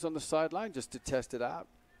movements on the sideline just to test it out.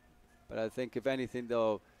 But I think if anything,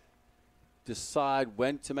 they'll decide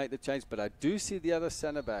when to make the change. But I do see the other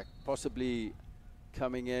center back possibly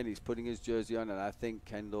coming in. He's putting his jersey on, and I think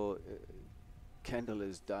Kendall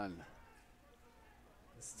is done.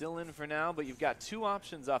 Still in for now, but you've got two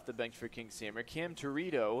options off the bench for Kings Hammer. Cam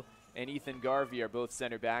Torito and Ethan Garvey are both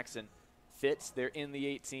center backs and fit. They're in the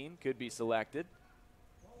 18, could be selected.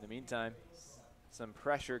 In the meantime, some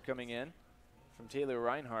pressure coming in from Taylor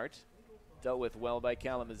Reinhardt. Dealt with well by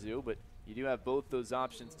Kalamazoo, but you do have both those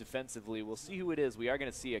options defensively. We'll see who it is. We are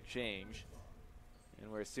going to see a change,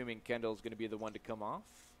 and we're assuming Kendall's going to be the one to come off.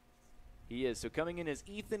 He is. So coming in is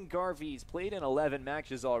Ethan Garvey. He's played in 11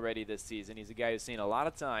 matches already this season. He's a guy who's seen a lot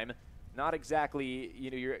of time. Not exactly, you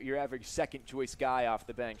know, your average second choice guy off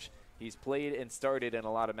the bench. He's played and started in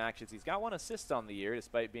a lot of matches. He's got 1 assist on the year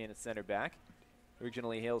despite being a center back.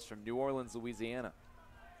 Originally hails from New Orleans, Louisiana.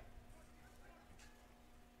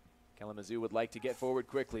 Kalamazoo would like to get forward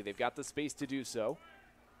quickly. They've got the space to do so.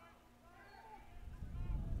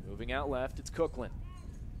 Moving out left, it's Cookland.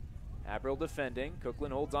 Abril defending.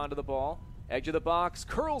 Cookland holds on to the ball. Edge of the box,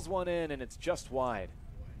 curls one in, and it's just wide.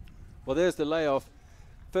 Well, there's the layoff.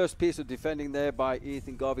 First piece of defending there by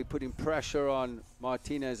Ethan Garvey, putting pressure on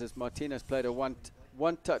Martinez as Martinez played a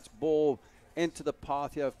one-touch ball into the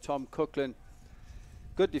path here of Tom Coughlin.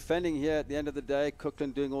 Good defending here at the end of the day.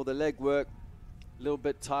 Coughlin doing all the leg work. A little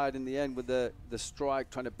bit tired in the end with the strike,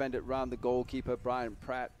 trying to bend it round the goalkeeper, Brian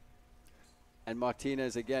Pratt. And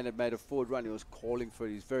Martinez, again, had made a forward run. He was calling for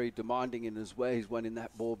it. He's very demanding in his way. He's winning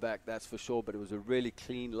that ball back, that's for sure. But it was a really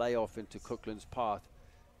clean layoff into Coughlin's path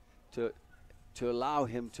to allow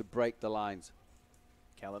him to break the lines.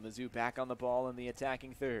 Kalamazoo back on the ball in the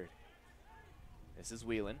attacking third. This is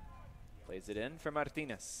Whelan. Plays it in for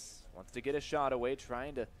Martinez. Wants to get a shot away,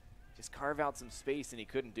 trying to just carve out some space, and he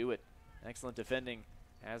couldn't do it. Excellent defending,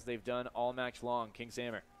 as they've done all match long. Kings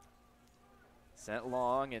Hammer. Sent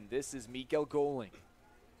long, and this is Miguel Goling,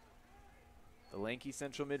 the lanky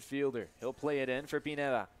central midfielder. He'll play it in for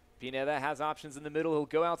Pineda. Pineda has options in the middle. He'll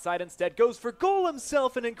go outside instead. Goes for goal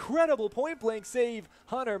himself. An incredible point-blank save.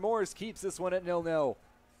 Hunter Morris keeps this one at 0-0.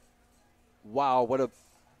 Wow, what a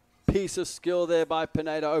piece of skill there by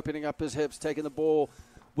Pineda, opening up his hips, taking the ball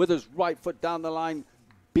with his right foot down the line,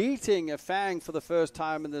 beating a Fang for the first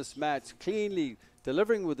time in this match, cleanly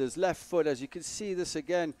delivering with his left foot. As you can see this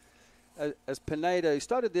again, as Pineda, he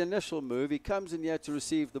started the initial move. He comes in here to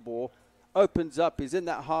receive the ball, opens up. He's in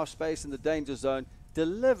that half space in the danger zone,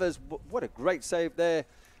 delivers. What a great save there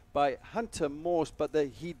by Hunter Morse. But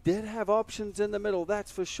he did have options in the middle,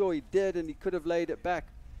 that's for sure. He did, and he could have laid it back.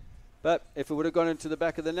 But if it would have gone into the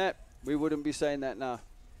back of the net, we wouldn't be saying that now.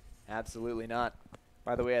 Absolutely not.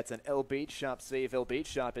 By the way, it's an El Bait Shop save. El Bait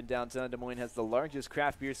Shop in downtown Des Moines has the largest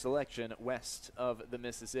craft beer selection west of the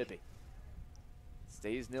Mississippi.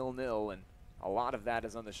 Stays 0-0, and a lot of that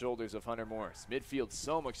is on the shoulders of Hunter Morris. Midfield,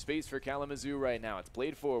 so much space for Kalamazoo right now. It's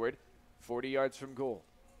played forward, 40 yards from goal.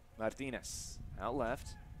 Martinez out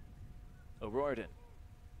left. O'Riordan.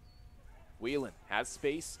 Whelan has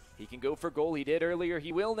space. He can go for goal. He did earlier.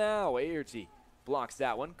 He will now. Aerty blocks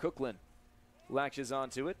that one. Coughlin latches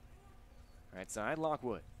onto it. Right side,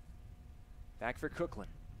 Lockwood. Back for Coughlin.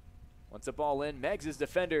 Wants a ball in. Meggs'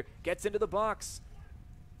 defender gets into the box.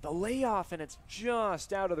 The layoff, and it's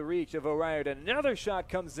just out of the reach of O'Riordan. Another shot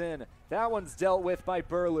comes in. That one's dealt with by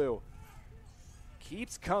Burlew.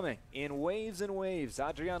 Keeps coming in waves and waves.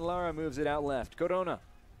 Adrian Lara moves it out left. Corona.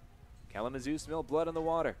 Kalamazoo smelled blood in the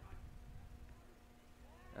water.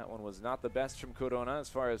 That one was not the best from Corona as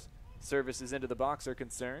far as services into the box are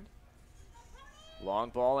concerned. Long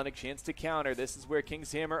ball and a chance to counter. This is where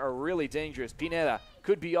Kings Hammer are really dangerous. Pineda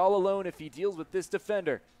could be all alone if he deals with this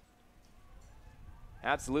defender.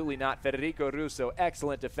 Absolutely not. Federico Russo,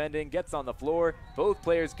 excellent defending, gets on the floor. Both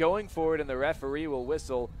players going for it, and the referee will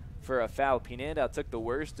whistle for a foul. Pineda took the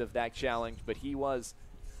worst of that challenge, but he was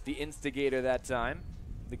the instigator that time,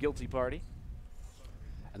 the guilty party.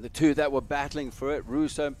 And the two that were battling for it,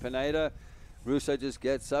 Russo and Pineda. Russo just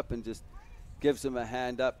gets up and just gives him a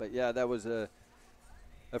hand up. But yeah, that was a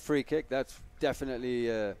free kick. That's definitely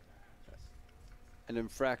an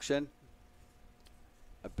infraction.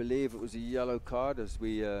 I believe it was a yellow card as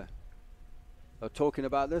we are talking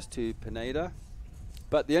about this to Pineda.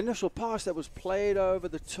 But the initial pass that was played over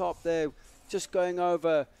the top there, just going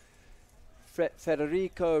over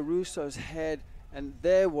Federico Russo's head, and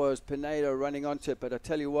there was Pineda running onto it. But I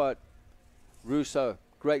tell you what, Russo,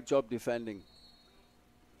 great job defending.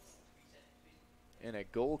 And a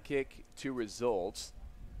goal kick to result.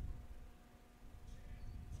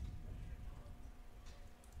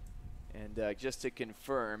 And just to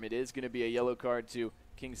confirm, it is going to be a yellow card to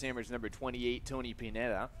Kings Hammer's number 28, Tony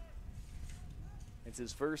Pineda. It's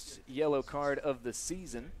his first yellow card of the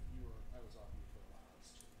season.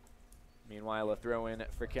 Meanwhile, a throw in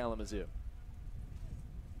for Kalamazoo.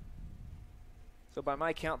 So by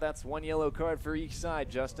my count, that's one yellow card for each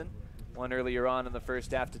side, Justin. One earlier on in the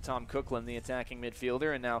first half to Tom Coughlin, the attacking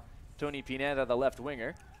midfielder, and now Tony Pineda, the left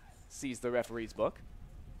winger, sees the referee's book.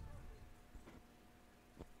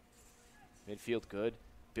 Midfield good.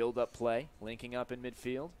 Build-up play, linking up in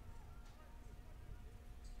midfield.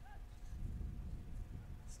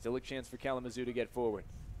 Still a chance for Kalamazoo to get forward.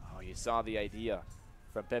 Oh, you saw the idea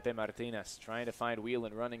from Pepe Martinez, trying to find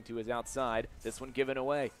Whelan running to his outside. This one given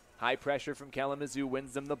away. High pressure from Kalamazoo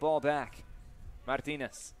wins them the ball back.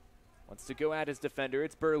 Martinez wants to go at his defender.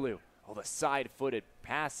 It's Burlew. Oh, the side-footed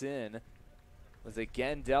pass in was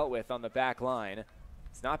again dealt with on the back line.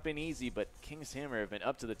 It's not been easy, but Kings Hammer have been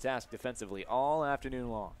up to the task defensively all afternoon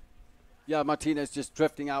long. Yeah, Martinez just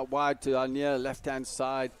drifting out wide to our near left-hand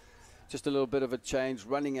side. Just a little bit of a change,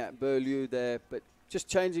 running at Burlew there, but just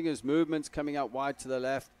changing his movements, coming out wide to the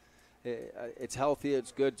left. It's healthy,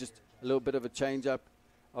 it's good, just a little bit of a change-up.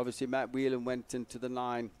 Obviously, Matt Whelan went into the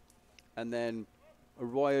 9 and then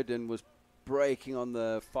Arroyodin was breaking on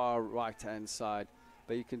the far right-hand side.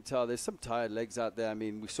 But you can tell there's some tired legs out there. I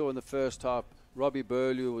mean, we saw in the first half, Robbie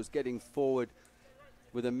Burlew was getting forward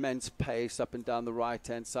with immense pace up and down the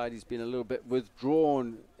right-hand side. He's been a little bit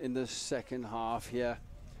withdrawn in the second half here.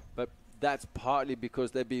 But that's partly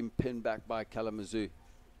because they're being pinned back by Kalamazoo.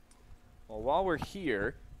 Well, while we're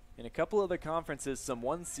here, in a couple other conferences, some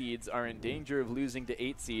 1 seeds are in danger of losing to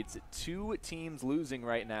 8 seeds. 2 teams losing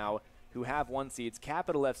right now who have 1 seeds.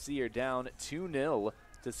 Capital FC are down 2-0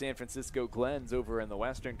 to San Francisco Glens over in the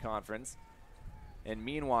Western Conference. And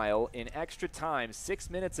meanwhile, in extra time, 6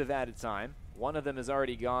 minutes of added time, one of them is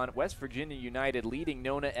already gone. West Virginia United leading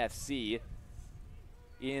Nona FC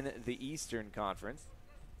in the Eastern Conference.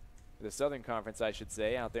 The Southern Conference, I should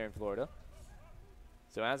say, out there in Florida.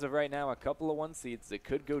 So as of right now, a couple of 1 seeds that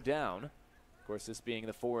could go down. Of course, this being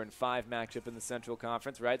the 4 and 5 matchup in the Central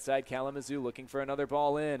Conference. Right side, Kalamazoo looking for another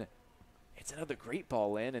ball in. It's another great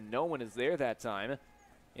ball in, and no one is there that time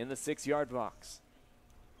in the 6-yard box.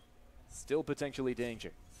 Still potentially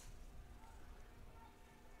danger.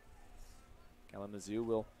 Kalamazoo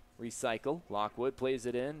will recycle. Lockwood plays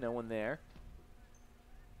it in. No one there.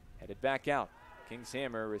 Headed back out. King's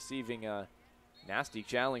Hammer receiving a nasty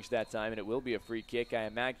challenge that time, and it will be a free kick. I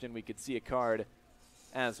imagine we could see a card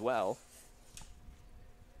as well.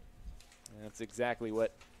 And that's exactly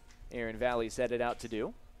what Aaron Valley's headed out to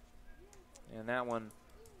do. And that one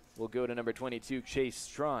will go to number 22, Chase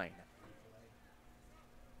Strine.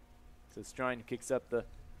 So Strine kicks up the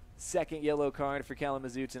 2nd yellow card for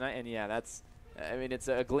Kalamazoo tonight. And yeah, that's, I mean, it's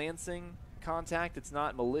a glancing contact. It's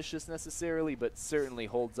not malicious necessarily, but certainly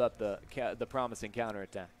holds up the promising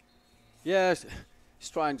counterattack. Yes,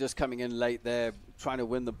 Strine just coming in late there, trying to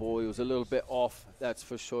win the ball. He was a little bit off, that's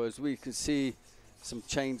for sure. As we can see some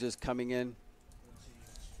changes coming in.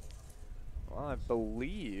 Well, I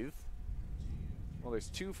believe, well, there's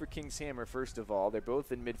 2 for King's Hammer, first of all. They're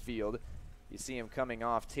both in midfield. You see him coming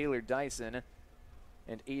off, Taylor Dyson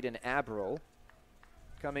and Aiden Abril.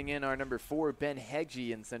 Coming in are number 4, Ben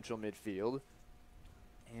Heggie in central midfield.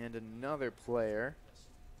 And another player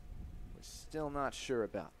we're still not sure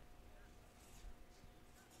about.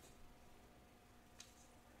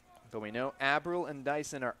 But we know Abril and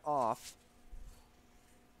Dyson are off.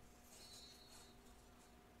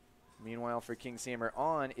 Meanwhile, for King's Hammer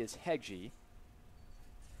on is Heggie.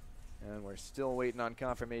 And we're still waiting on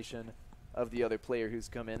confirmation of the other player who's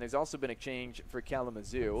come in. There's also been a change for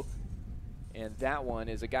Kalamazoo. And that one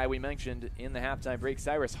is a guy we mentioned in the halftime break.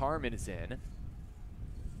 Cyrus Harmon is in.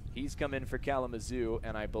 He's come in for Kalamazoo,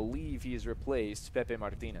 and I believe he's replaced Pepe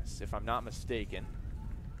Martinez, if I'm not mistaken.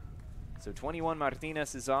 So 21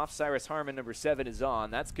 Martinez is off. Cyrus Harmon, number 7, is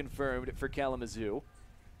on. That's confirmed for Kalamazoo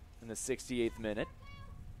in the 68th minute.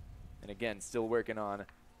 And again, still working on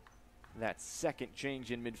that 2nd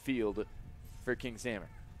change in midfield for King's Hammer.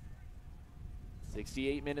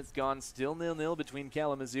 68 minutes gone, still 0-0 between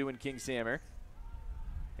Kalamazoo and King's Hammer.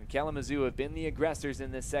 And Kalamazoo have been the aggressors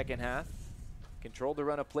in this second half. Controlled the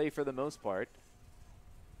run of play for the most part.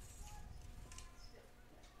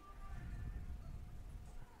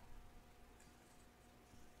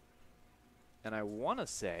 And I want to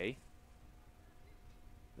say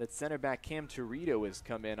that center back Cam Torito has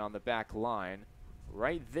come in on the back line.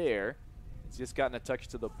 Right there. He's just gotten a touch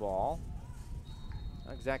to the ball.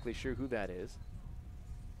 Not exactly sure who that is.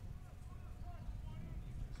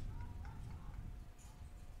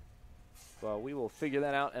 Well, we will figure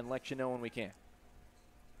that out and let you know when we can.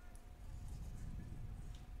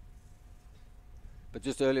 But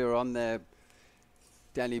just earlier on there,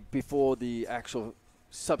 Danny, before the actual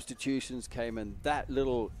substitutions came in, that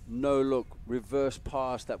little no-look reverse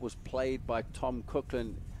pass that was played by Tom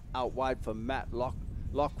Cookland out wide for Matt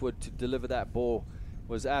Lockwood to deliver that ball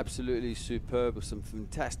was absolutely superb, with some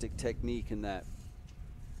fantastic technique in that.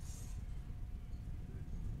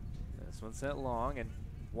 This one sent long, and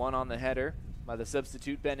one on the header by the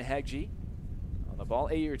substitute Ben Heggie. On the ball,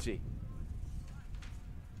 Aerty.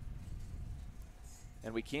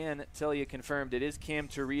 And we can tell you confirmed it is Cam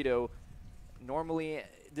Torito, normally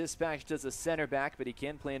dispatched as a center back, but he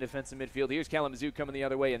can play in defensive midfield. Here's Kalamazoo coming the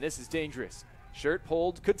other way, and this is dangerous. Shirt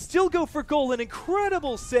pulled, could still go for goal, an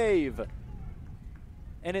incredible save.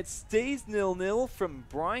 And it stays 0-0 from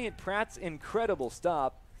Bryant Pratt's incredible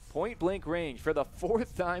stop. Point blank range for the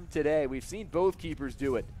 4th time today. We've seen both keepers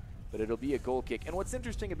do it, but it'll be a goal kick. And what's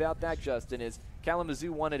interesting about that, Justin, is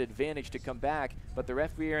Kalamazoo wanted advantage to come back, but the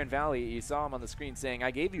referee, Aaron Valley, you saw him on the screen saying,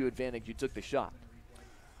 I gave you advantage, you took the shot.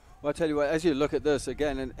 Well, I'll tell you what, as you look at this,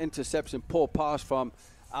 again, an interception, poor pass from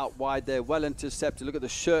out wide there, well intercepted. Look at the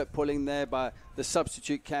shirt pulling there by the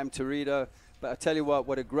substitute Cam Torito. But I tell you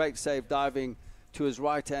what a great save diving to his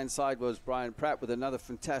right-hand side was Brian Pratt with another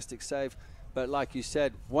fantastic save. But like you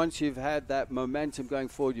said, once you've had that momentum going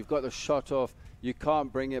forward, you've got the shot off, you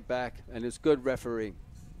can't bring it back, and it's good refereeing.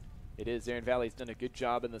 It is. Aaron Valley's done a good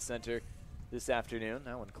job in the center this afternoon.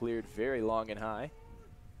 That one cleared very long and high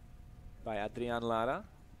by Adrian Lara.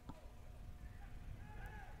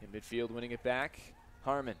 In midfield, winning it back,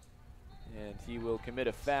 Harmon. And he will commit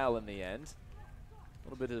a foul in the end. A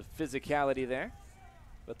little bit of physicality there.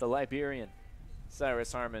 But the Liberian,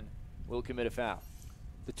 Cyrus Harmon, will commit a foul.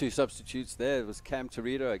 The two substitutes there was Cam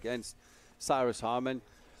Torito against Cyrus Harmon.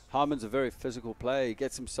 Harmon's a very physical player. He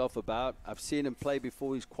gets himself about. I've seen him play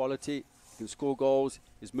before. He's quality. He can score goals.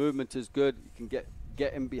 His movement is good. You can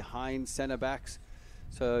get him behind centre backs.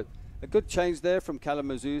 So a good change there from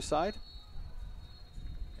Kalamazoo's side.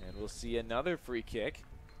 And we'll see another free kick.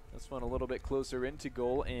 This one a little bit closer into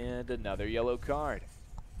goal, and another yellow card.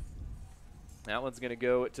 That one's going to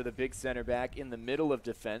go to the big center back in the middle of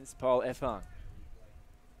defense, Paul Efang.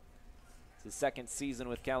 It's his second season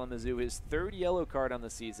with Kalamazoo, his third yellow card on the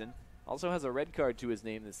season. Also has a red card to his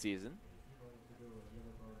name this season.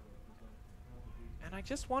 And I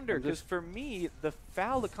just wonder, because for me, the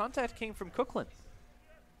contact came from Cookland.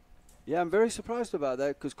 Yeah, I'm very surprised about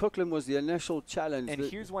that, because Cookland was the initial challenge. And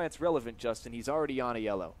here's why it's relevant, Justin. He's already on a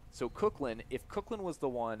yellow. So Cookland, if Cookland was the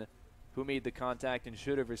one who made the contact and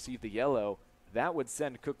should have received the yellow, that would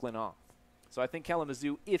send Cookland off. So I think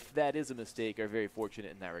Kalamazoo, if that is a mistake, are very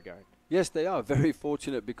fortunate in that regard. Yes, they are very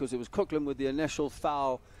fortunate, because it was Cookland with the initial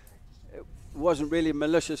foul. It wasn't really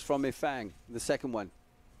malicious from Efang, the second one.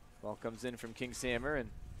 Ball comes in from King's Hammer, and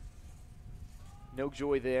no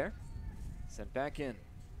joy there. Sent back in.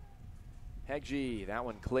 Heggie, that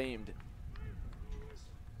one claimed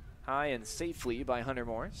high and safely by Hunter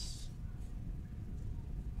Morris.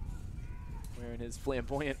 Wearing his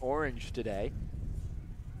flamboyant orange today.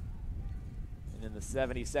 And in the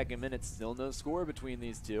 72nd minute, still no score between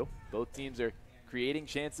these two. Both teams are creating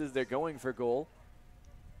chances. They're going for goal,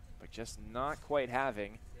 but just not quite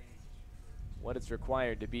having what it's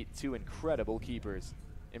required to beat two incredible keepers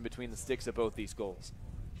in between the sticks of both these goals.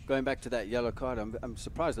 Going back to that yellow card, I'm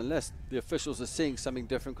surprised, unless the officials are seeing something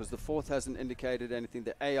different, because the fourth hasn't indicated anything.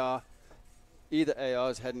 Either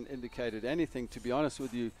ARs hadn't indicated anything, to be honest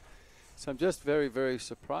with you. So I'm just very, very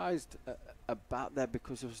surprised about that,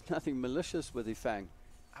 because there was nothing malicious with Efang.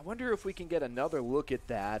 I wonder if we can get another look at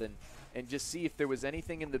that and just see if there was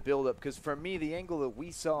anything in the build-up, because for me, the angle that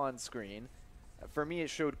we saw on screen, for me, it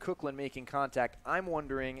showed Cookland making contact. I'm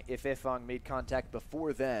wondering if Efang made contact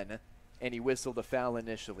before then, and he whistled a foul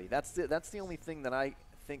initially. That's the only thing that I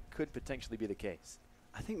think could potentially be the case.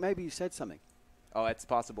 I think maybe he said something. Oh, it's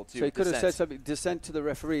possible too. So he could have said something, dissent to the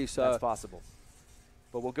referee. So that's possible.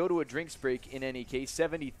 But we'll go to a drinks break in any case.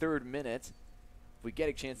 73rd minute. If we get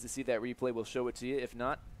a chance to see that replay, we'll show it to you. If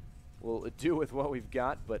not, we'll do with what we've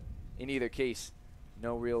got. But in either case,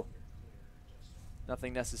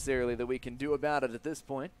 nothing necessarily that we can do about it at this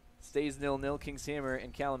point. Stays 0-0. King's Hammer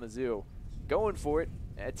and Kalamazoo going for it.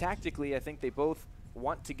 Tactically, I think they both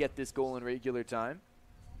want to get this goal in regular time,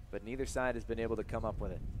 but neither side has been able to come up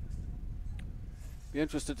with it. Be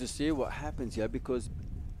interested to see what happens here, because,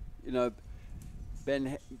 you know,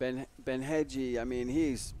 Ben Heggie, I mean,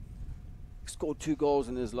 he's scored 2 goals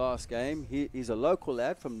in his last game. He's a local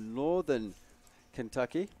lad from northern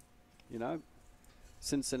Kentucky, you know,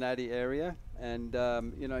 Cincinnati area, and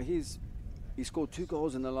you know, he scored 2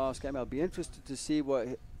 goals in the last game. I'll be interested to see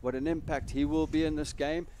what an impact he will be in this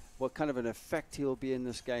game, what kind of an effect he'll be in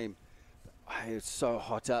this game. It's so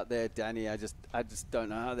hot out there, Danny. I just don't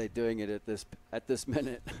know how they're doing it at this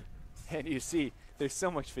minute. And you see, there's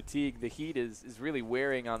so much fatigue. The heat is really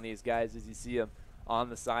wearing on these guys as you see them on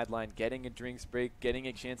the sideline, getting a drinks break, getting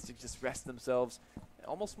a chance to just rest themselves,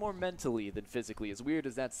 almost more mentally than physically. As weird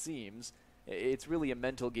as that seems, it's really a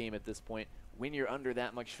mental game at this point. When you're under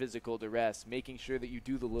that much physical duress, making sure that you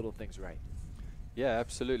do the little things right. Yeah,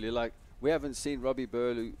 absolutely. Like, we haven't seen Robbie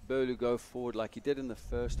Burlew go forward like he did in the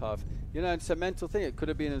first half. You know, it's a mental thing. It could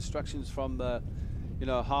have been instructions from the, you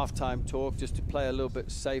know, halftime talk, just to play a little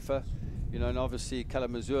bit safer. You know, and obviously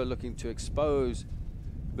Kalamazoo are looking to expose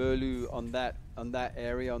Burlew on that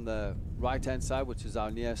area on the right-hand side, which is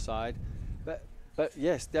our near side. But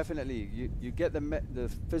yes, definitely, you get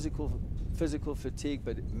the physical fatigue,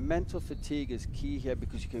 but mental fatigue is key here,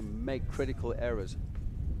 because you can make critical errors.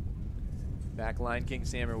 Back line,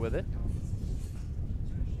 King's Hammer with it.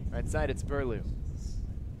 Right side, it's Burlew.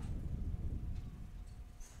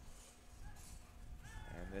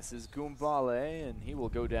 And this is Gumbale, and he will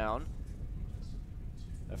go down.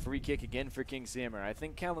 A free kick again for Kings Hammer. I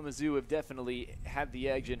think Kalamazoo have definitely had the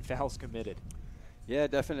edge and fouls committed. Yeah,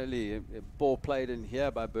 definitely. Ball played in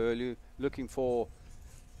here by Burlew, looking for,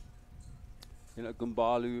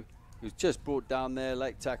 Gumbalu, who's just brought down there.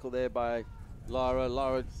 Late tackle there by Lara.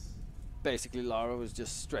 Lara was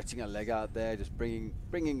just stretching her leg out there, just bringing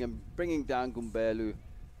down Gumbalu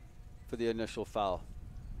for the initial foul.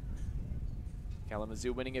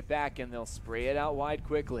 Kalamazoo winning it back, and they'll spray it out wide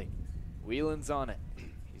quickly. Whelan's on it.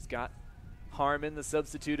 He's got Harmon, the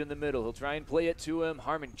substitute, in the middle. He'll try and play it to him.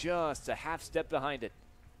 Harmon just a half step behind it.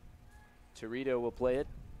 Torito will play it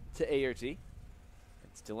to Aerty.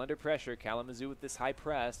 And still under pressure, Kalamazoo with this high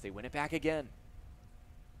press. They win it back again.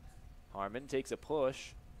 Harmon takes a push.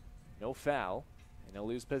 No foul. And they'll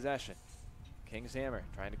lose possession. Kings Hammer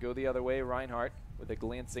trying to go the other way. Reinhardt with a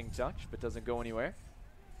glancing touch, but doesn't go anywhere.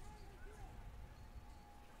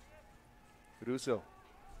 Russo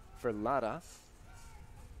for Lara.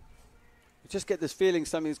 You just get this feeling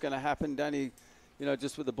something's going to happen, Danny,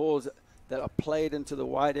 just with the balls that are played into the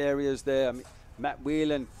wide areas there. I mean, Matt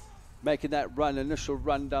Whelan making that initial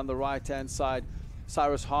run down the right-hand side.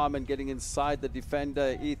 Cyrus Harmon getting inside the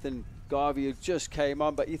defender. Ethan Garvey, who just came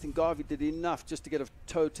on, but Ethan Garvey did enough just to get a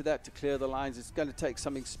toe to that to clear the lines. It's going to take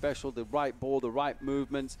something special, the right ball, the right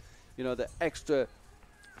movements, the extra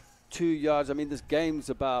 2 yards. I mean, this game's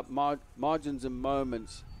about margins and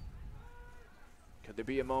moments. Could there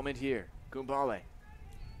be a moment here? Gumbale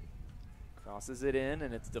crosses it in,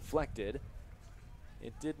 and it's deflected.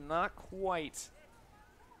 It did not quite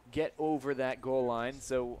get over that goal line,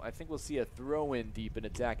 so I think we'll see a throw-in deep in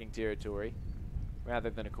attacking territory rather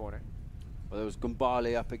than a corner. Well, there was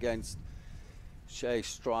Gumbale up against Shea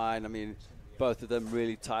Strine. I mean, both of them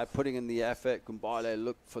really tight, putting in the effort. Gumbale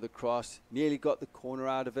looked for the cross, nearly got the corner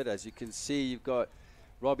out of it. As you can see, you've got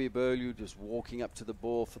Robbie Burlew just walking up to the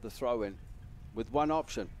ball for the throw-in with one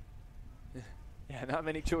option. Yeah, not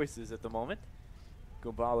many choices at the moment.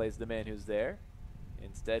 Gumbale is the man who's there.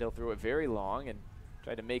 Instead, he'll throw it very long and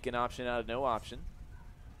try to make an option out of no option.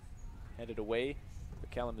 Headed away,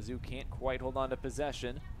 but Kalamazoo can't quite hold on to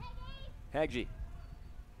possession. Hagji.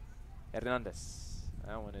 Hernandez.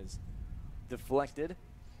 That one is deflected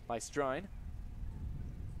by Strine.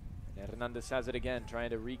 And Hernandez has it again, trying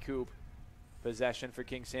to recoup possession for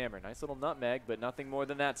Kings Hammer. Nice little nutmeg, but nothing more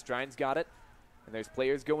than that. Strine's got it, and there's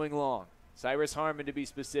players going long. Cyrus Harmon, to be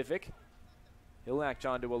specific. He'll latch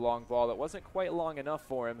onto a long ball that wasn't quite long enough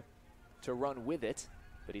for him to run with it,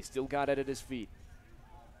 but he still got it at his feet.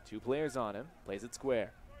 Two players on him. Plays it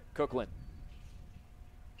square. Cookland.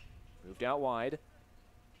 Moved out wide.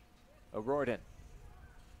 O'Riordan.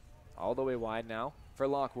 All the way wide now for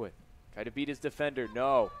Lockwood. Tried to beat his defender.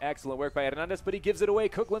 No. Excellent work by Hernandez, but he gives it away.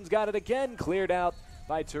 Cookland's got it again. Cleared out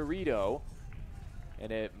by Torito.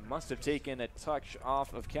 And it must have taken a touch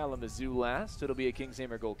off of Kalamazoo last. It'll be a Kings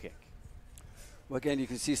Hammer goal kick. Well, again, you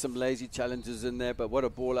can see some lazy challenges in there, but what a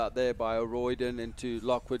ball out there by O'Riordan into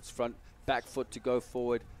Lockwood's front back foot to go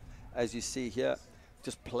forward. As you see here,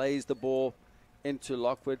 just plays the ball into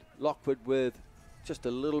Lockwood. Lockwood with just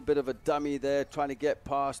a little bit of a dummy there, trying to get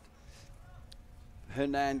past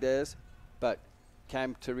Hernandez, but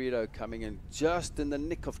Cam Torito coming in just in the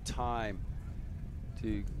nick of time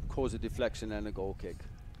to cause a deflection and a goal kick.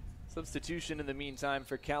 Substitution in the meantime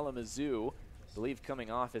for Kalamazoo. I believe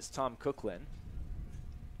coming off is Tom Cookland.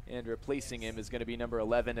 And replacing him is going to be number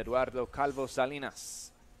 11, Eduardo Calvo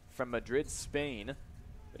Salinas from Madrid, Spain.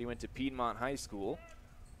 But he went to Piedmont High School.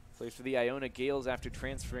 Plays for the Iona Gales after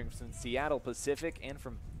transferring from Seattle Pacific and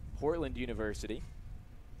from Portland University.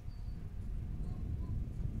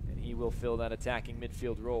 And he will fill that attacking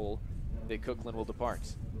midfield role that Cookland will depart.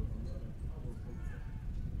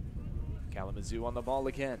 Kalamazoo on the ball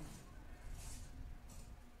again.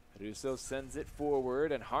 Russo sends it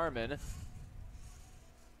forward, and Harmon,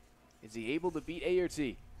 is he able to beat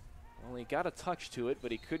Aerty? Well, he got a touch to it,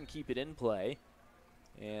 but he couldn't keep it in play,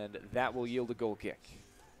 and that will yield a goal kick.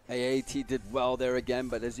 Aerty did well there again,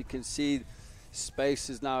 but as you can see, space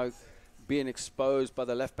is now being exposed by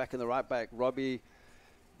the left back and the right back, Robbie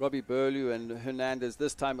Burlew and Hernandez.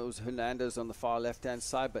 This time it was Hernandez on the far left-hand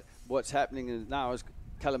side, but what's happening now is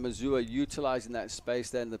Kalamazoo are utilizing that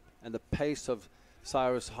space there and the pace of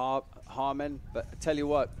Cyrus Harmon. But I tell you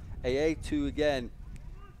what, AA2 again,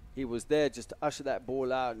 he was there just to usher that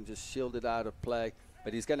ball out and just shield it out of play.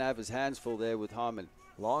 But he's going to have his hands full there with Harmon.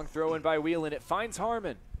 Long throw in by Whelan. It finds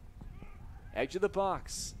Harmon. Edge of the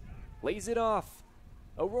box. Lays it off.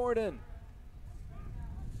 O'Riordan.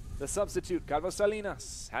 The substitute, Calvo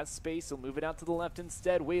Salinas, has space. He'll move it out to the left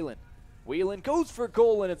instead. Whelan. Whelan goes for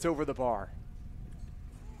goal, and it's over the bar.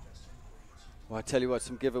 Well, I tell you what,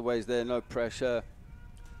 some giveaways there, no pressure.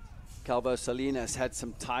 Calvo Salinas had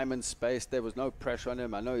some time and space. There was no pressure on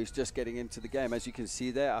him. I know he's just getting into the game. As you can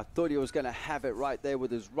see there, I thought he was going to have it right there with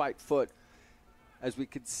his right foot. As we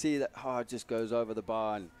could see that, it just goes over the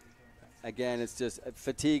bar. And again, it's just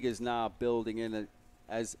fatigue is now building in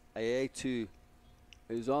as AA2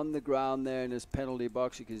 is on the ground there in his penalty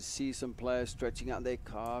box. You can see some players stretching out their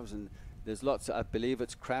calves, and there's lots of, I believe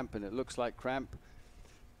it's cramp, and it looks like cramp.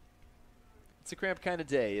 It's a cramp kind of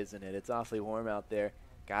day, isn't it? It's awfully warm out there.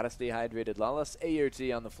 Gotta stay hydrated. Lalas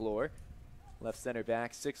Aerti on the floor. Left center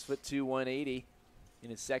back, 6'2", 180. In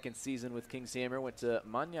his second season with Kings Hammer, went to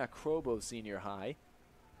Manya Krobo Senior High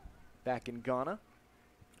back in Ghana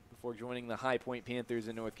before joining the High Point Panthers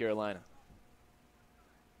in North Carolina.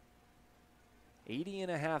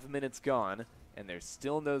 80.5 minutes gone, and there's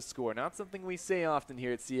still no score. Not something we say often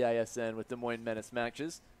here at CISN with Des Moines Menace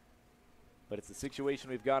matches, but it's the situation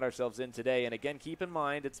we've got ourselves in today. And again, keep in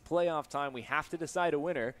mind, it's playoff time. We have to decide a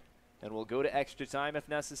winner, and we'll go to extra time if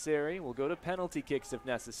necessary. We'll go to penalty kicks if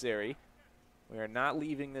necessary. We are not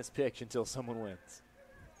leaving this pitch until someone wins.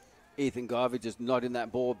 Ethan Garvey just nodding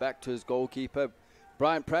that ball back to his goalkeeper,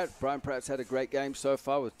 Brian Pratt. Brian Pratt's had a great game so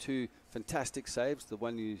far with 2 fantastic saves. The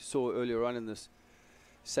one you saw earlier on in this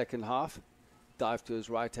second half. Dive to his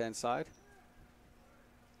right-hand side.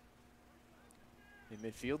 In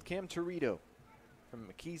midfield, Cam Torito from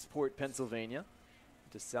McKeesport, Pennsylvania,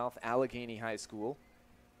 to South Allegheny High School.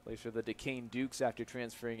 Plays for the Duquesne Dukes after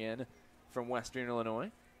transferring in from Western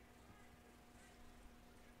Illinois.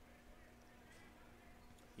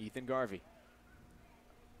 Ethan Garvey.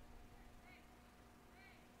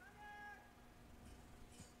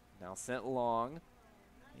 Now sent long,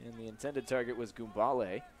 and the intended target was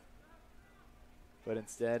Gumbale. But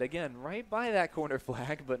instead, again, right by that corner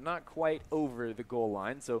flag, but not quite over the goal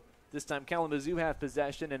line. So this time Kalamazoo have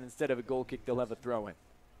possession, and instead of a goal kick, they'll have a throw-in.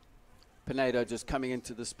 Pineda just coming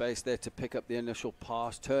into the space there to pick up the initial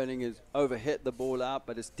pass. Turning is overhit the ball out,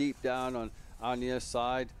 but it's deep down on our near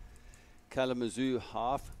side. Kalamazoo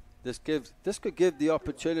half. This could give the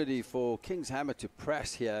opportunity for Kings Hammer to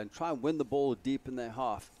press here and try and win the ball deep in their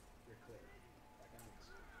half.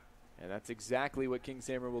 And that's exactly what Kings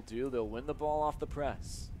Hammer will do. They'll win the ball off the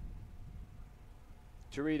press.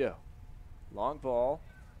 Torito, long ball.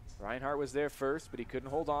 Reinhardt was there first, but he couldn't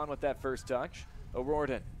hold on with that first touch.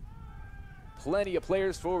 O'Riordan. Plenty of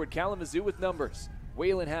players forward. Kalamazoo with numbers.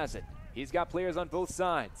 Whalen has it. He's got players on both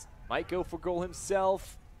sides. Might go for goal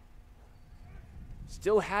himself.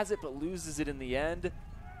 Still has it, but loses it in the end.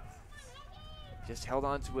 Just held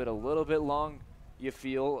on to it a little bit long, you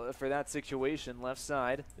feel, for that situation. Left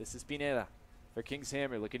side, this is Pineda for Kings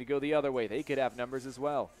Hammer, looking to go the other way. They could have numbers as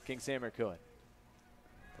well. Kings Hammer could.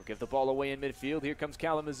 They'll give the ball away in midfield. Here comes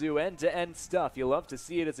Kalamazoo, end-to-end stuff. You love to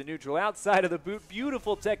see it as a neutral outside of the boot.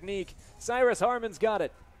 Beautiful technique. Cyrus Harmon's got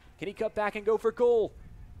it. Can he cut back and go for goal?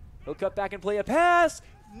 He'll cut back and play a pass.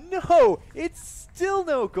 No, it's still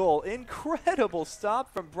no goal. Incredible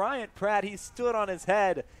stop from Bryant Pratt. He stood on his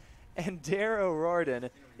head. And Dare O'Riordan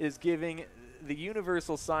is giving the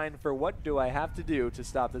universal sign for what do I have to do to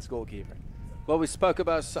stop this goalkeeper. Well, we spoke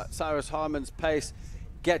about Cyrus Harmon's pace.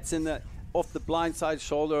 Gets in the off the blindside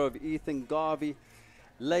shoulder of Ethan Garvey.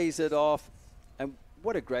 Lays it off. And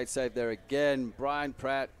what a great save there again. Brian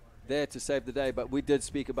Pratt there to save the day. But we did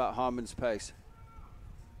speak about Harmon's pace.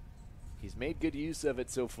 He's made good use of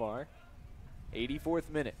it so far.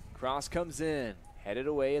 84th minute. Cross comes in. Headed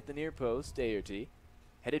away at the near post. Aerti.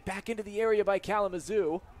 Headed back into the area by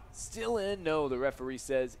Kalamazoo. Still in. No, the referee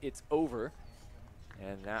says it's over.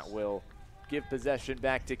 And that will give possession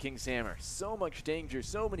back to Kings Hammer. So much danger.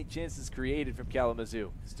 So many chances created from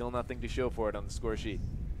Kalamazoo. Still nothing to show for it on the score sheet.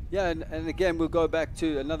 Yeah, and again, we'll go back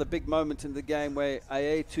to another big moment in the game where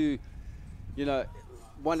AA2,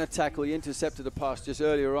 won a tackle. He intercepted a pass just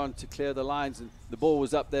earlier on to clear the lines, and the ball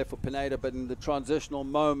was up there for Pineda, but in the transitional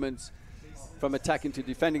moments from attacking to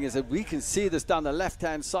defending, is that we can see this down the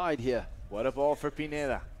left-hand side here. What a ball for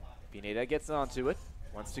Pineda. Pineda gets onto it,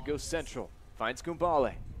 wants to go central, finds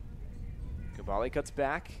Gumbale. Gumbale cuts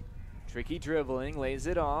back, tricky dribbling, lays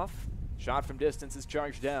it off. Shot from distance is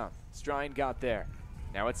charged down. Strine got there.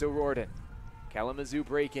 Now it's O'Riordan. Kalamazoo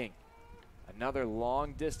breaking. Another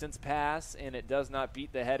long distance pass, and it does not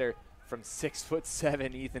beat the header from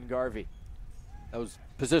 6'7" Ethan Garvey. That was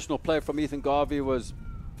positional play from Ethan Garvey was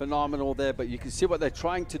phenomenal there, but you can see what they're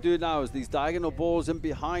trying to do now is these diagonal balls in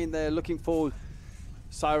behind there, looking for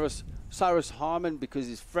Cyrus Harmon because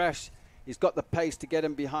he's fresh. He's got the pace to get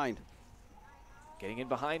him behind. Getting in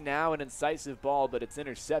behind now, an incisive ball, but it's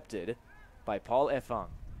intercepted by Paul Efang.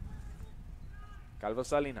 Calvo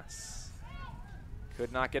Salinas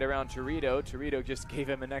could not get around Torito. Torito just gave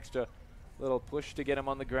him an extra Little push to get him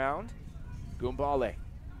on the ground. Gumbale.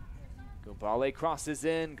 Gumbale crosses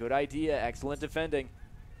in. Good idea. Excellent defending.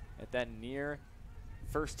 At that near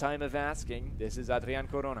first time of asking, this is Adrian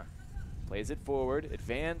Corona. Plays it forward.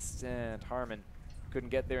 Advanced, and Harmon couldn't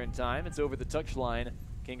get there in time. It's over the touchline.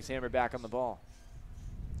 Kings Hammer back on the ball.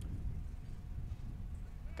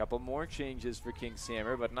 A couple more changes for Kings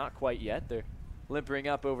Hammer, but not quite yet. They're limpering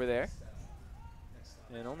up over there.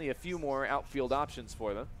 And only a few more outfield options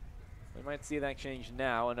for them. We might see that change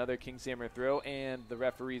now. Another Kings Hammer throw, and the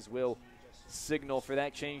referees will signal for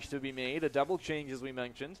that change to be made. A double change, as we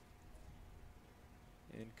mentioned.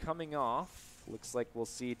 And coming off, looks like we'll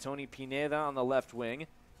see Tony Pineda on the left wing.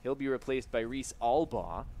 He'll be replaced by Reese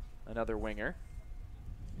Albaugh, another winger.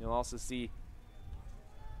 You'll also see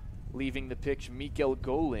leaving the pitch Mikkel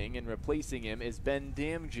Goling, and replacing him is Ben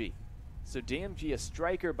Damji. So Damji, a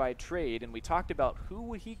striker by trade, and we talked about who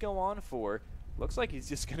would he go on for. Looks like he's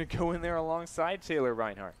just going to go in there alongside Taylor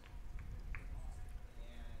Reinhardt.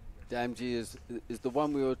 Damji is the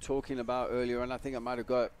one we were talking about earlier, and I think I might have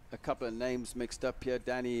got a couple of names mixed up here,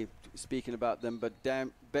 Danny speaking about them, but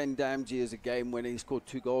Ben Damji is a game winner. He scored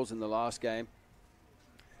 2 goals in the last game.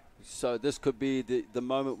 So this could be the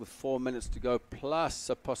moment with 4 minutes to go, plus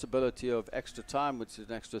a possibility of extra time, which is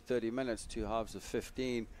an extra 30 minutes, 2 halves of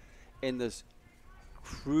 15, in this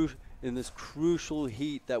crucial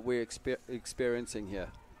heat that we're experiencing here.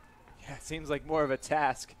 Yeah, it seems like more of a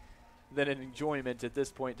task than an enjoyment at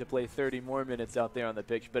this point to play 30 more minutes out there on the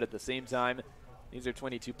pitch. But at the same time, these are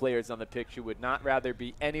 22 players on the pitch who would not rather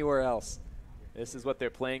be anywhere else. This is what they're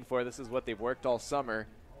playing for. This is what they've worked all summer,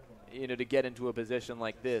 to get into a position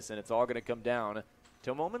like this. And it's all going to come down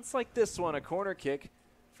to moments like this one, a corner kick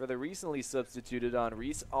for the recently substituted on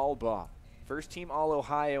Reese Albaugh. First team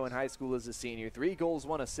All-Ohio in high school as a senior. 3 goals,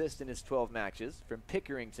 1 assist in his 12 matches from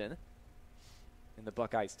Pickerington in the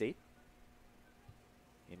Buckeye State.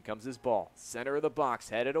 In comes his ball. Center of the box,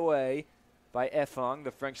 headed away by Efong,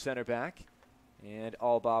 the French center back. And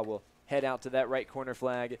Albaugh will head out to that right corner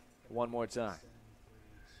flag one more time.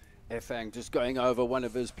 Efong just going over one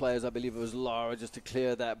of his players, I believe it was Lara, just to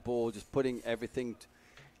clear that ball, just putting everything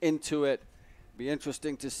into it. Be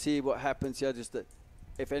interesting to see what happens here, just that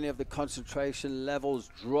if any of the concentration levels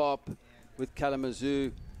drop with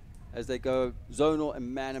Kalamazoo as they go zonal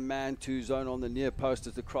and man to zonal on the near post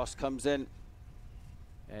as the cross comes in.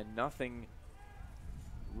 And nothing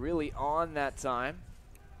really on that time.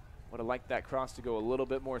 Would have liked that cross to go a little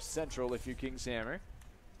bit more central if you're Kings Hammer.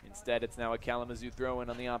 Instead, it's now a Kalamazoo throw-in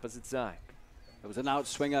on the opposite side. It was an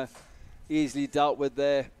outswinger, easily dealt with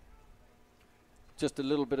there. Just a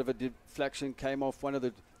little bit of a deflection came off one of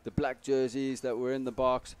the black jerseys that were in the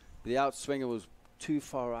box. The outswinger was too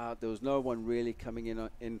far out. There was no one really coming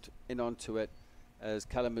in onto it as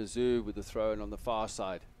Kalamazoo with the throw-in on the far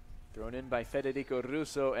side. Thrown in by Federico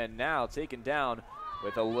Russo, and now taken down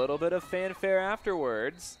with a little bit of fanfare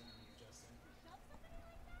afterwards.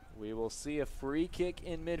 We will see a free kick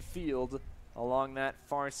in midfield along that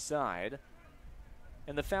far side.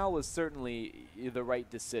 And the foul was certainly the right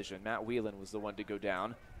decision. Matt Whelan was the one to go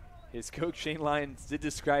down. His coach, Shane Lyons, did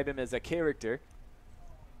describe him as a character,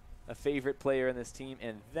 a favorite player in this team,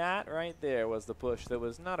 and that right there was the push that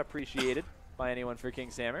was not appreciated by anyone for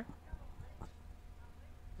Kings Hammer.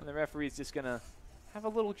 And the referee's just going to have a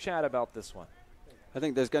little chat about this one. I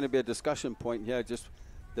think there's going to be a discussion point here, just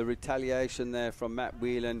the retaliation there from Matt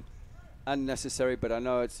Whelan. Unnecessary, but I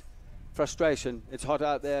know it's frustration. It's hot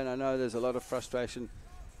out there, and I know there's a lot of frustration.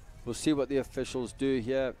 We'll see what the officials do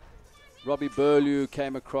here. Robbie Burlew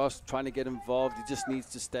came across trying to get involved. He just needs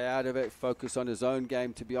to stay out of it, focus on his own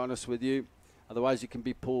game, to be honest with you. Otherwise, you can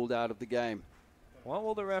be pulled out of the game. What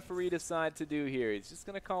will the referee decide to do here? He's just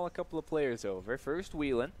going to call a couple of players over. First,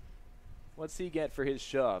 Whelan. What's he get for his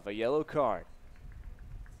shove? A yellow card.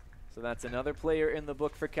 So that's another player in the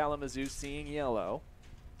book for Kalamazoo seeing yellow.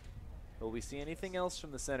 Will we see anything else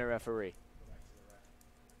from the center referee?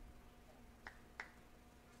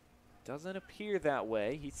 Doesn't appear that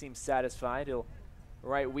way. He seems satisfied. He'll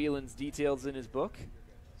write Whelan's details in his book.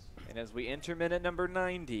 And as we enter minute number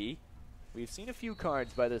 90, we've seen a few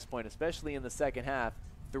cards by this point, especially in the second half.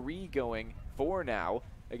 3 going, 4 now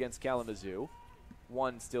against Kalamazoo.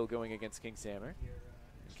 1 still going against Kings Hammer.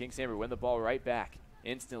 And Kings Hammer win the ball right back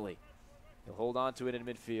instantly. He'll hold on to it in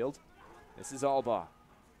midfield. This is Albaugh.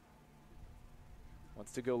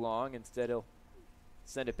 Wants to go long. Instead, he'll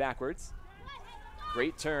send it backwards.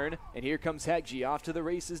 Great turn, and here comes Hegji off to the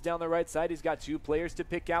races down the right side. He's got 2 players to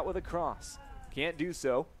pick out with a cross. Can't do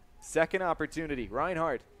so. Second opportunity.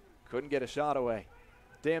 Reinhardt couldn't get a shot away.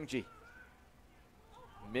 Damji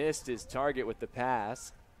missed his target with the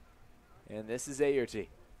pass, and this is Aerty.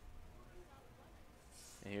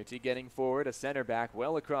 And Huti getting forward, a center back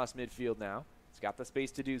well across midfield now. He's got the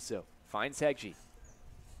space to do so. Finds Hegji.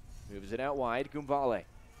 Moves it out wide. Gumbale.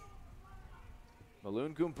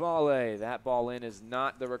 Maloon Gumbale. That ball in is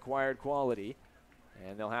not the required quality.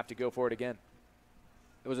 And they'll have to go for it again.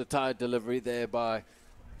 It was a tired delivery there by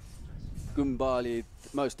Gumbale,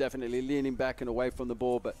 most definitely leaning back and away from the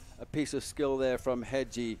ball, but a piece of skill there from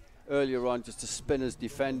Hegji earlier on just to spin his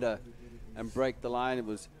defender and break the line. It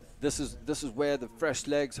was this is where the fresh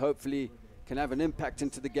legs hopefully can have an impact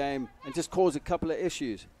into the game and just cause a couple of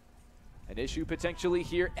issues. An issue potentially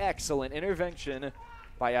here. Excellent intervention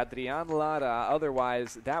by Adrian Lara.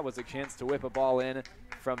 Otherwise, that was a chance to whip a ball in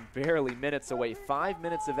from barely minutes away. 5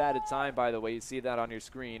 minutes of added time, by the way. You see that on your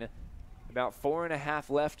screen. About 4.5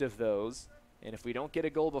 left of those. And if we don't get a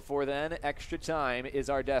goal before then, extra time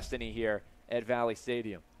is our destiny here at Valley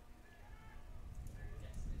Stadium.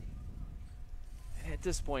 And at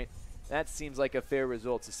this point, that seems like a fair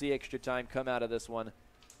result to see extra time come out of this one.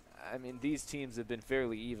 I mean, these teams have been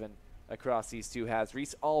fairly even across these two halves.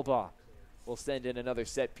 Reese Alba will send in another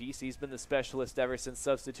set piece. He's been the specialist ever since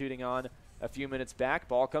substituting on a few minutes back.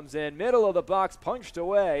 Ball comes in, middle of the box, punched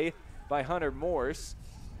away by Hunter Morse.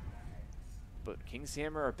 But Kings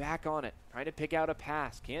Hammer are back on it, trying to pick out a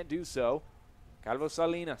pass. Can't do so. Calvo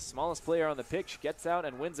Salinas, smallest player on the pitch, gets out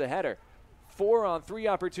and wins a header. 4-on-3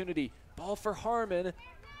 opportunity. Ball for Harmon.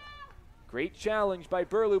 Great challenge by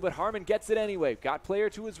Burlew, but Harmon gets it anyway. Got player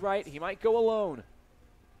to his right. He might go alone.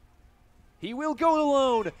 He will go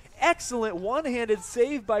alone. Excellent one-handed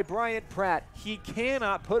save by Bryant Pratt. He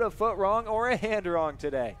cannot put a foot wrong or a hand wrong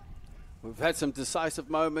today. We've had some decisive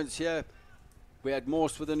moments here. We had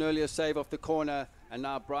Morse with an earlier save off the corner, and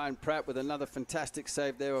now Brian Pratt with another fantastic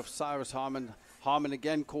save there of Cyrus Harmon. Harmon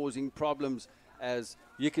again causing problems, as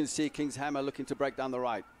you can see Kings Hammer looking to break down the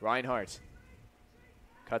right. Reinhardt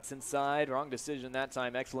cuts inside. Wrong decision that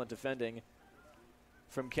time. Excellent defending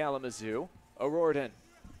from Kalamazoo. O'Riordan.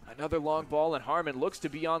 Another long ball, and Harmon looks to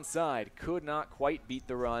be onside. Could not quite beat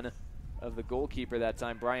the run of the goalkeeper that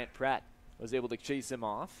time. Bryant Pratt was able to chase him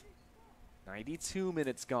off. 92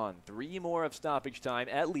 minutes gone. 3 more of stoppage time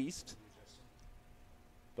at least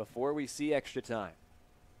before we see extra time.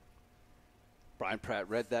 Brian Pratt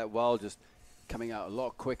read that well, just coming out a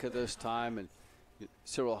lot quicker this time, and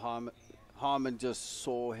Cyril Harmon just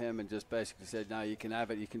saw him and just basically said, no, you can have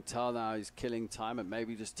it. You can tell now he's killing time, and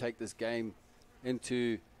maybe just take this game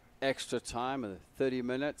into extra time of 30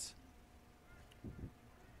 minutes.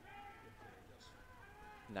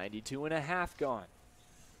 92.5 gone.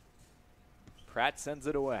 Pratt sends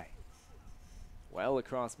it away. Well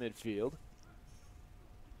across midfield.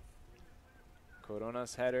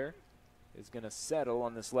 Corona's header is going to settle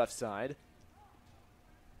on this left side.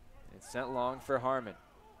 It's sent long for Harmon.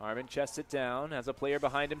 Harmon chests it down, has a player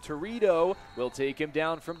behind him. Torito will take him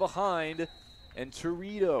down from behind. And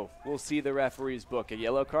Torito will see the referee's book. A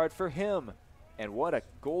yellow card for him. And what a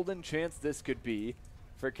golden chance this could be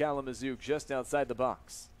for Kalamazoo just outside the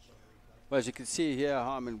box. Well, as you can see here,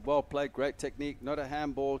 Harmon, well played, great technique. Not a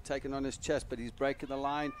handball taken on his chest, but he's breaking the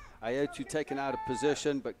line. Ayotu taken out of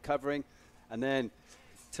position, but covering. And then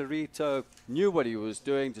Torito knew what he was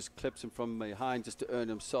doing, just clips him from behind just to earn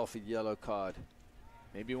himself a yellow card.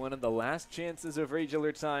 Maybe one of the last chances of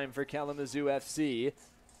regular time for Kalamazoo FC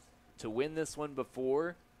to win this one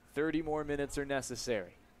before 30 more minutes are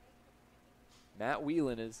necessary. Matt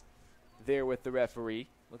Whelan is there with the referee.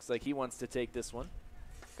 Looks like he wants to take this one.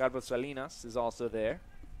 Carlos Salinas is also there.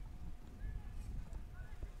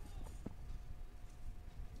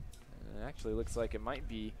 And it actually looks like it might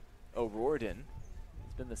be O'Riordan.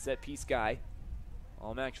 He's been the set piece guy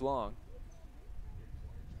all match long.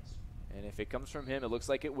 And if it comes from him, it looks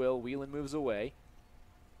like it will. Whelan moves away.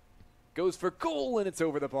 Goes for goal, and it's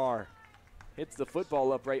over the bar. Hits the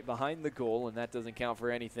football up right behind the goal, and that doesn't count for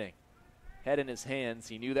anything. Head in his hands.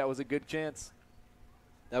 He knew that was a good chance.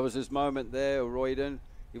 That was his moment there, O'Riordan.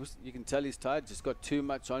 You can tell he's tired, just got too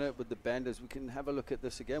much on it with the benders. We can have a look at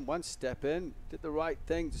this again. One step in, did the right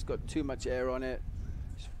thing, just got too much air on it.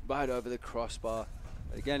 Just right over the crossbar.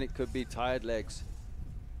 But again, it could be tired legs.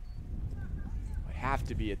 Would have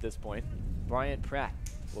to be at this point. Bryant Pratt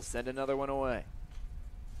will send another one away.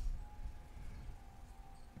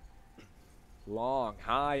 Long,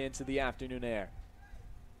 high into the afternoon air.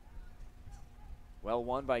 Well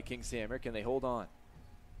won by Kings Hammer. Can they hold on?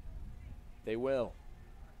 They will.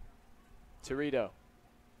 Torito.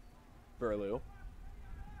 Burlew.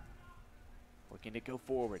 Looking to go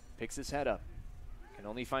forward. Picks his head up. Can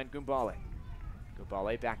only find Gumbale.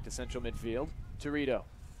 Gumbale back to central midfield. Torito.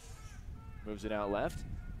 Moves it out left.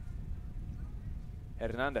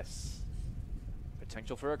 Hernandez.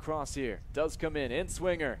 Potential for a cross here. Does come in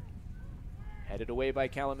swinger. Headed away by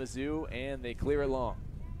Kalamazoo, and they clear it long.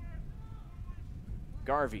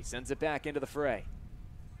 Garvey sends it back into the fray.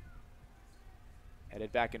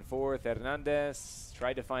 Headed back and forth. Hernandez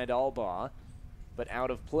tried to find Alba, but out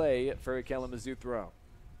of play for a Kalamazoo throw.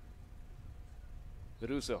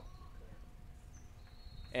 Russo.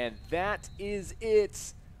 And that is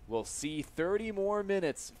it. We'll see 30 more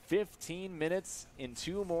minutes, 15 minutes in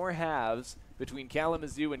 2 more halves between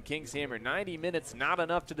Kalamazoo and Kings Hammer. 90 minutes, not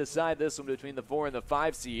enough to decide this one between the 4 and the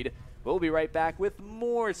 5 seed. We'll be right back with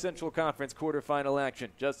more Central Conference quarterfinal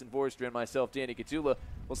action. Justin Forster and myself, Danny Katula.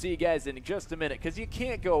 We'll see you guys in just a minute, because you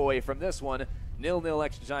can't go away from this one. 0-0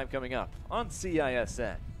 extra time coming up on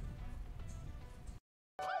CISN.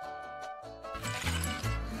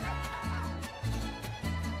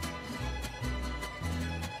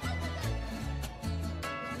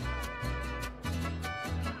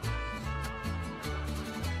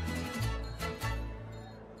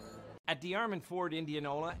 At DeArmond Ford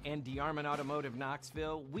Indianola and DeArmond Automotive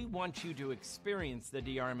Knoxville, we want you to experience the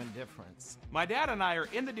DeArmond difference. My dad and I are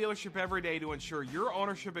in the dealership every day to ensure your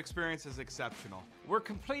ownership experience is exceptional. We're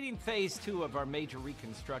completing phase 2 of our major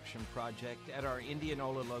reconstruction project at our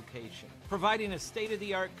Indianola location, providing a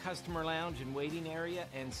state-of-the-art customer lounge and waiting area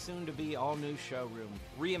and soon-to-be all-new showroom,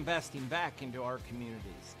 reinvesting back into our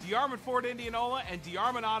communities. DeArmond Ford Indianola and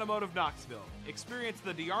DeArmond Automotive Knoxville. Experience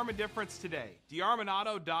the DeArmond difference today.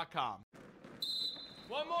 DeArmondAuto.com.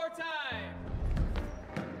 One more time.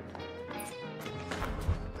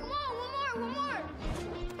 Come on, one more.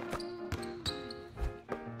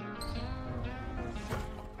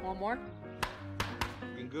 One more?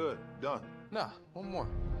 Looking good. Done. No, one more.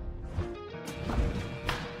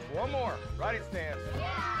 One more. Riding stance.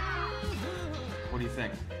 What do you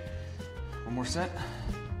think? One more set?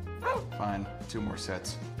 Fine, 2 more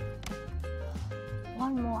sets.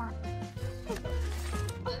 One more.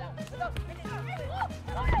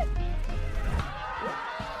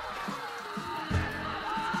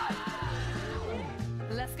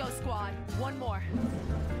 Let's go, squad. One more.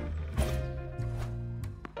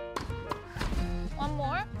 One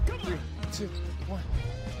more. 3, 2, 1.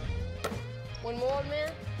 One more,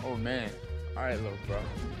 man. Oh, man. All right, little bro.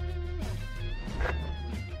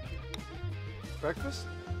 Breakfast?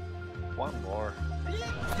 One more.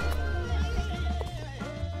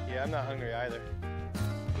 Yeah, I'm not hungry either.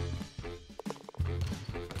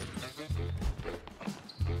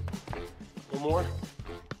 One more?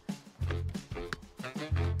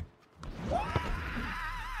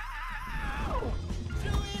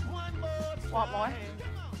 Want more?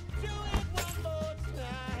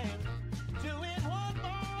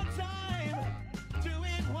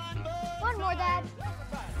 One more, Dad.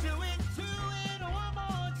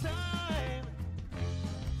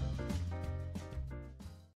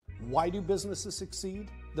 Why do businesses succeed?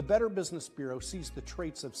 The Better Business Bureau sees the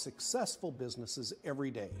traits of successful businesses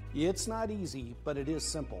every day. It's not easy, but it is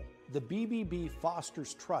simple. The BBB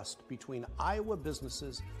fosters trust between Iowa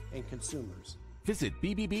businesses and consumers. Visit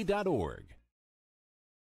bbb.org.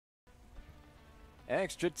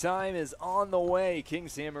 Extra time is on the way.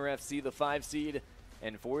 Kings Hammer FC, the 5 seed,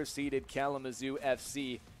 and 4-seeded Kalamazoo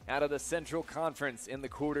FC out of the Central Conference in the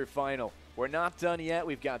quarterfinal. We're not done yet.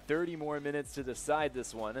 We've got 30 more minutes to decide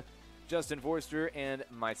this one. Justin Forster and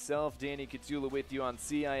myself, Danny Katula, with you on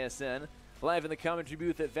CISN, live in the commentary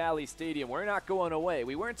booth at Valley Stadium. We're not going away.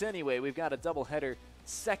 We weren't anyway. We've got a doubleheader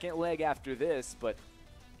second leg after this, but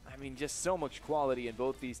I mean, just so much quality in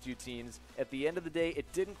both these two teams. At the end of the day,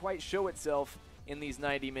 it didn't quite show itself in these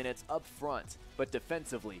 90 minutes up front, but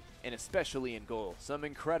defensively, and especially in goal. Some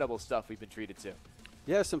incredible stuff we've been treated to.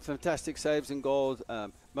 Yeah, some fantastic saves and goals.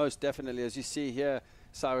 Most definitely, as you see here,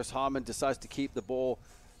 Cyrus Harmon decides to keep the ball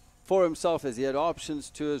for himself as he had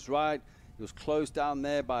options to his right. He was closed down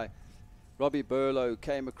there by Robbie Burlow, who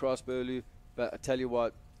came across Burlow. But I tell you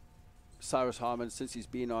what, Cyrus Harmon, since he's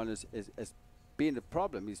been on, has been a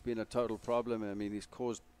problem. He's been a total problem. I mean, he's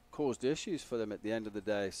caused issues for them at the end of the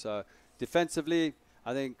day. So defensively,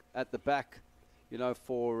 I think at the back, you know,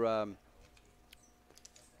 for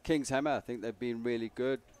Kings Hammer, I think they've been really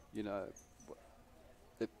good. You know,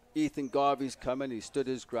 Ethan Garvey's coming. He stood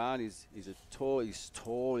his ground. He's tall, he's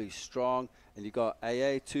strong. And you got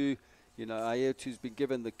Ayetu. You know, Ayetu's been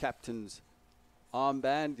given the captain's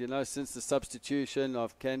armband, you know, since the substitution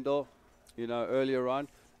of Kendall, you know, earlier on.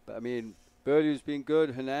 But I mean, Burley's been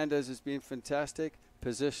good. Hernandez has been fantastic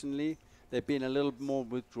positionally. They've been a little more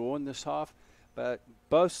withdrawn this half. But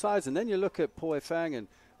both sides, and then you look at Poi Fang and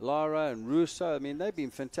Lara and Russo. I mean, they've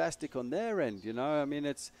been fantastic on their end, you know. I mean,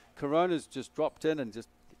 it's Corona's just dropped in and just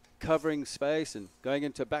covering space and going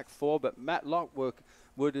into back four, but Matt Lockwood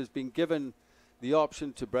has been given the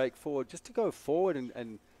option to break forward, just to go forward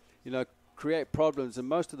and create problems. And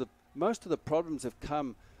most of the problems have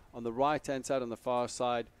come on the right-hand side, on the far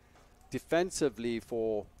side, defensively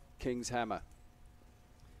for Kings Hammer.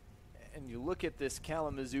 And you look at this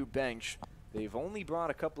Kalamazoo bench, they've only brought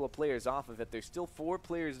a couple of players off of it. There's still 4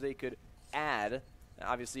 players they could add.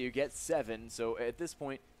 Obviously, you get 7, so at this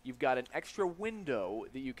point, you've got an extra window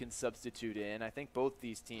that you can substitute in. I think both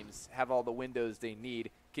these teams have all the windows they need.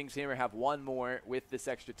 Kings Hammer have one more with this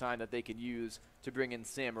extra time that they can use to bring in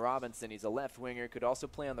Sam Robinson. He's a left winger, could also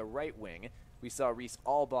play on the right wing. We saw Reese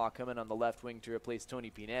Albaugh come in on the left wing to replace Tony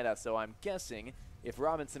Pineda, so I'm guessing if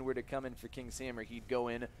Robinson were to come in for Kings Hammer, he'd go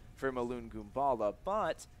in for Malun Gumbala.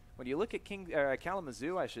 But when you look at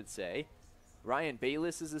Kalamazoo, I should say, Ryan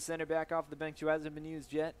Bayless is a center back off the bench who hasn't been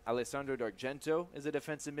used yet. Alessandro D'Argento is a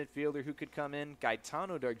defensive midfielder who could come in.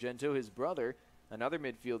 Gaetano D'Argento, his brother, another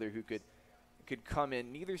midfielder who could come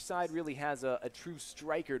in. Neither side really has a true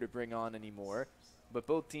striker to bring on anymore, but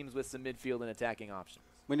both teams with some midfield and attacking options.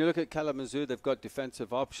 When you look at Kalamazoo, they've got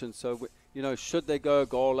defensive options. So, should they go a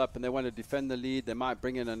goal up and they want to defend the lead, they might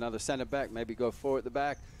bring in another center back, maybe go 4 at the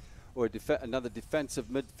back, or another defensive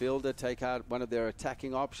midfielder, take out one of their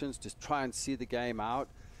attacking options, just try and see the game out.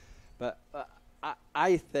 But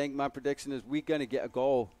I think my prediction is we're going to get a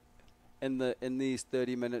goal in these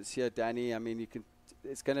 30 minutes here, Danny. I mean,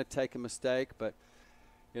 it's going to take a mistake, but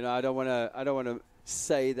I don't want to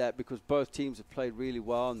say that, because both teams have played really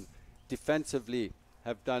well and defensively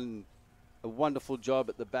have done a wonderful job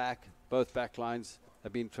at the back. Both back lines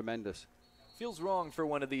have been tremendous. Feels wrong for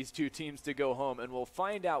one of these two teams to go home, and we'll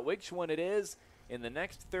find out which one it is in the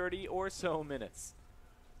next 30 or so minutes.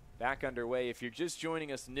 Back underway. If you're just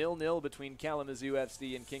joining us, 0-0 between Kalamazoo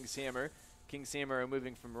FC and Kings Hammer. Kings Hammer are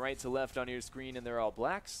moving from right to left on your screen, and they're all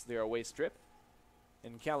blacks. They're away strip.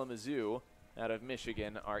 And Kalamazoo, out of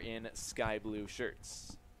Michigan, are in sky blue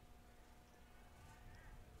shirts.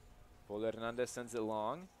 Paul Hernandez sends it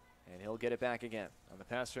long, and he'll get it back again. On the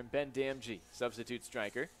pass from Ben Damji, substitute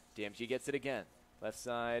striker. Damji gets it again. Left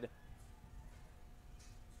side.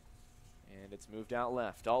 And it's moved out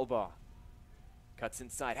left. Albaugh cuts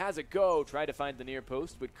inside. Has a go. Tried to find the near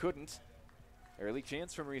post, but couldn't. Early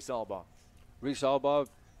chance from Reese Albaugh. Reese Albaugh,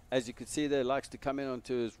 as you can see there, likes to come in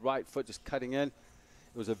onto his right foot, just cutting in.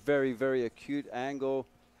 It was a very, very acute angle.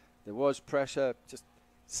 There was pressure, just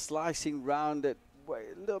slicing round it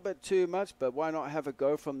a little bit too much, but why not have a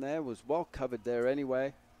go from there? It was well covered there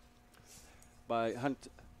anyway by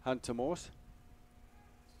Hunter Morse.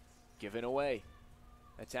 Given away.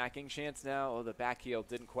 Attacking chance now. Oh, the back heel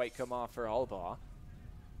didn't quite come off for Albaugh.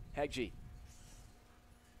 Heggie.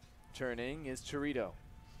 Turning is Chirito.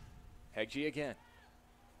 Heggie again.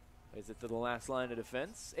 Plays it to the last line of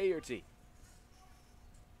defense. Ayerty.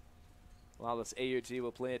 Lawless Ayerty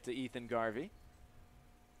will play it to Ethan Garvey.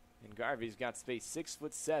 And Garvey's got space,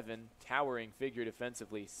 6'7", towering figure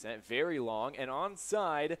defensively, sent very long, and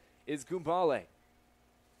onside is Gumbale.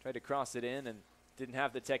 Tried to cross it in and didn't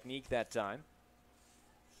have the technique that time.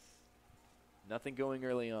 Nothing going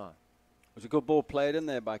early on. It was a good ball played in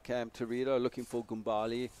there by Cam Torito, looking for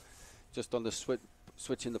Gumbale, just on the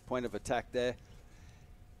switching the point of attack there.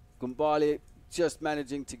 Gumbale just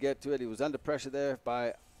managing to get to it. He was under pressure there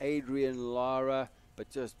by Adrian Lara, but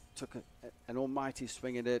just took an almighty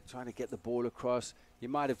swing at it, trying to get the ball across. He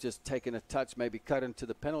might have just taken a touch, maybe cut into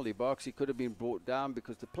the penalty box. He could have been brought down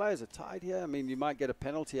because the players are tied here. I mean, you might get a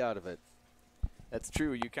penalty out of it. That's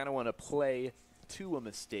true. You kind of want to play to a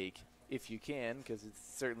mistake if you can, because it's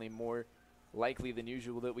certainly more likely than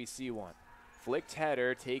usual that we see one. Flicked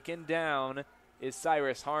header, taken down is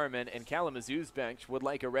Cyrus Harmon, and Kalamazoo's bench would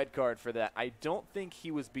like a red card for that. I don't think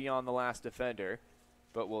he was beyond the last defender,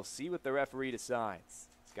 but we'll see what the referee decides.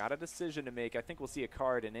 He's got a decision to make. I think we'll see a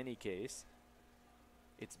card in any case.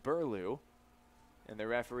 It's Burlew, and the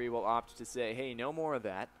referee will opt to say, hey, no more of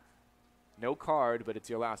that. No card, but it's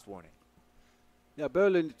your last warning. Yeah,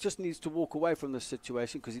 Burlew just needs to walk away from the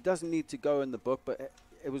situation because he doesn't need to go in the book, but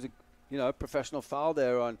it was a professional foul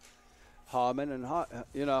there on Harmon, and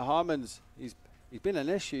Harmon's he's been an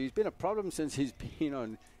issue. He's been a problem since he's been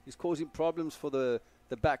on. He's causing problems for the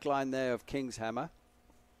back line there of Kings Hammer.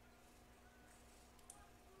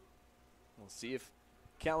 We'll see if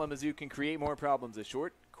Kalamazoo can create more problems. A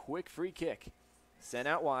short, quick free kick. Sent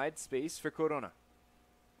out wide, space for Corona.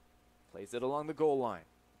 Plays it along the goal line.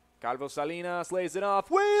 Calvo Salinas lays it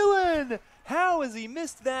off. Whalen! How has he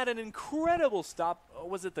missed that? An incredible stop.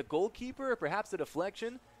 Was it the goalkeeper or perhaps a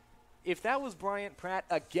deflection? If that was Bryant Pratt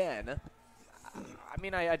again, I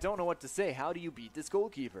mean, I don't know what to say. How do you beat this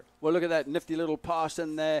goalkeeper? Well, look at that nifty little pass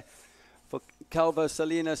in there for Calvo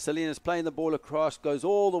Salinas. Salinas playing the ball across, goes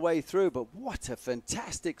all the way through. But what a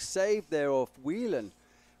fantastic save there off Whelan.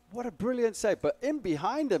 What a brilliant save. But in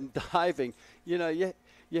behind him, diving, you know,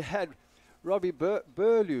 you had Robbie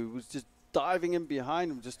Burlew was just diving in behind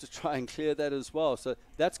him just to try and clear that as well. So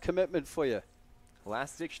that's commitment for you.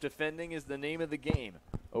 Last-ditch defending is the name of the game.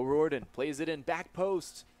 O'Riordan plays it in, back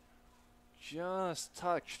post. Just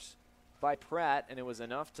touched by Pratt, and it was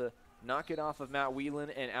enough to knock it off of Matt Whelan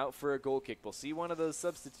and out for a goal kick. We'll see one of those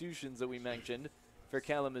substitutions that we mentioned for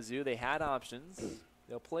Kalamazoo. They had options.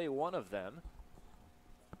 They'll play one of them.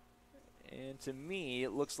 And to me,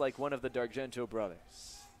 it looks like one of the D'Argento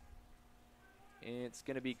brothers. It's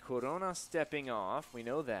going to be Corona stepping off. We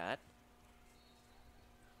know that.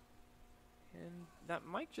 And that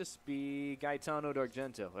might just be Gaetano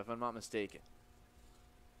D'Argento, if I'm not mistaken.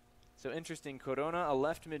 So interesting, Corona, a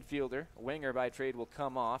left midfielder, a winger by trade, will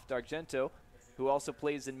come off. D'Argento, who also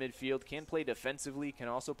plays in midfield, can play defensively, can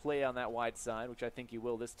also play on that wide side, which I think he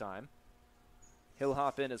will this time. He'll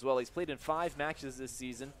hop in as well. He's played in 5 matches this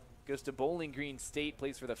season. Goes to Bowling Green State,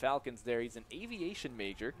 plays for the Falcons there. He's an aviation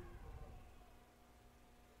major.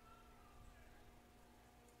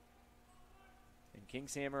 And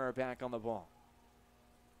Kingshammer are back on the ball.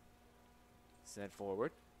 Sent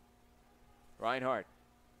forward. Reinhardt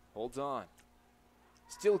holds on.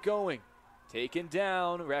 Still going. Taken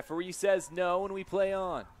down. Referee says no, and we play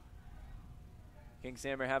on.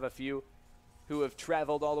 Kingshammer have a few who have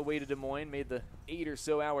traveled all the way to Des Moines, made the 8 or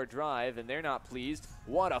so hour drive, and they're not pleased.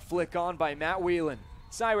 What a flick on by Matt Whelan.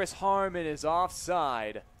 Cyrus Harmon is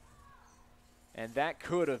offside. And that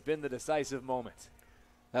could have been the decisive moment.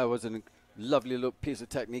 That was a lovely little piece of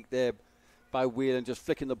technique there by Whelan, just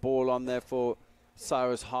flicking the ball on there for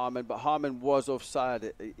Cyrus Harmon. But Harmon was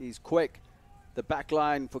offside. He's quick. The back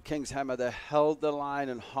line for Kingshammer, they held the line,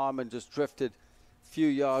 and Harmon just drifted a few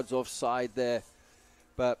yards offside there.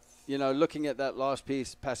 But, you know, looking at that last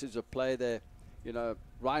passage of play there, you know,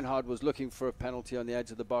 Reinhardt was looking for a penalty on the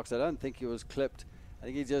edge of the box. I don't think he was clipped. I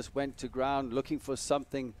think he just went to ground looking for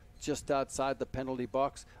something just outside the penalty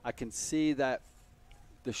box. I can see that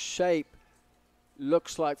the shape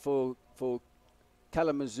looks like for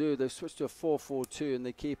Kalamazoo, they've switched to a 4-4-2, and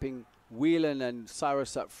they're keeping Whelan and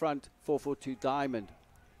Cyrus up front, 4-4-2 diamond.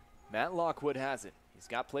 Matt Lockwood has it. He's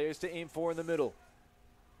got players to aim for in the middle.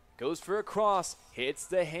 Goes for a cross, hits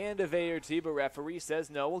the hand of ART, but referee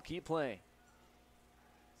says no, we'll keep playing.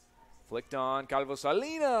 Flicked on, Calvo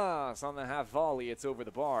Salinas on the half volley. It's over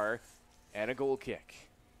the bar, and a goal kick.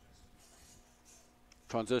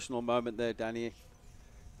 Transitional moment there, Danny.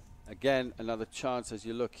 Again, another chance as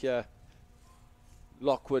you look here.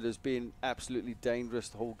 Lockwood has been absolutely dangerous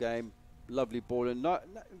the whole game. Lovely ball. And I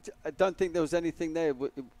don't think there was anything there.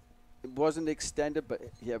 It wasn't extended, but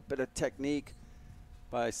yeah, a bit of technique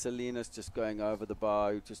by Salinas just going over the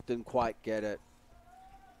bar. He just didn't quite get it.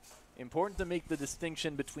 Important to make the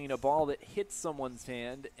distinction between a ball that hits someone's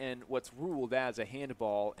hand and what's ruled as a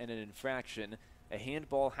handball and an infraction. A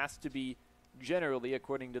handball has to be generally,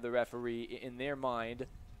 according to the referee, in their mind,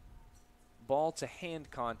 ball to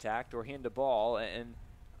hand contact or hand to ball, and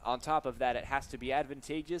on top of that, it has to be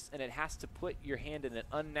advantageous and it has to put your hand in an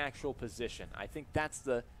unnatural position. I think that's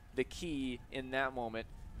the key in that moment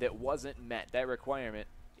that wasn't met, that requirement.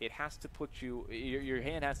 It has to put you, your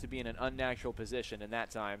hand has to be in an unnatural position, and that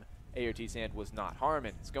time ART's hand was not.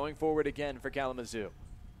 Harmon is going forward again for Kalamazoo.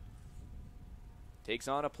 Takes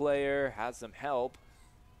on a player, has some help,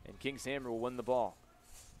 and Kingshammer will win the ball.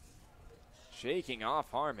 Shaking off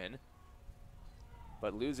Harmon,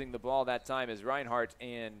 but losing the ball that time is Reinhardt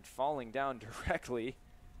and falling down directly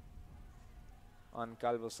on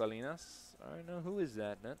Calvo Salinas. I don't know who is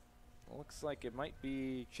that. That looks like it might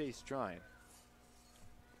be Chase Drine.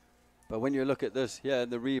 But when you look at this, yeah,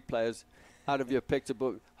 the replays out of your picture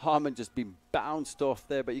book, Harmon just been bounced off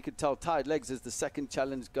there, but you could tell tied legs as the second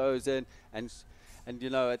challenge goes in, and you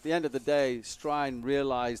know, at the end of the day, Strine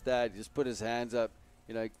realized that, he just put his hands up,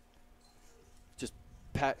 you know, just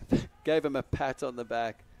gave him a pat on the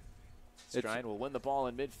back. Strine will win the ball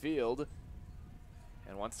in midfield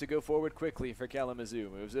and wants to go forward quickly for Kalamazoo.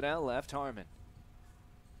 Moves it out left, Harmon.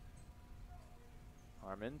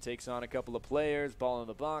 Harmon takes on a couple of players, ball in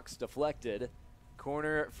the box, deflected.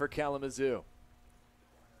 Corner for Kalamazoo.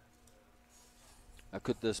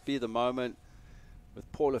 Could this be the moment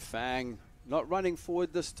with Paula Fang not running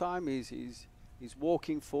forward this time? He's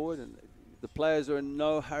walking forward, and the players are in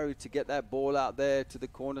no hurry to get that ball out there to the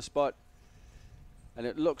corner spot. And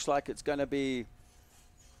it looks like it's going to be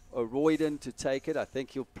Royden to take it. I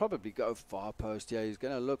think he'll probably go far post. Yeah, he's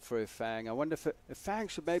going to look for Fang. I wonder if Fang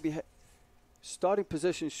should maybe starting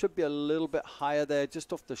position should be a little bit higher there,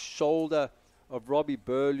 just off the shoulder of Robbie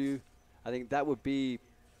Burlew. I think that would be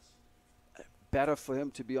better for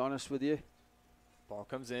him, to be honest with you. Ball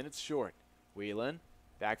comes in, it's short. Whelan,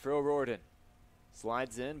 back for O'Riordan.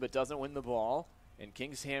 Slides in, but doesn't win the ball. And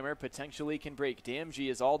King's Hammer potentially can break. Damji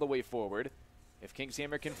is all the way forward if King's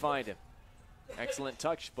Hammer can find him. Excellent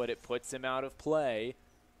touch, but it puts him out of play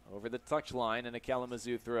over the touch line and a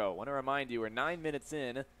Kalamazoo throw. I want to remind you, we're 9 minutes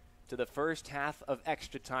in to the first half of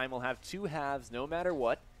extra time. We'll have 2 halves no matter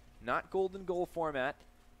what. Not golden goal format.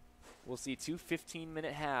 We'll see 2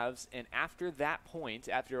 15-minute halves, and after that point,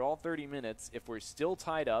 after all 30 minutes, if we're still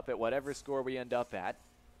tied up at whatever score we end up at,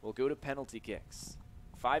 we'll go to penalty kicks.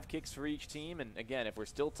 5 kicks for each team, and again, if we're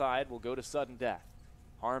still tied, we'll go to sudden death.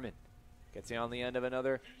 Harmon gets on the end of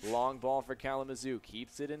another long ball for Kalamazoo.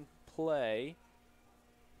 Keeps it in play.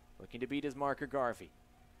 Looking to beat his marker, Garvey.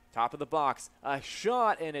 Top of the box. A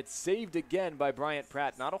shot, and it's saved again by Bryant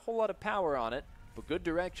Pratt. Not a whole lot of power on it, but good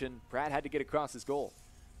direction. Pratt had to get across his goal.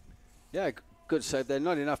 Yeah, good save there.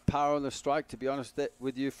 Not enough power on the strike, to be honest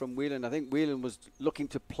with you, from Whelan. I think Whelan was looking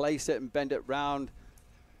to place it and bend it round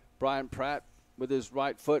Bryant Pratt with his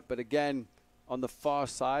right foot, but again, on the far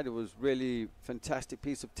side, it was really fantastic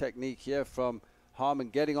piece of technique here from Harmon,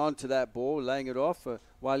 getting onto that ball, laying it off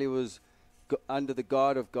while he was under the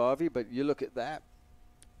guard of Garvey. But you look at that,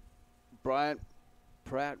 Bryant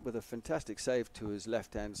Pratt with a fantastic save to his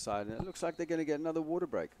left-hand side, and it looks like they're going to get another water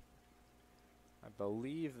break. I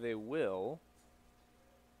believe they will.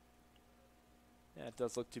 Yeah, it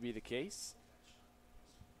does look to be the case.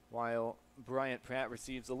 While Bryant Pratt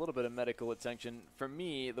receives a little bit of medical attention, for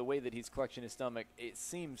me, the way that he's clutching his stomach, it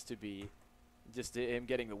seems to be just him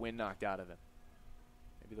getting the wind knocked out of him.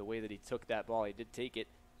 Maybe the way that he took that ball, he did take it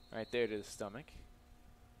right there to the stomach.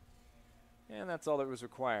 And that's all that was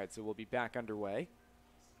required, so we'll be back underway.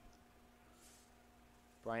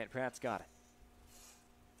 Bryant Pratt's got it.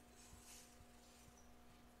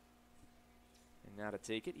 And now to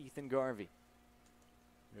take it, Ethan Garvey.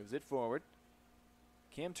 Moves it forward.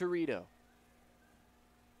 Cam Torito.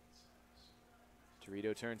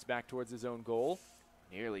 Torito turns back towards his own goal.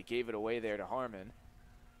 Nearly gave it away there to Harmon.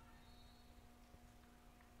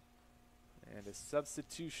 And a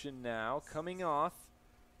substitution now coming off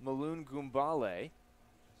Maloon Gumbale.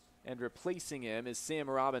 And replacing him is Sam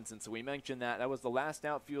Robinson. So we mentioned that. That was the last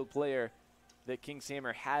outfield player that King's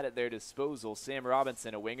Hammer had at their disposal. Sam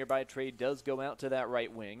Robinson, a winger by trade, does go out to that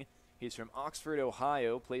right wing. He's from Oxford,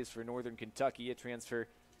 Ohio, plays for Northern Kentucky, a transfer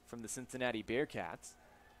from the Cincinnati Bearcats.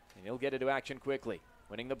 And he'll get into action quickly.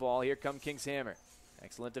 Winning the ball, here come King's Hammer.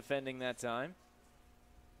 Excellent defending that time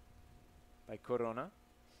by Corona.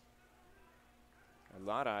 Or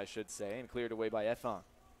Lara, I should say, and cleared away by Efang.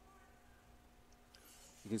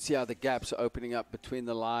 You can see how the gaps are opening up between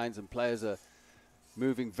the lines, and players are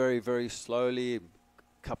moving very, very slowly. A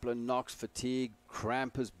couple of knocks, fatigue,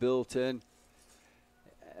 cramp is built in.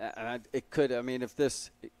 And it could, I mean, if this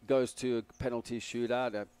goes to a penalty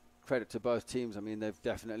shootout, credit to both teams. I mean, they've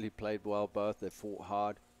definitely played well both. They've fought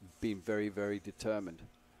hard, been very, very determined.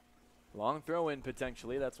 Long throw in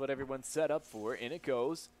potentially. That's what everyone's set up for. In it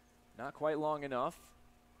goes. Not quite long enough.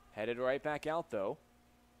 Headed right back out, though.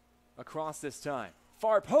 Across this time.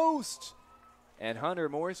 Far post! And Hunter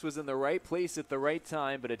Morse was in the right place at the right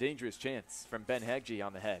time, but a dangerous chance from Ben Heggie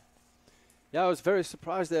on the head. Yeah, I was very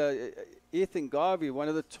surprised there. Ethan Garvey, one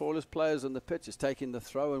of the tallest players on the pitch, is taking the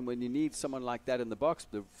throw, and when you need someone like that in the box,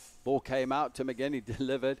 the ball came out to him again. He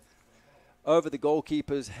delivered over the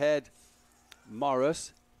goalkeeper's head.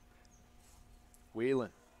 Morris. Whelan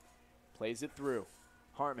plays it through.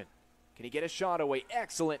 Harmon, can he get a shot away?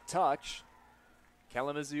 Excellent touch.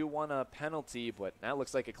 Kalamazoo won a penalty, but that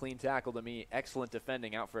looks like a clean tackle to me. Excellent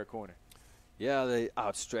defending out for a corner. Yeah, the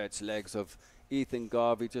outstretched legs of Ethan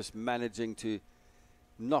Garvey just managing to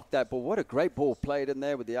knock that ball. What a great ball played in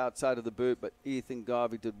there with the outside of the boot, but Ethan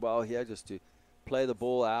Garvey did well here just to play the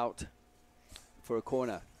ball out for a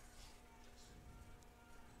corner.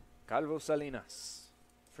 Calvo Salinas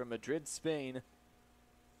from Madrid, Spain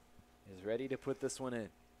is ready to put this one in.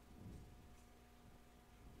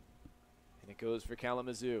 And it goes for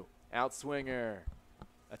Kalamazoo. Outswinger.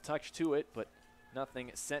 A touch to it, but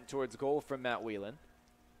nothing sent towards goal from Matt Whelan.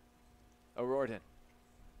 O'Riordan.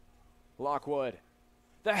 Lockwood.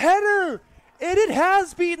 The header! And it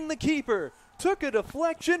has beaten the keeper. Took a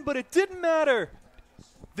deflection, but it didn't matter.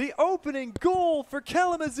 The opening goal for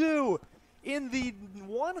Kalamazoo in the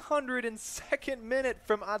 102nd minute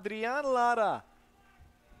from Adrian Lara.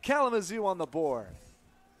 Kalamazoo on the board.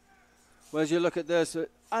 Well, as you look at this,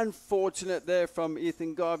 unfortunate there from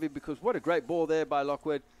Ethan Garvey, because what a great ball there by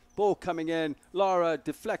Lockwood. Ball coming in, Lara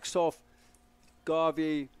deflects off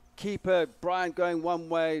Garvey, keeper, Bryant going one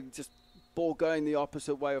way, just ball going the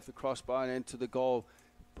opposite way off the crossbar and into the goal,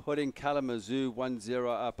 putting Kalamazoo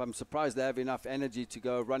 1-0 up. I'm surprised they have enough energy to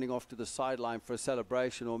go running off to the sideline for a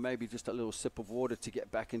celebration or maybe just a little sip of water to get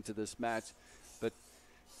back into this match. But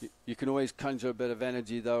you can always conjure a bit of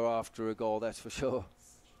energy, though, after a goal, that's for sure.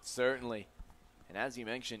 Certainly. And as you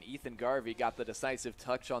mentioned, Ethan Garvey got the decisive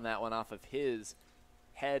touch on that one off of his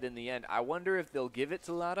head in the end. I wonder if they'll give it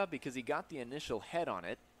to Lada because he got the initial head on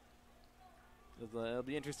it. It'll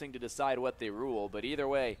be interesting to decide what they rule, but either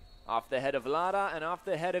way, off the head of Lada and off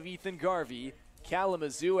the head of Ethan Garvey,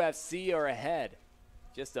 Kalamazoo FC are ahead.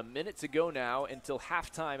 Just a minute to go now until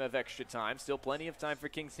halftime of extra time. Still plenty of time for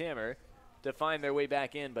Kings Hammer to find their way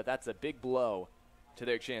back in, but that's a big blow to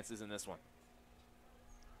their chances in this one.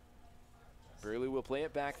 Burley will play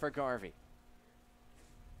it back for Garvey.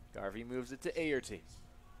 Garvey moves it to Aerty.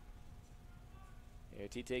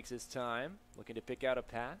 Aerty takes his time, looking to pick out a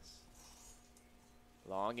pass.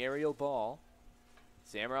 Long aerial ball.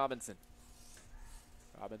 Sam Robinson.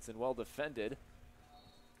 Robinson well defended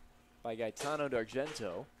by Gaetano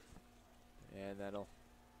D'Argento. And that'll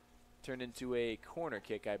turn into a corner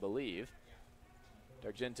kick, I believe.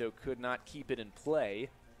 D'Argento could not keep it in play.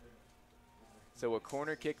 So a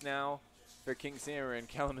corner kick now for Kings Hammer, and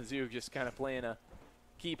Kalamazoo just kind of playing a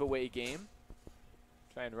keep away game.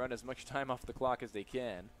 Try and run as much time off the clock as they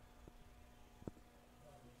can.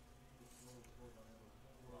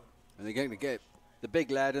 And they're going to get the big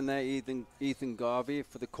lad in there, Ethan Garvey,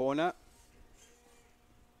 for the corner.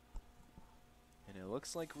 And it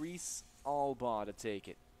looks like Reese Albaugh to take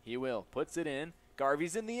it. He will. Puts it in.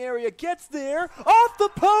 Garvey's in the area. Gets there. Off the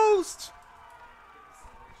post!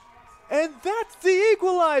 And that's the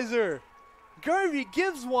equalizer! Garvey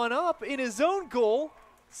gives one up in his own goal.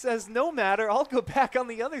 Says, no matter, I'll go back on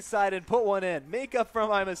the other side and put one in. Make up for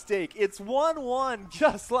my mistake. It's 1-1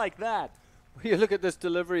 just like that. You look at this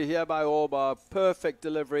delivery here by Albaugh. Perfect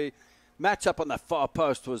delivery. Matchup on the far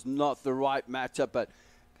post was not the right matchup, but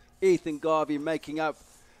Ethan Garvey making up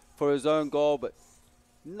for his own goal, but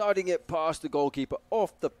nodding it past the goalkeeper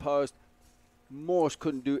off the post. Morse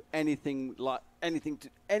couldn't do anything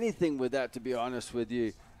with that, to be honest with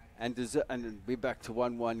you. And we're back to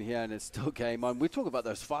 1-1 here, and it's still game on. We talk about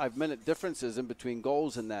those 5-minute differences in between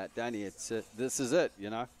goals and that, Danny. This is it,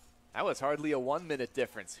 you know. That was hardly a 1-minute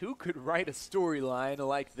difference. Who could write a storyline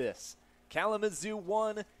like this? Kalamazoo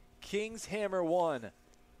 1, Kings Hammer 1,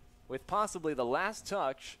 with possibly the last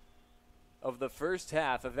touch of the first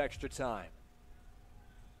half of extra time.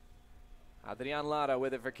 Adrian Lara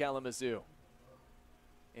with it for Kalamazoo.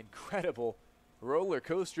 Incredible roller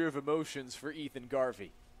coaster of emotions for Ethan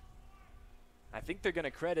Garvey. I think they're going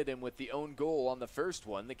to credit him with the own goal on the first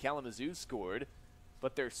one that Kalamazoo scored,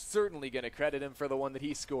 but they're certainly going to credit him for the one that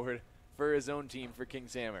he scored for his own team for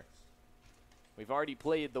Kings Hammer. We've already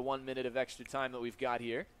played the 1 minute of extra time that we've got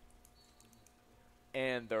here.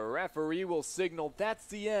 And the referee will signal that's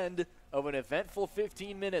the end of an eventful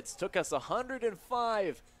 15 minutes. Took us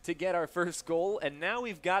 105 to get our first goal, and now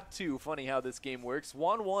we've got two. Funny how this game works.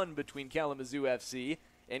 1-1 between Kalamazoo FC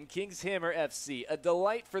and Kings Hammer FC. A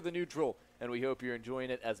delight for the neutral, and we hope you're enjoying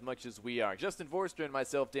it as much as we are. Justin Forster and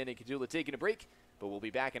myself, Danny Kajula, taking a break, but we'll be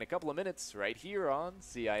back in a couple of minutes right here on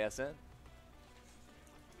CISN.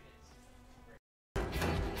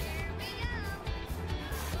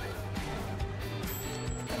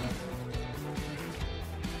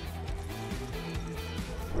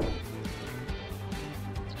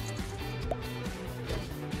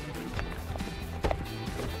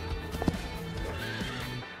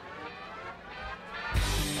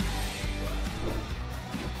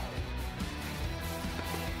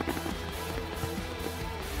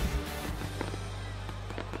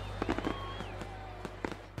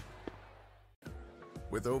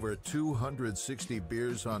 With over 260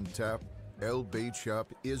 beers on tap, El Bait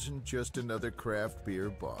Shop isn't just another craft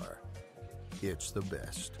beer bar. It's the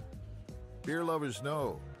best. Beer lovers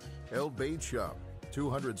know. El Bait Shop,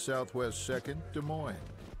 200 Southwest 2nd, Des Moines.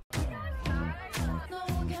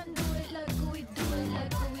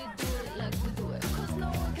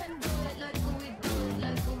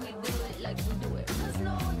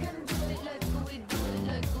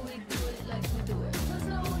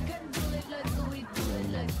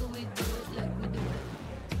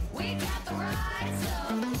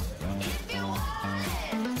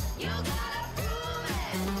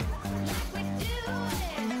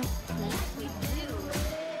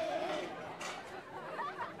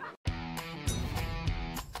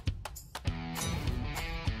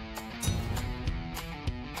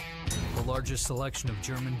 The largest selection of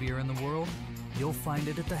German beer in the world? You'll find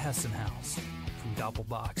it at the Hessen House. From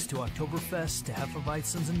Doppelbocks to Oktoberfest to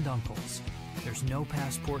Hefeweizens and Dunkels, there's no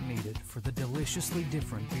passport needed for the deliciously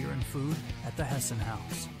different beer and food at the Hessen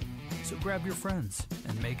House. So grab your friends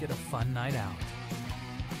and make it a fun night out.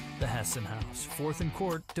 The Hessen House, 4th and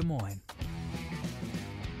Court, Des Moines.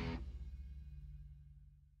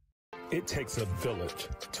 It takes a village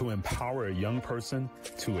to empower a young person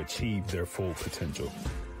to achieve their full potential.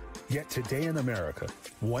 Yet today in America,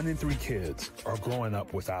 1 in 3 kids are growing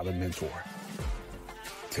up without a mentor.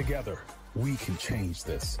 Together, we can change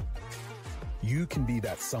this. You can be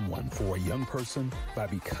that someone for a young person by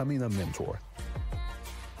becoming a mentor.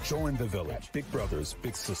 Join the village. Big brothers,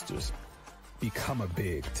 big sisters. Become a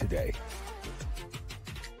big today.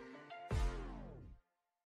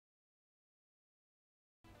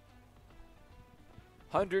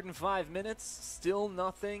 105 minutes, still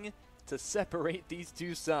nothing to separate these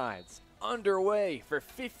two sides. Underway for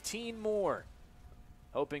 15 more.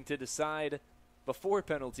 Hoping to decide before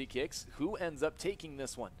penalty kicks who ends up taking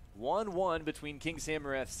this one. 1-1 between Kings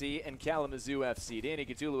Hammer FC and Kalamazoo FC. Danny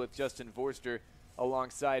Cthulhu with Justin Forster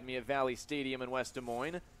alongside me at Valley Stadium in West Des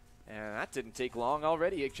Moines. And that didn't take long.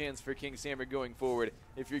 Already a chance for Kings Hammer going forward.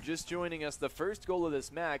 If you're just joining us, the first goal of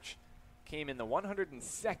this match came in the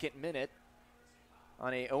 102nd minute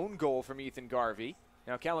on a own goal from Ethan Garvey.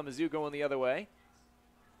 Now Kalamazoo going the other way.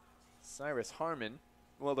 Cyrus Harmon,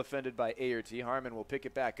 well defended by Aerty. Harmon will pick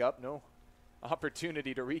it back up. No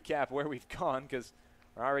opportunity to recap where we've gone because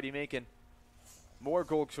we're already making more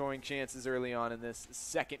goal-scoring chances early on in this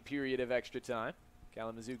second period of extra time.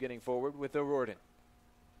 Kalamazoo getting forward with O'Riordan.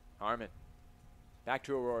 Harmon back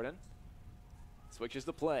to O'Riordan. Switches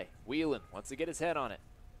the play. Whelan wants to get his head on it.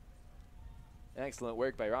 Excellent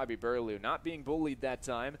work by Robbie Burlew. Not being bullied that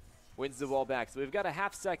time. Wins the ball back. So we've got a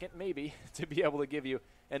half second maybe to be able to give you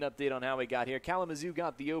an update on how we got here. Kalamazoo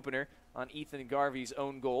got the opener on Ethan Garvey's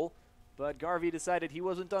own goal. But Garvey decided he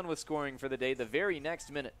wasn't done with scoring for the day. The very next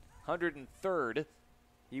minute, 103rd,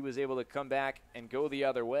 he was able to come back and go the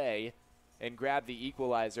other way and grab the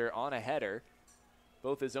equalizer on a header.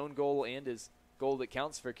 Both his own goal and his goal that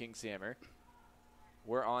counts for Kings Hammer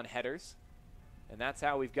were on headers. And that's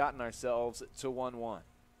how we've gotten ourselves to 1-1.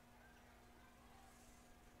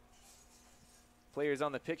 Players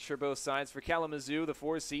on the pitch for both sides. For Kalamazoo, the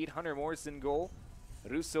 4-seed, Hunter Morrison goal.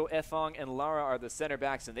 Russo, Efong, and Lara are the center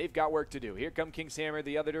backs, and they've got work to do. Here come Kings Hammer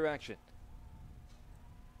the other direction.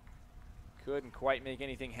 Couldn't quite make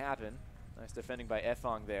anything happen. Nice defending by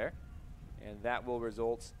Efong there. And that will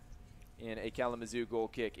result in a Kalamazoo goal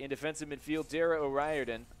kick. In defensive midfield, Dara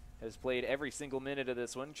O'Riordan has played every single minute of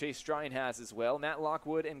this one. Chase Strine has as well. Matt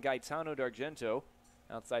Lockwood and Gaetano D'Argento.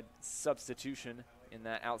 Outside substitution in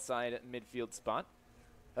that outside midfield spot.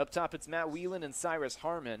 Up top, it's Matt Whelan and Cyrus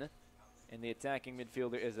Harmon. And the attacking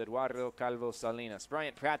midfielder is Eduardo Calvo Salinas.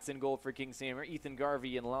 Bryant Pratt's in goal for Kings Hammer. Ethan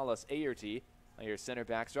Garvey and Lalas Aerty are your center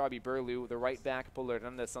backs. Robbie Burlew, the right back. Paulo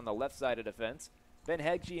Hernandez on the left side of defense. Ben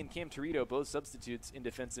Heggie and Cam Torito, both substitutes in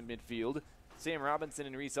defensive midfield. Sam Robinson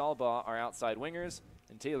and Reese Alba are outside wingers.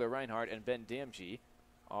 And Taylor Reinhardt and Ben Damji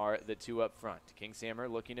are the two up front. Kings Hammer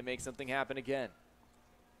looking to make something happen again.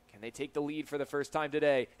 Can they take the lead for the first time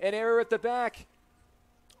today? An error at the back.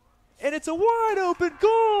 And it's a wide open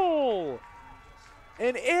goal.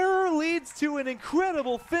 An error leads to an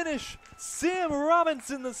incredible finish. Sam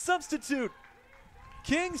Robinson, the substitute.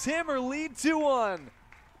 Kings Hammer lead 2-1.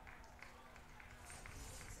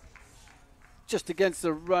 Just against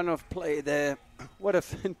the run of play there. What a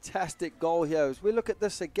fantastic goal here. As we look at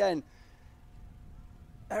this again,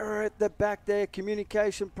 error at the back there,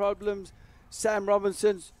 communication problems. Sam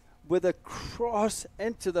Robinson's with a cross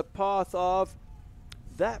into the path of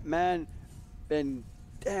that man, Ben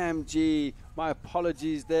Damji. My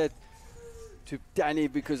apologies there to Danny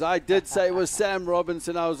because I did say it was Sam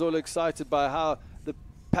Robinson. I was all excited by how the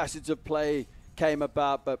passage of play came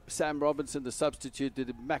about, but Sam Robinson, the substitute, did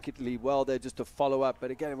immaculately well there just to follow up.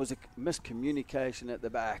 But again, it was a miscommunication at the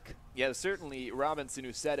back. Yeah, certainly Robinson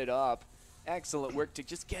who set it up. Excellent work to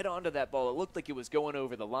just get onto that ball. It looked like it was going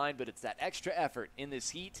over the line, but it's that extra effort in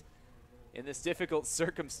this heat, in this difficult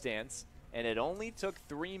circumstance. And it only took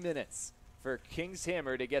 3 minutes for Kings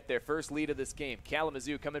Hammer to get their first lead of this game.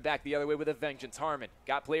 Kalamazoo coming back the other way with a vengeance. Harmon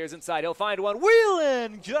got players inside. He'll find one.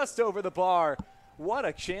 Whelan just over the bar. What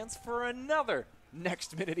a chance for another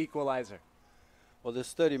next-minute equalizer. Well,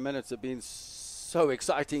 this 30 minutes have been so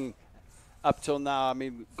exciting up till now. I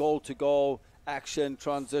mean, goal-to-goal, action,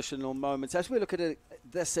 transitional moments. As we look at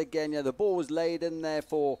this again, the ball was laid in there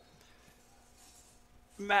for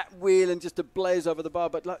Matt Whelan just to blaze over the bar.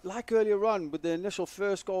 But like earlier on with the initial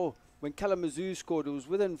first goal, when Kalamazoo scored, it was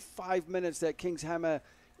within 5 minutes that King's Hammer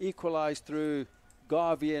equalized through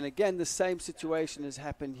Garvey. And again, the same situation has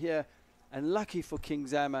happened here. And lucky for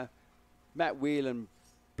King's Hammer, Matt Whelan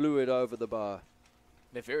blew it over the bar.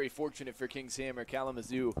 They're very fortunate for King's Hammer.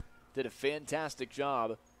 Kalamazoo did a fantastic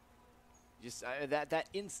job. Just that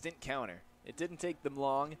instant counter. It didn't take them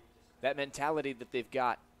long. That mentality that they've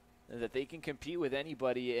got, that they can compete with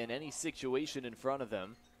anybody in any situation in front of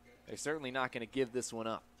them. They're certainly not going to give this one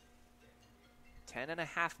up.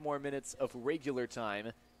 10.5 more minutes of regular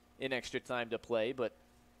time in extra time to play, but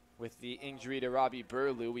with the injury to Robbie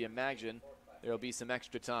Burlew, we imagine there will be some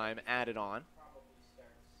extra time added on.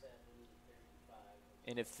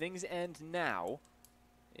 And if things end now,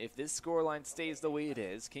 if this scoreline stays the way it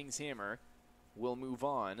is, King's Hammer will move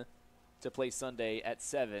on to play Sunday at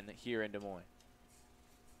 7 here in Des Moines.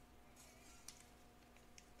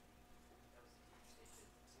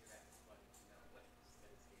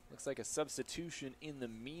 Looks like a substitution in the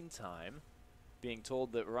meantime. Being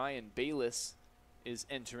told that Ryan Bayless is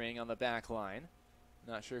entering on the back line.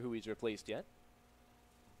 Not sure who he's replaced yet.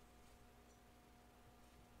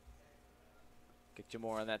 Get you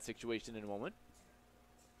more on that situation in a moment.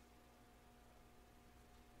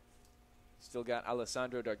 Still got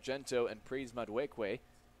Alessandro D'Argento and Praise Maduekwe,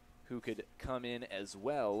 who could come in as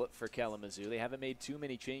well for Kalamazoo. They haven't made too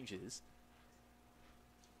many changes.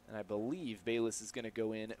 And I believe Bayless is going to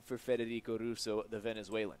go in for Federico Russo, the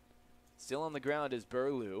Venezuelan. Still on the ground is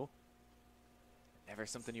Burlew. Never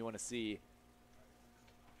something you want to see.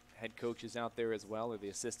 Head coach is out there as well, or the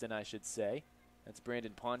assistant, I should say. That's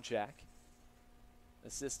Brandon Ponchak.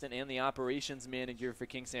 Assistant and the operations manager for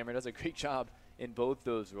King's Hammer. Does a great job in both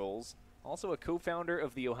those roles. Also a co-founder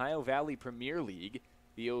of the Ohio Valley Premier League,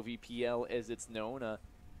 the OVPL as it's known, a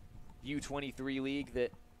U23 league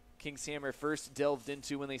that King's Hammer first delved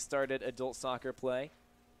into when they started adult soccer play.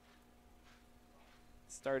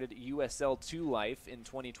 Started USL 2 life in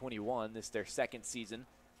 2021. This is their second season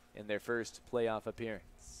and their first playoff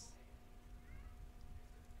appearance.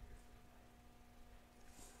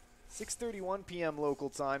 6:31 p.m. local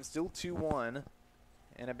time, still 2-1,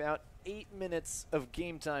 and about 8 minutes of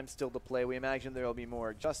game time still to play. We imagine there will be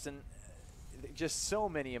more. Justin, just so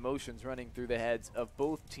many emotions running through the heads of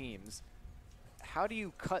both teams. How do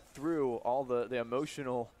you cut through all the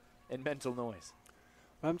emotional and mental noise?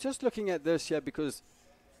 I'm just looking at this here because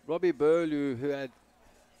Robbie Burlew, who had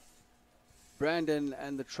Brandon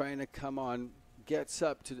and the trainer come on, gets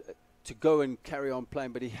up to go and carry on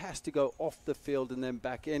playing, but he has to go off the field and then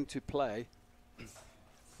back into play.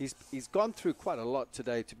 He's gone through quite a lot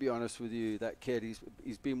today, to be honest with you, that kid.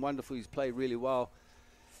 He's been wonderful. He's played really well.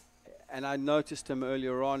 And I noticed him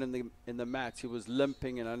earlier on in the match. He was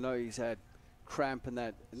limping, and I know he's had cramp and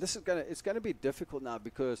that. And this is it's gonna be difficult now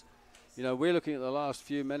because, you know, we're looking at the last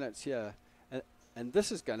few minutes here, and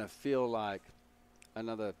this is gonna feel like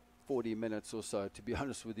another 40 minutes or so, to be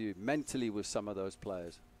honest with you, mentally with some of those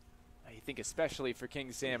players. I think especially for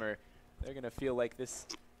King's Hammer, they're gonna feel like this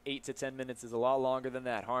 8 to 10 minutes is a lot longer than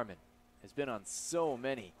that. Harmon has been on so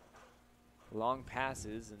many long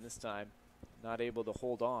passes, and this time not able to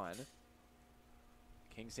hold on.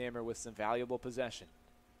 King's Hammer with some valuable possession.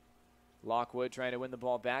 Lockwood trying to win the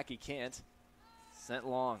ball back. He can't. Sent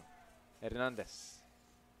long. Hernandez.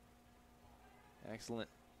 Excellent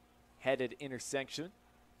headed intersection.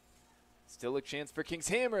 Still a chance for King's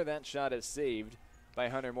Hammer. That shot is saved by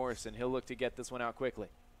Hunter Morrison. He'll look to get this one out quickly.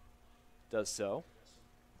 Does so.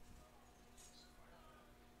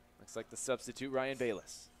 Looks like the substitute, Ryan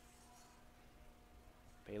Bayless.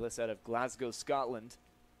 Bayless out of Glasgow, Scotland.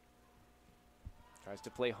 Tries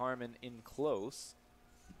to play Harmon in close.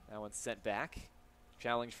 That one's sent back.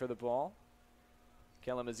 Challenge for the ball.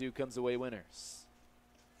 Kalamazoo comes away winners.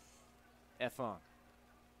 Efong.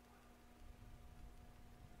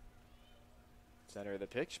 Center of the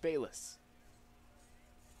pitch, Bayless.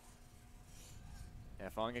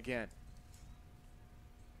 Efong again.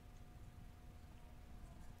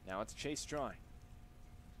 Now it's Chase Strine.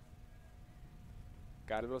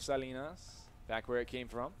 Carlos Salinas, back where it came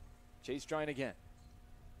from. Chase Strine again.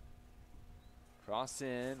 Cross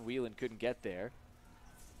in, Whelan couldn't get there.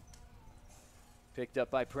 Picked up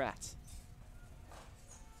by Pratt.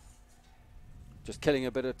 Just killing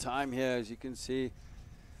a bit of time here, as you can see,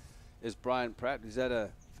 is Brian Pratt. He's had a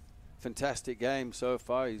fantastic game so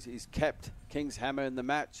far. He's kept King's Hammer in the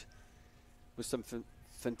match with some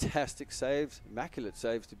fantastic saves, immaculate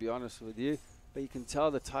saves, to be honest with you. But you can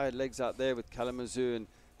tell the tired legs out there with Kalamazoo, and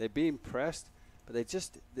they're being pressed, but it's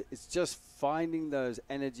just finding those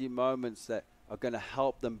energy moments that are going to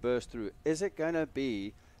help them burst through. Is it going to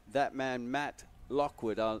be that man Matt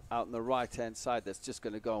Lockwood out on the right-hand side that's just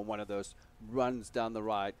going to go on one of those runs down the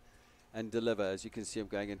right and deliver, as you can see him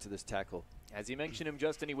going into this tackle. As you mentioned him,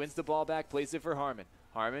 Justin, he wins the ball back, plays it for Harmon.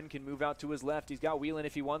 Harmon can move out to his left. He's got Whelan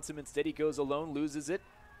if he wants him. Instead, he goes alone, loses it.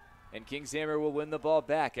 And Kingshammer will win the ball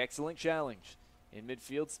back. Excellent challenge. In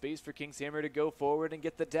midfield, space for Kingshammer to go forward and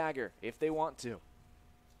get the dagger if they want to.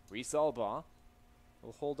 Reese Albaugh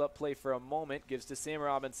will hold up play for a moment, gives to Sam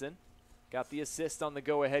Robinson. Got the assist on the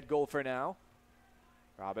go-ahead goal for now.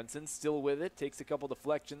 Robinson still with it, takes a couple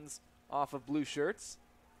deflections off of blue shirts.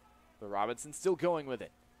 But Robinson still going with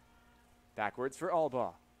it. Backwards for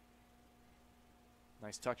Albaugh.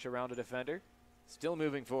 Nice touch around a defender. Still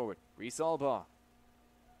moving forward. Reese Albaugh.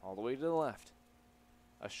 All the way to the left.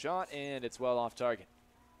 A shot, and it's well off target.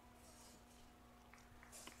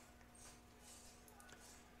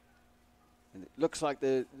 And it looks like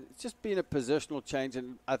it's just been a positional change,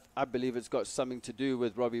 and I believe it's got something to do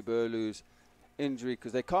with Robbie Burlew's injury,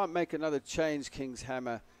 because they can't make another change,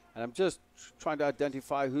 Kingshammer. And I'm just trying to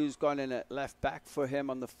identify who's gone in at left back for him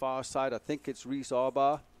on the far side. I think it's Reese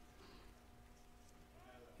Albaugh.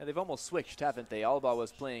 Yeah, they've almost switched, haven't they? Albaugh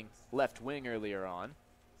was playing left wing earlier on.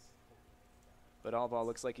 But Albaugh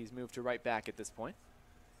looks like he's moved to right back at this point.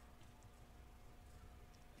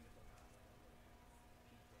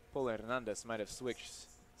 Paul Hernandez might have switched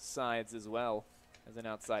sides as well as an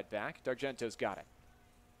outside back. D'Argento's got it.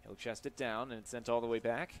 He'll chest it down, and it's sent all the way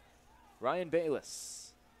back. Ryan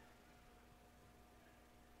Bayless.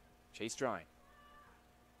 Chase Strine.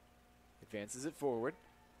 Advances it forward.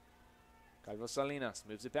 Carlos Salinas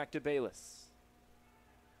moves it back to Bayless.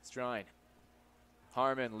 Strine.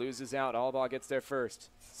 Harmon loses out. Albaugh gets there first.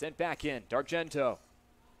 Sent back in. D'Argento.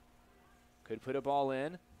 Could put a ball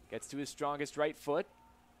in. Gets to his strongest right foot.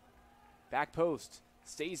 Back post.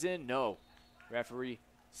 Stays in. No. Referee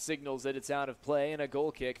signals that it's out of play, and a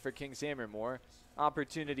goal kick for Kingshammer. More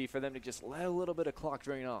opportunity for them to just let a little bit of clock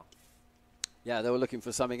drain off. Yeah, they were looking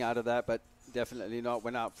for something out of that, but definitely not.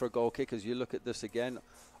 Went out for a goal kick. As you look at this again,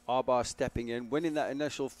 Albaugh stepping in, winning that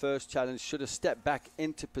initial first challenge, should have stepped back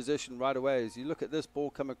into position right away. As you look at this ball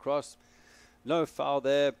come across, no foul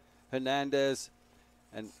there. Hernandez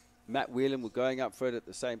and Matt Whelan were going up for it at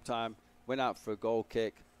the same time, went out for a goal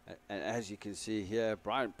kick. And as you can see here,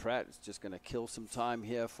 Brian Pratt is just going to kill some time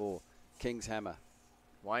here for Kingshammer.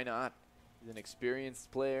 Why not? He's an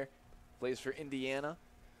experienced player, plays for Indiana,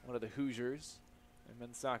 one of the Hoosiers, and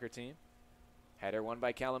men's soccer team. Header won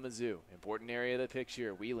by Kalamazoo. Important area of the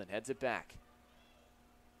picture. Whelan heads it back.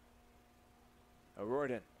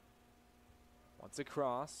 O'Riordan wants a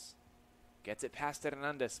cross. Gets it past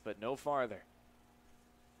Hernandez, but no farther.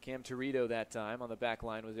 Cam Torito that time on the back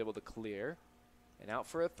line was able to clear. And out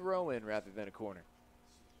for a throw-in rather than a corner.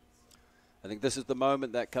 I think this is the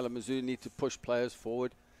moment that Kalamazoo need to push players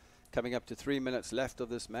forward. Coming up to 3 minutes left of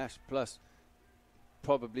this match, plus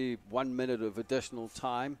probably 1 minute of additional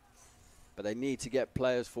time. But they need to get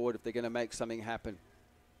players forward if they're going to make something happen.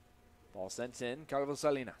 Ball sent in. Carlos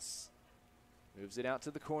Salinas moves it out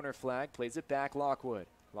to the corner flag. Plays it back. Lockwood.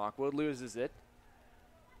 Lockwood loses it.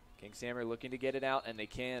 Kingshammer looking to get it out, and they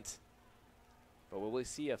can't. But will we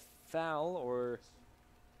see a foul or...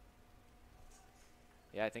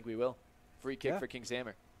 Yeah, I think we will. Free kick for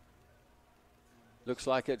Kingshammer. Looks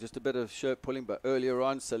like it, just a bit of shirt pulling, but earlier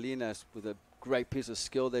on, Salinas with a great piece of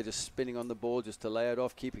skill there, just spinning on the ball just to lay it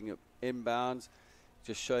off, keeping it inbounds,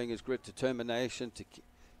 just showing his grit, determination to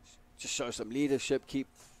just show some leadership, keep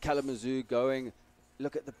Kalamazoo going.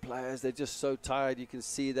 Look at the players, they're just so tired, you can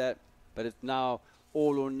see that, but it's now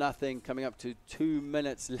all or nothing, coming up to 2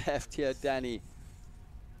 minutes left here, Danny.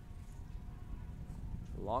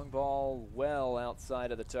 Long ball well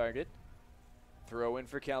outside of the target. Throw in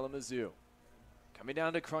for Kalamazoo. Coming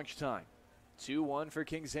down to crunch time. 2-1 for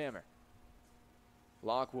Kingshammer.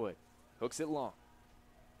 Lockwood hooks it long.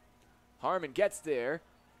 Harmon gets there,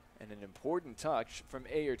 and an important touch from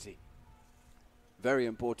Aerty. Very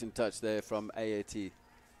important touch there from Aerty.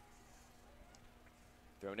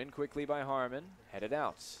 Thrown in quickly by Harmon, headed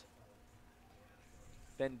out.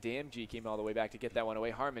 Ben Damgee came all the way back to get that one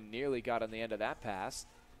away. Harmon nearly got on the end of that pass.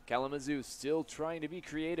 Kalamazoo still trying to be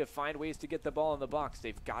creative, find ways to get the ball in the box.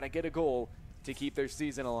 They've got to get a goal to keep their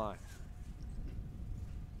season alive.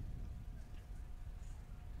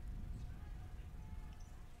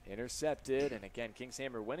 Intercepted, and again,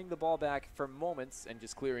 Kingshammer winning the ball back for moments and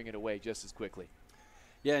just clearing it away just as quickly.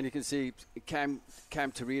 Yeah, and you can see Cam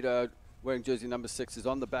Torito, wearing jersey number 6, is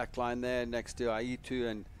on the back line there next to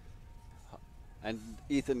Aitu and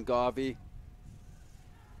Ethan Garvey.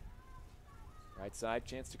 Right side,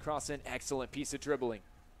 chance to cross in. Excellent piece of dribbling.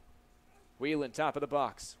 Whelan, top of the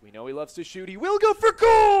box. We know he loves to shoot. He will go for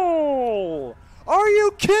goal! Are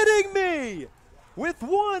you kidding me? With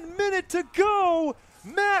 1 minute to go,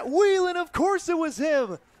 Matt Whelan, of course it was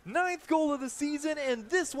him. 9th goal of the season, and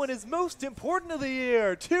this one is most important of the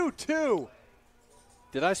year. 2-2.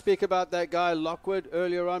 Did I speak about that guy Lockwood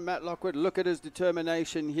earlier on, Matt Lockwood? Look at his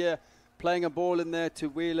determination here, playing a ball in there to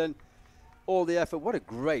Whelan. All the effort. What a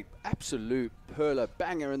great, absolute perler,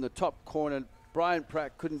 banger in the top corner. Brian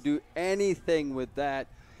Pratt couldn't do anything with that.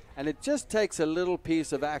 And it just takes a little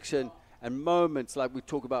piece of action and moments, like we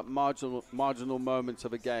talk about marginal moments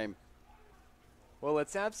of a game. Well,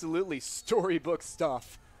 it's absolutely storybook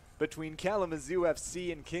stuff between Kalamazoo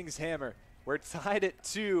FC and Kings Hammer. We're tied at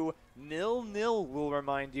 2. 0-0, we'll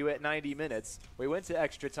remind you, at 90 minutes. We went to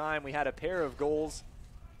extra time. We had a pair of goals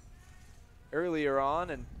earlier on,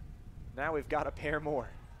 and now we've got a pair more.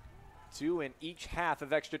 2 in each half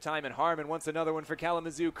of extra time, and Harmon wants another one for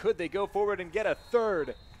Kalamazoo. Could they go forward and get a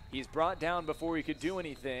third? He's brought down before he could do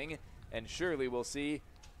anything, and surely we'll see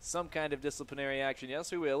some kind of disciplinary action.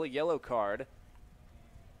 Yes, we will. A yellow card.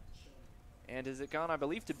 And has it gone, I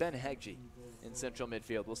believe, to Ben Heggie in central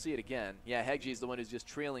midfield? We'll see it again. Yeah, Heggie's the one who's just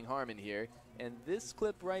trailing Harmon here. And this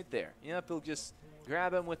clip right there, yep, he'll just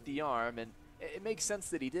grab him with the arm, and it makes sense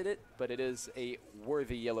that he did it, but it is a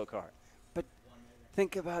worthy yellow card. But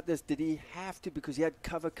think about this. Did he have to? Because he had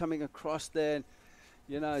cover coming across there. And,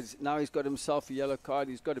 you know, now he's got himself a yellow card.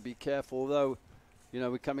 He's got to be careful. Although, you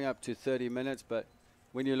know, we're coming up to 30 minutes. But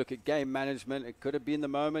when you look at game management, it could have been the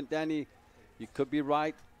moment, Danny. You could be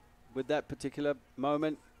right with that particular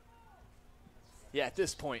moment. Yeah, at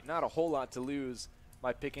this point, not a whole lot to lose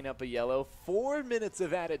by picking up a yellow. 4 minutes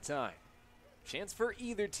of added time. Chance for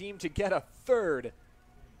either team to get a third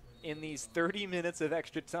in these 30 minutes of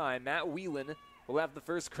extra time. Matt Whelan will have the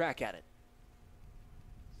first crack at it.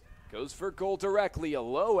 Goes for goal directly. A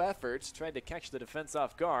low effort. Tried to catch the defense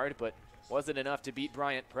off guard, but wasn't enough to beat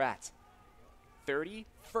Bryant Pratt.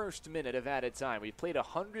 31st minute of added time. We played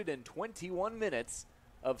 121 minutes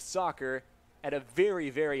of soccer at a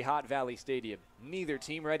very, very hot Valley Stadium. Neither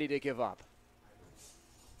team ready to give up.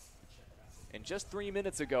 And just 3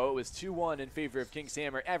 minutes ago, it was 2-1 in favor of Kings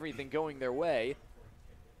Hammer. Everything going their way.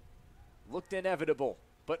 Looked inevitable,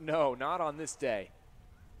 but no, not on this day.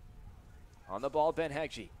 On the ball, Ben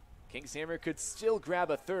Heggie. Kings Hammer could still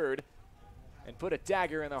grab a third and put a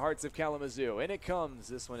dagger in the hearts of Kalamazoo. And it comes.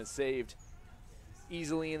 This one is saved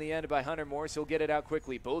easily in the end by Hunter Morse. He'll get it out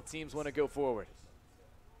quickly. Both teams want to go forward.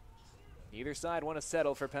 Neither side want to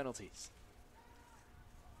settle for penalties.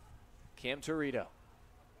 Cam Torito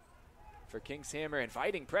for Kings Hammer,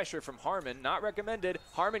 inviting pressure from Harmon. Not recommended.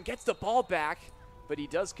 Harmon gets the ball back, but he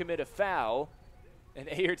does commit a foul. And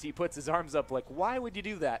Aerty puts his arms up like, why would you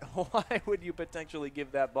do that? Why would you potentially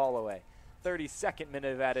give that ball away? 32nd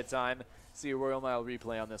minute of added time. See a Royal Mile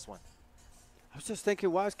replay on this one. I was just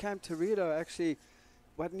thinking, why is Cam Torito actually,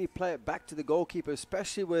 why didn't he play it back to the goalkeeper,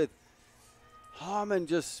 especially with Harmon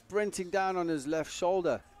just sprinting down on his left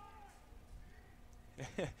shoulder.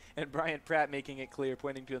 And Bryant Pratt making it clear,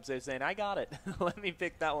 pointing to himself, saying, I got it. Let me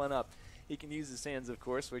pick that one up. He can use his hands, of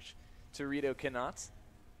course, which Torito cannot.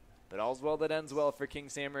 But all's well that ends well for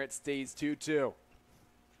Kings Hammer. It stays 2-2.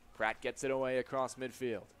 Pratt gets it away across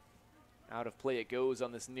midfield. Out of play it goes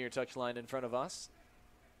on this near touchline in front of us.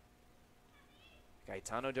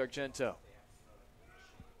 Gaetano D'Argento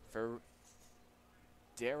for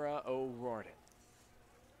Dara O'Riordan.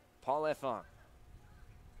 Paul Effong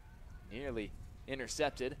nearly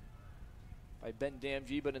intercepted by Ben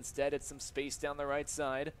Damgee, but instead it's some space down the right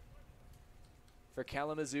side for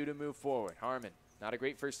Kalamazoo to move forward. Harmon, not a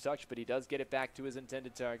great first touch, but he does get it back to his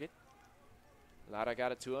intended target. Lara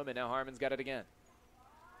got it to him, and now Harmon's got it again.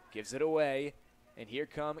 Gives it away, and here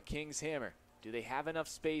come Kings Hammer. Do they have enough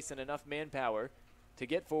space and enough manpower to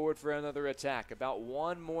get forward for another attack? About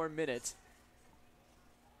 1 more minute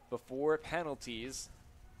before penalties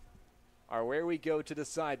are where we go to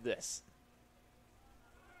decide this.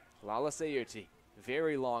 Lala Sayerti,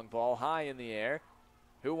 very long ball, high in the air.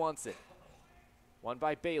 Who wants it? Won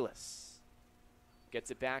by Bayless.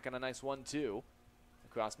 Gets it back on a nice 1-2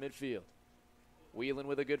 across midfield. Whelan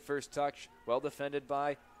with a good first touch, well defended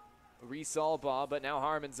by Reese Albaugh, but now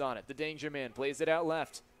Harmon's on it. The danger man plays it out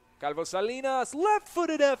left. Calvo Salinas,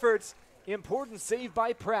 left-footed efforts. Important save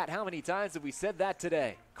by Pratt. How many times have we said that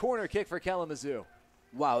today? Corner kick for Kalamazoo.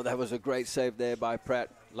 Wow, that was a great save there by Pratt,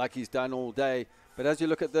 like he's done all day. But as you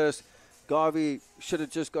look at this, Garvey should have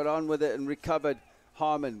just got on with it and recovered.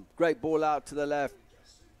 Harmon, great ball out to the left.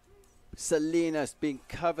 Salinas being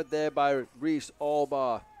covered there by Reese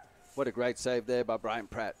Albaugh. What a great save there by Brian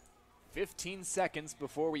Pratt. 15 seconds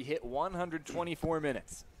before we hit 124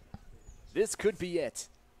 minutes. This could be it.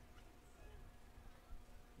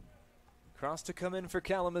 Cross to come in for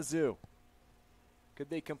Kalamazoo. Could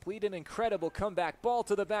they complete an incredible comeback? Ball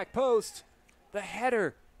to the back post. The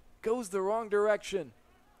header goes the wrong direction.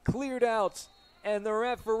 Cleared out. And the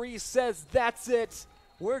referee says that's it.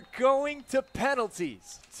 We're going to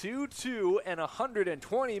penalties. 2-2 and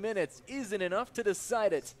 120 minutes isn't enough to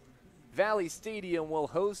decide it. Valley Stadium will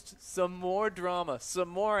host some more drama, some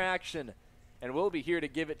more action. And we'll be here to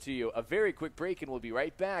give it to you. A very quick break and we'll be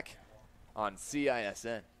right back on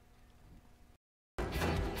CISN.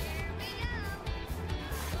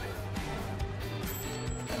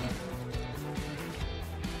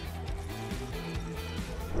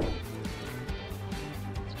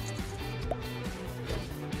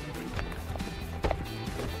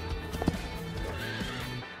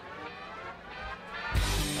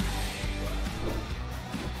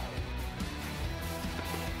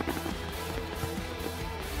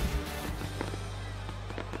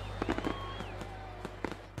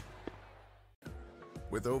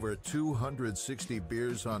 With over 260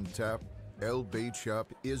 beers on tap, El Bait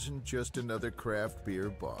Shop isn't just another craft beer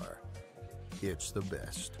bar. It's the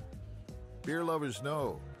best. Beer lovers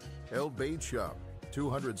know. El Bait Shop,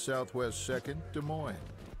 200 Southwest 2nd, Des Moines.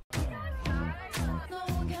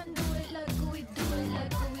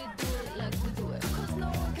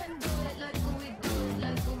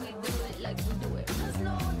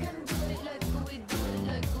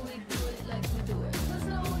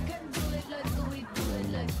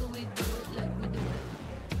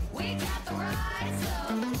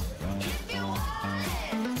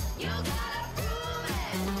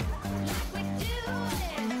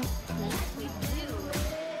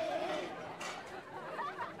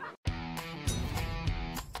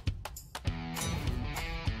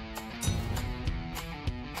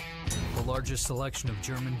 The largest selection of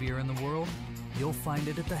German beer in the world, you'll find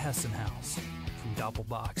it at the Hessen House. From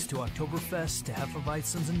Doppelbox to Oktoberfest to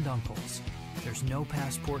Hefeweizens and Dunkels, there's no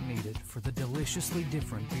passport needed for the deliciously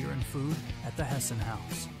different beer and food at the Hessen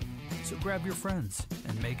House. So grab your friends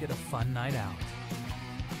and make it a fun night out.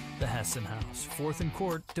 The Hessen House, 4th and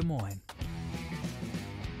Court, Des Moines.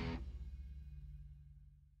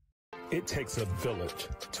 It takes a village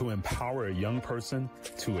to empower a young person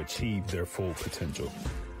to achieve their full potential.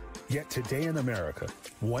 Yet today in America,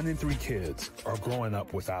 1 in 3 kids are growing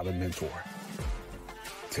up without a mentor.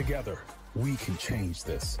 Together, we can change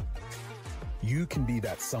this. You can be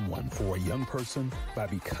that someone for a young person by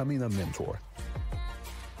becoming a mentor.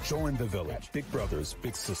 Join the village. Big brothers,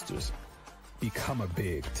 big sisters. Become a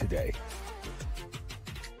big today.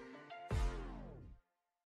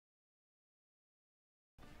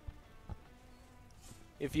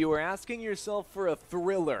 If you were asking yourself for a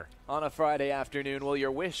thriller on a Friday afternoon, well,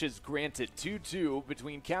 your wish is granted. 2-2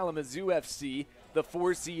 between Kalamazoo FC, the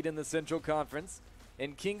 4 seed in the Central Conference,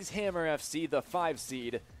 and Kings Hammer FC, the 5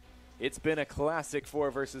 seed. It's been a classic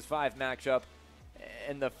 4 versus 5 matchup,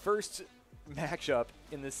 and the first matchup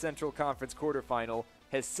in the Central Conference quarterfinal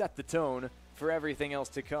has set the tone for everything else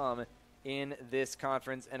to come in this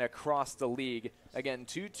conference and across the league. Again,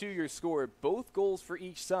 2-2 your score, both goals for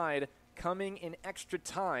each side coming in extra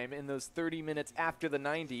time in those 30 minutes after the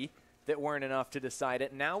 90 that weren't enough to decide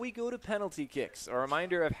it. Now we go to penalty kicks. A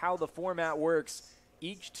reminder of how the format works.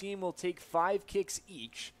 Each team will take 5 kicks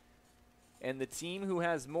each, and the team who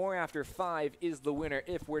has more after 5 is the winner.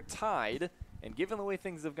 If we're tied, and given the way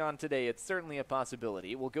things have gone today, it's certainly a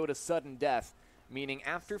possibility, we'll go to sudden death, meaning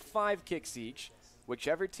after 5 kicks each,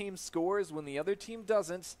 whichever team scores when the other team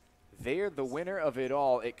doesn't, they're the winner of it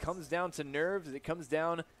all. It comes down to nerves. It comes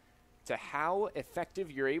down to how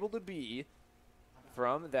effective you're able to be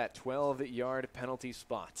from that 12-yard penalty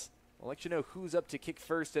spot. I'll let you know who's up to kick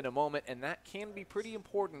first in a moment, and that can be pretty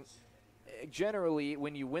important generally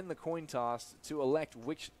when you win the coin toss to elect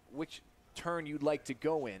which turn you'd like to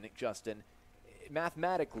go in, Justin.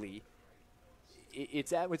 Mathematically,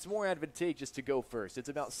 it's more advantageous to go first. It's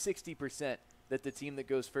about 60% that the team that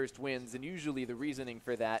goes first wins, and usually the reasoning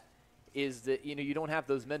for that is that you don't have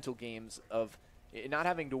those mental games of not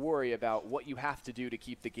having to worry about what you have to do to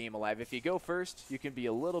keep the game alive. If you go first, you can be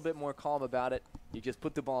a little bit more calm about it. You just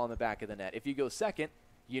put the ball in the back of the net. If you go second,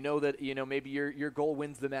 you know that maybe your goal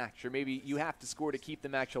wins the match, or maybe you have to score to keep the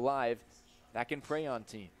match alive. That can prey on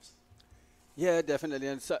teams. Yeah, definitely.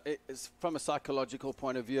 And so it's from a psychological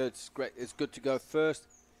point of view, it's great. It's good to go first,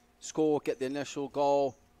 score, get the initial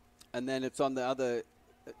goal, and then it's on the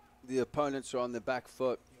opponents are on the back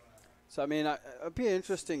foot. So, I mean, it'd be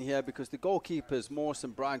interesting here because the goalkeepers, Morse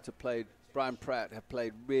and Brian Pratt, have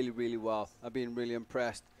played really, really well. I've been really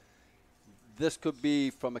impressed. This could be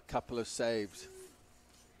from a couple of saves.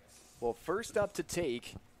 Well, first up to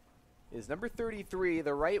take is number 33,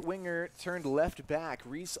 the right winger turned left back,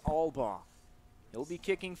 Reese Albaugh. He'll be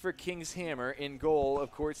kicking for King's Hammer. In goal,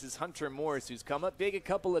 of course, is Hunter Morris, who's come up big a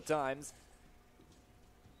couple of times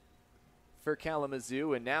for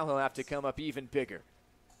Kalamazoo, and now he'll have to come up even bigger.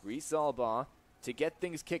 Reese Albaugh to get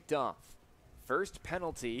things kicked off. First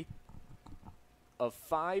penalty of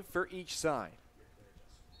 5 for each side.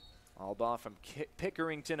 Albaugh from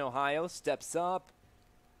Pickerington, Ohio, steps up,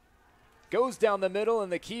 goes down the middle,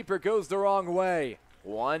 and the keeper goes the wrong way.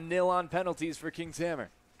 1-0 on penalties for King's Hammer.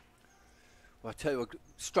 Well, I tell you what,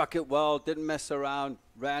 struck it well, didn't mess around,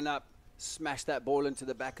 ran up, smashed that ball into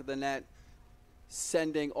the back of the net,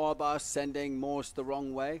 sending Morse the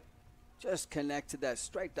wrong way. Just connected that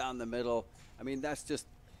straight down the middle. I mean, that's just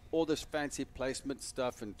all this fancy placement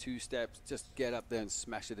stuff and 2 steps. Just get up there and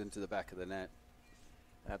smash it into the back of the net.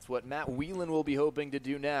 That's what Matt Whelan will be hoping to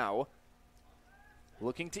do now.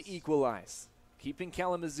 Looking to equalize, keeping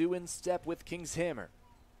Kalamazoo in step with King's Hammer.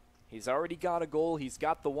 He's already got a goal. He's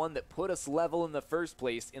got the one that put us level in the first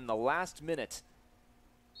place in the last minute.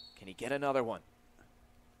 Can he get another one?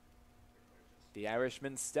 The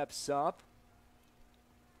Irishman steps up.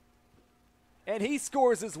 And he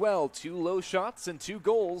scores as well. 2 low shots and 2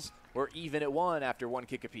 goals. We're even at 1 after 1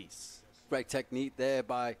 kick apiece. Great technique there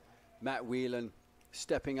by Matt Whelan.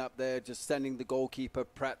 Stepping up there, just sending the goalkeeper,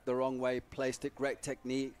 Pratt, the wrong way. Placed it, great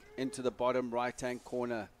technique, into the bottom right-hand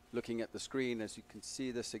corner. Looking at the screen, as you can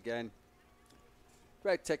see this again.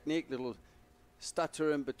 Great technique, little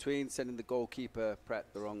stutter in between, sending the goalkeeper, Pratt,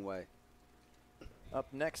 the wrong way. Up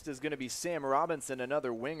next is going to be Sam Robinson,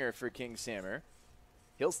 another winger for King's Hammer.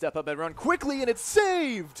 He'll step up and run quickly, and it's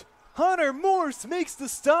saved! Hunter Morse makes the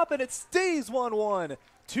stop, and it stays 1-1.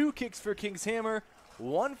 2 kicks for King's Hammer,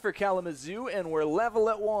 1 for Kalamazoo, and we're level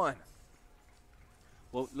at 1.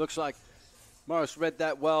 Well, it looks like Morris read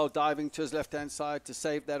that well, diving to his left-hand side to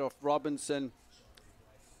save that off Robinson.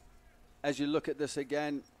 As you look at this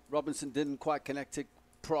again, Robinson didn't quite connect it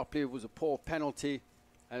properly. It was a poor penalty,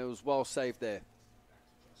 and it was well saved there.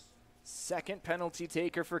 Second penalty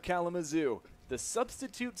taker for Kalamazoo. The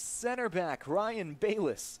substitute center back, Ryan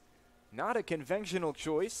Bayless. Not a conventional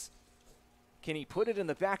choice. Can he put it in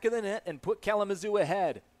the back of the net and put Kalamazoo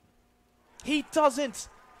ahead? He doesn't!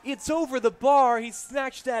 It's over the bar. He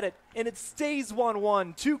snatched at it, and it stays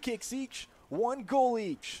 1-1. 2 kicks each, 1 goal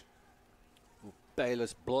each.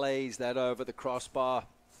 Bayless blazed that over the crossbar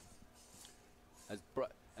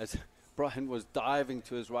as Brian was diving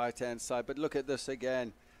to his right-hand side. But look at this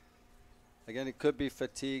again. Again, it could be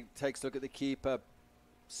fatigue. Takes a look at the keeper,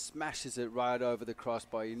 smashes it right over the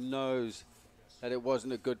crossbar. He knows that it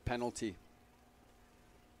wasn't a good penalty.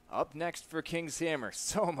 Up next for King's Hammer.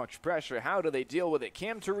 So much pressure. How do they deal with it?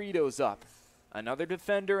 Cam Torito's up. Another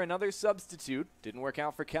defender, another substitute. Didn't work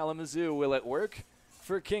out for Kalamazoo. Will it work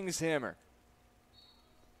for King's Hammer?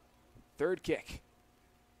 Third kick.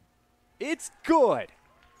 It's good.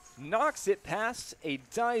 Knocks it past a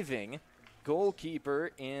diving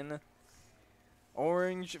goalkeeper in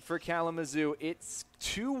orange for Kalamazoo. It's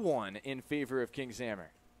 2-1 in favor of King's Hammer.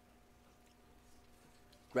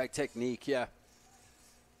 Great technique, yeah.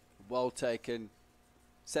 Well taken,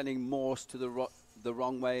 sending Morse to the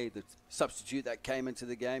wrong way. The substitute that came into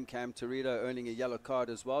the game, Cam Torito, earning a yellow card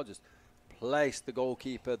as well, just placed the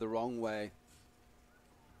goalkeeper the wrong way.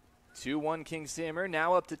 2-1 King's Hammer,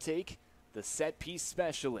 now up to take the set-piece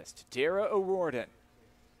specialist, Dara O'Riordan.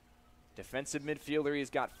 Defensive midfielder, he's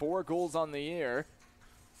got 4 goals on the year.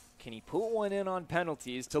 Can he put one in on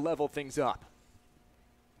penalties to level things up?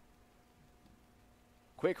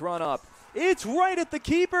 Quick run up. It's right at the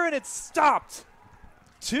keeper, and it's stopped.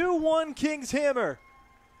 2-1 King's Hammer.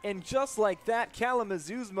 And just like that,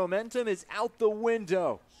 Kalamazoo's momentum is out the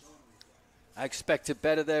window. I expected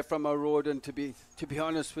better there from O'Riordan, to be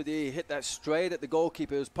honest with you. He hit that straight at the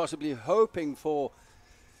goalkeeper. He was possibly hoping for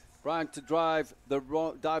Brian to dive the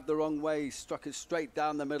wrong way. He struck it straight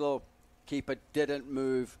down the middle. Keeper didn't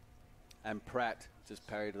move, and Pratt just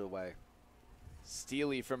parried it away.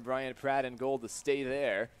 Steely from Brian Pratt in goal to stay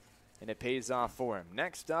there, and it pays off for him.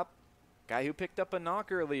 Next up, guy who picked up a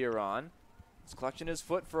knock earlier on. Was clutching his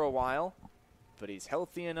foot for a while, but he's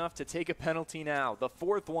healthy enough to take a penalty now. The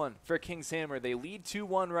 4th one for King's Hammer. They lead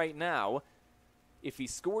 2-1 right now. If he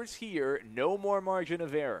scores here, no more margin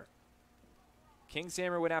of error. King's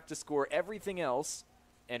Hammer would have to score everything else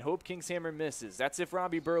and hope King's Hammer misses. That's if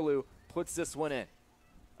Robbie Burlew puts this one in.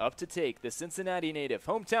 Up to take, the Cincinnati native.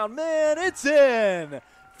 Hometown man, it's in!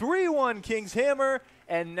 3-1 King's Hammer,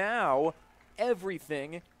 and now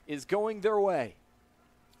everything is going their way.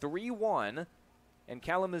 3-1, and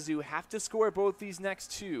Kalamazoo have to score both these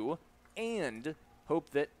next 2 and hope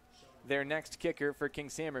that their next kicker for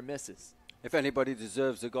Kingshammer misses. If anybody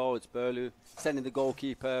deserves a goal, it's Burlew. Sending the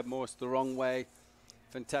goalkeeper Morse the wrong way.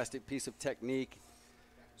 Fantastic piece of technique.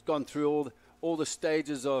 He's gone through all the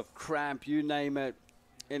stages of cramp, you name it,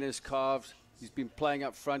 in his calves. He's been playing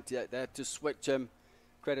up front. They had to switch him.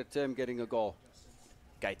 Credit to him getting a goal.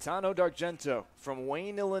 Gaetano D'Argento from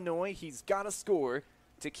Wayne, Illinois. He's got to score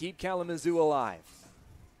to keep Kalamazoo alive.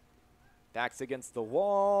 Backs against the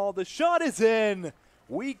wall. The shot is in.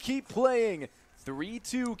 We keep playing.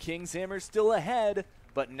 3-2. Kingshammer still ahead,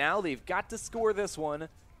 but now they've got to score this one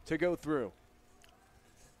to go through.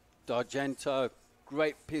 D'Argento,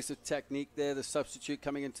 great piece of technique there. The substitute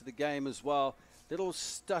coming into the game as well. Little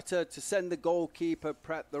stutter to send the goalkeeper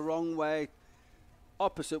Pratt the wrong way.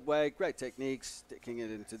 Opposite way. Great technique, sticking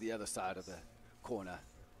it into the other side of the corner.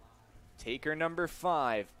 Taker number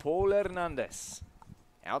 5, Paul Hernandez.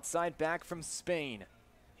 Outside back from Spain.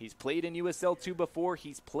 He's played in USL 2 before.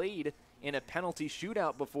 He's played in a penalty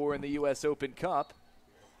shootout before in the US Open Cup.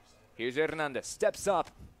 Here's Hernandez. Steps up.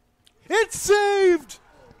 It's saved!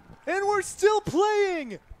 And we're still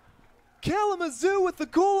playing! Kalamazoo with the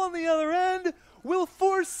goal on the other end will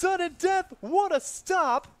force sudden death. What a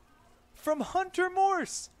stop from Hunter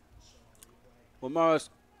Morse. Well, Morris,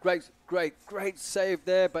 great save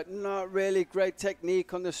there, but not really great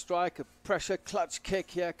technique on the strike. A pressure clutch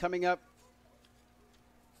kick here coming up.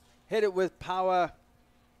 Hit it with power.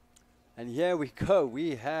 And here we go.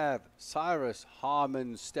 We have Cyrus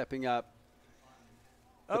Harmon stepping up.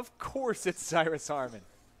 Of course it's Cyrus Harmon.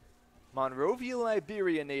 Monrovia,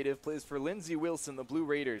 Liberia native, plays for Lindsey Wilson, the Blue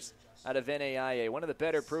Raiders, out of NAIA, one of the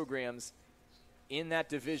better programs in that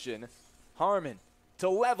division. Harmon to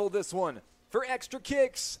level this one for extra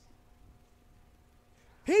kicks.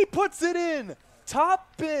 He puts it in.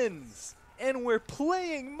 Top bins. And we're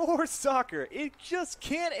playing more soccer. It just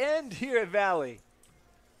can't end here at Valley.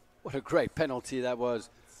 What a great penalty that was.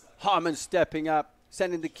 Harmon stepping up,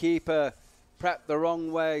 sending the keeper Pratt the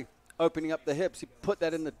wrong way, opening up the hips. He put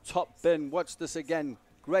that in the top bin. Watch this again.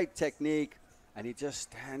 Great technique. And he just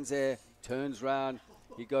stands there, turns round.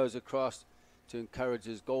 He goes across to encourage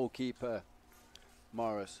his goalkeeper,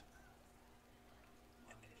 Morris.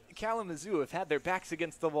 Kalamazoo have had their backs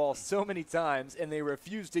against the wall so many times, and they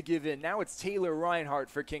refuse to give in. Now it's Taylor Reinhardt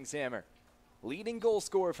for Kingshammer. Leading goal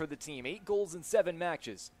scorer for the team, 8 goals in 7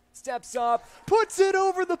 matches. Steps up, puts it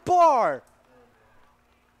over the bar.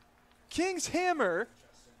 Kingshammer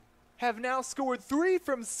have now scored 3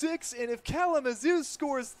 from 6, and if Kalamazoo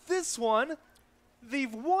scores this one,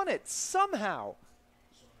 they've won it somehow.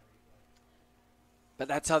 But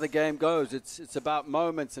that's how the game goes. It's about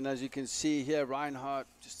moments, and as you can see here, Reinhardt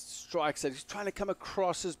just strikes it. He's trying to come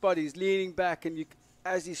across his body. He's leaning back, and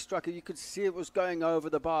as he struck it, you could see it was going over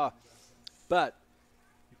the bar. But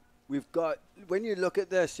we've got, when you look at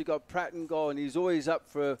this, you've got Pratt in goal, and he's always up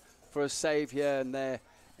for a save here and there,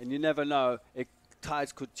 and you never know.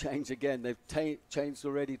 Tides could change again. They've changed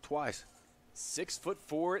already twice.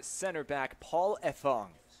 6'4" center back Paul Effong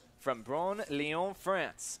from Bron, Lyon,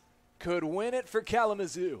 France. Could win it for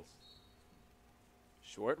Kalamazoo.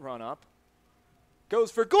 Short run up. Goes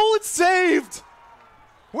for goal. It's saved.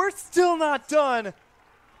 We're still not done.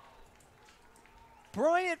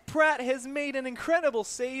 Bryant Pratt has made an incredible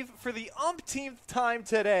save for the umpteenth time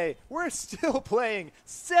today. We're still playing.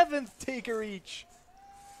 7th taker each.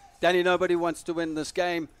 Danny, nobody wants to win this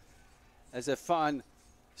game. As Effong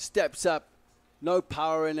steps up. No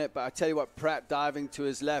power in it, but I tell you what, Pratt diving to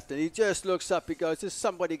his left, and he just looks up, he goes, is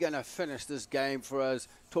somebody going to finish this game for us,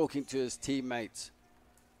 talking to his teammates.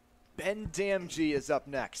 Ben Damgee is up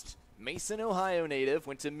next. Mason, Ohio native,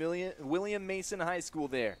 went to William Mason High School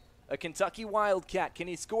there. A Kentucky Wildcat. Can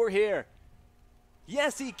he score here?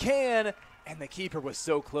 Yes, he can. And the keeper was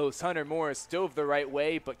so close. Hunter Morris dove the right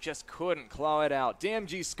way, but just couldn't claw it out.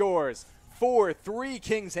 Damgee scores. 4-3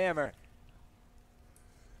 Kingshammer.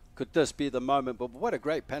 Could this be the moment? But what a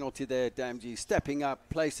great penalty there, Damgee. Stepping up,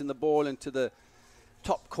 placing the ball into the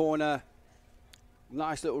top corner.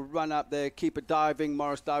 Nice little run up there. Keeper diving,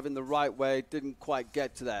 Morris diving the right way. Didn't quite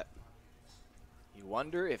get to that. You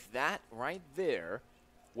wonder if that right there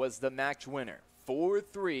was the match winner.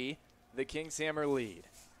 4-3, the Kingshammer lead.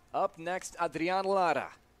 Up next, Adrian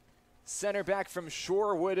Lara. Center back from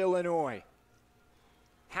Shorewood, Illinois.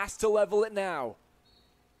 Has to level it now.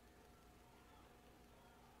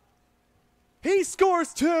 He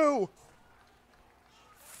scores 2.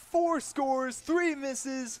 4 scores, 3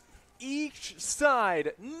 misses each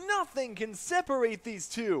side. Nothing can separate these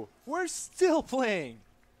two. We're still playing.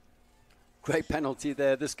 Great penalty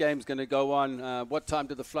there. This game's going to go on. What time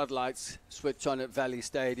do the floodlights switch on at Valley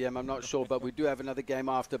Stadium? I'm not sure, but we do have another game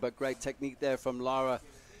after. But great technique there from Lara.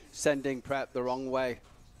 sending Pratt the wrong way.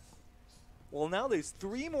 Well, now there's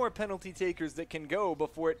 3 more penalty takers that can go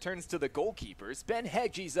before it turns to the goalkeepers. Ben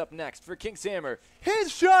Hedgie's up next for King's Hammer.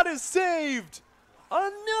 His shot is saved!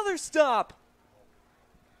 Another stop!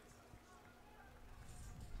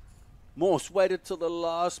 Morse waited till the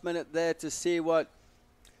last minute there to see what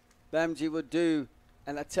Bamji would do.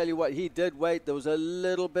 And I tell you what, he did wait. There was a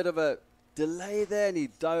little bit of a delay there, and he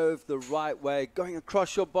dove the right way. Going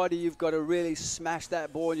across your body, you've got to really smash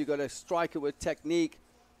that ball, and you've got to strike it with technique,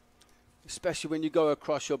 especially when you go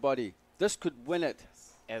across your body. This could win it.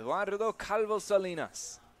 Eduardo Calvo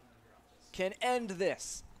Salinas can end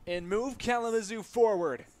this and move Kalamazoo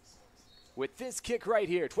forward with this kick right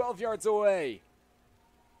here, 12 yards away.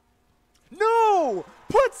 No!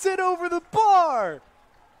 Puts it over the bar!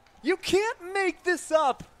 You can't make this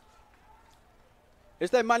up!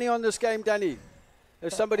 Is there money on this game, Danny?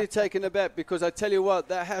 Has somebody taken a bet? Because I tell you what,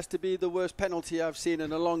 that has to be the worst penalty I've seen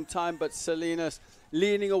in a long time. But Salinas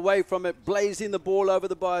leaning away from it, blazing the ball over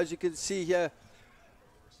the bar, as you can see here.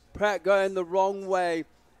 Pratt going the wrong way.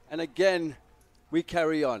 And again, we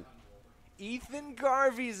carry on. Ethan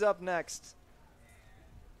Garvey's up next.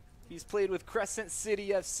 He's played with Crescent City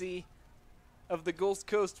FC of the Gold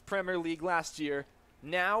Coast Premier League last year.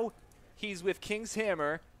 Now he's with King's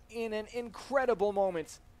Hammer in an incredible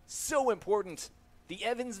moment. So important. The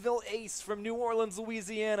Evansville ace from New Orleans,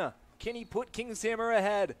 Louisiana. Can he put King's Hammer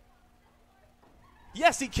ahead?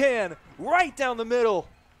 Yes, he can. Right down the middle.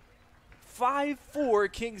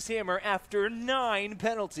 5-4 King's Hammer after 9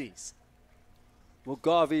 penalties. Well,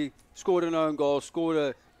 Garvey scored an own goal, scored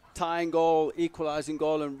a tying goal, equalizing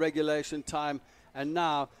goal in regulation time. And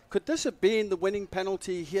now, could this have been the winning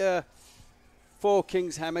penalty here for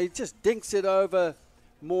King's Hammer? He just dinks it over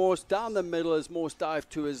Morse down the middle as Morse dives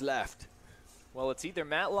to his left. Well, it's either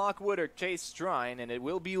Matt Lockwood or Chase Strine, and it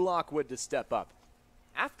will be Lockwood to step up.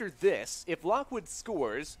 After this, if Lockwood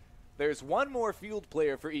scores, there's one more field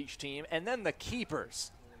player for each team, and then the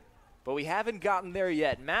keepers. But we haven't gotten there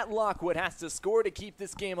yet. Matt Lockwood has to score to keep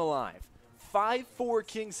this game alive. 5-4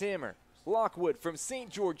 King's Hammer. Lockwood from St.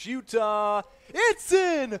 George, Utah. It's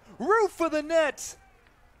in! Roof of the net!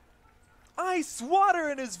 Ice water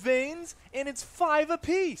in his veins, and it's 5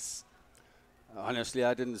 apiece. Honestly,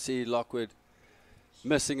 I didn't see Lockwood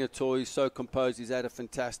missing at all. He's so composed. He's had a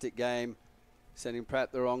fantastic game, sending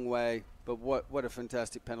Pratt the wrong way. But what a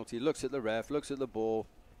fantastic penalty. Looks at the ref, looks at the ball.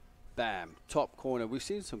 Bam, top corner. We've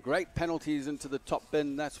seen some great penalties into the top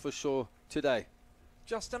bin, that's for sure, today.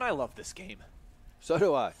 Justin, I love this game. So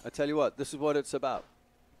do I. I tell you what, this is what it's about.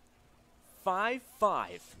 5-5.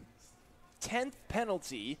 10th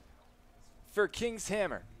penalty for King's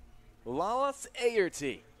Hammer. Lalas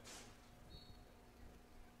Aerty.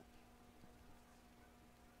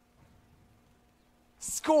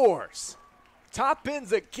 Scores. Top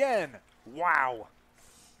bins again. Wow.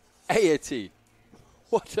 Aerty.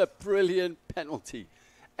 What a brilliant penalty.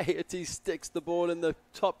 Aerty sticks the ball in the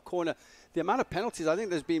top corner. The amount of penalties, I think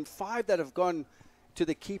there's been 5 that have gone to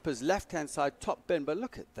the keeper's left-hand side, top bin. But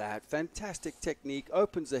look at that. Fantastic technique.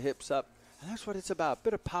 Opens the hips up. And that's what it's about.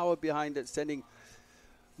 Bit of power behind it, sending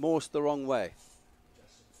Morse the wrong way.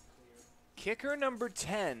 Kicker number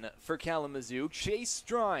 10 for Kalamazoo, Chase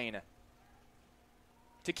Strine.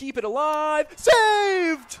 To keep it alive.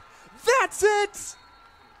 Saved! That's it!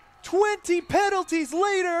 20 penalties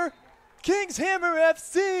later, King's Hammer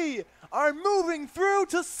FC are moving through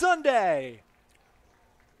to Sunday.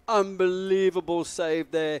 Unbelievable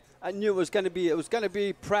save there. I knew it was going to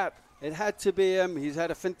be Pratt. It had to be him. He's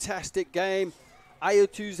had a fantastic game.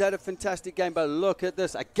 Ayotu's had a fantastic game, but look at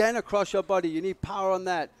this. Again across your body. You need power on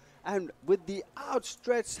that. And with the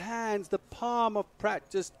outstretched hands, the palm of Pratt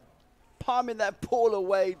just palming that ball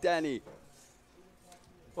away, Danny.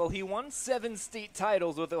 Well, he won 7 state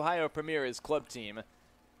titles with Ohio Premier, his club team.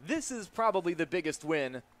 This is probably the biggest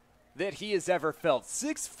win that he has ever felt.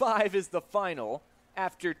 6-5 is the final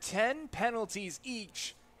after 10 penalties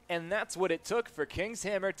each, and that's what it took for King's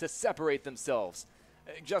Hammer to separate themselves.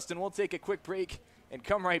 Justin, we'll take a quick break and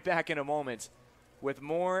come right back in a moment with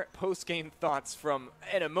more post-game thoughts from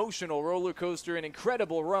an emotional roller coaster, an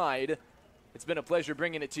incredible ride. It's been a pleasure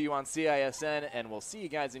bringing it to you on CISN, and we'll see you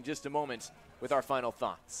guys in just a moment with our final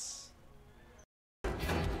thoughts.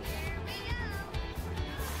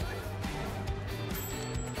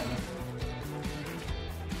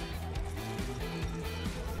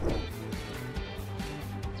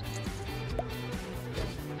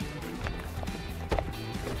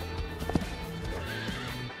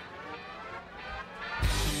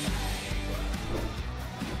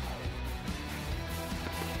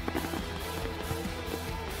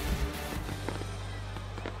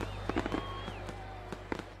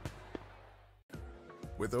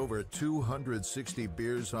 With over 260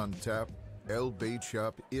 beers on tap, El Bait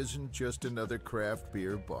Shop isn't just another craft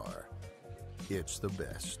beer bar. It's the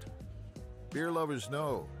best. Beer lovers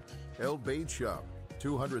know. El Bait Shop,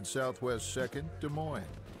 200 Southwest 2nd, Des Moines.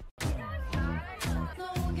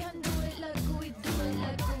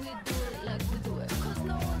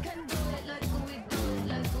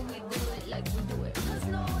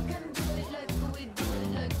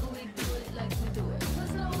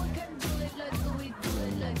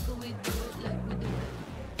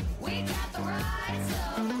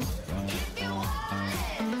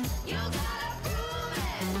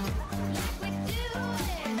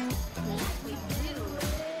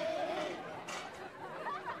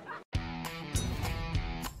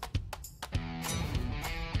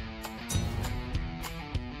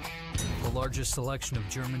 The largest selection of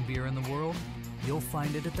German beer in the world, you'll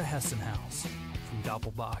find it at the Hessen House. From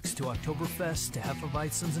Doppelbox to Oktoberfest to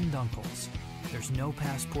Hefeweizens and Dunkels, there's no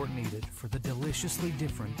passport needed for the deliciously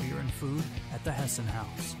different beer and food at the Hessen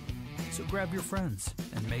House. So grab your friends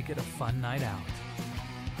and make it a fun night out.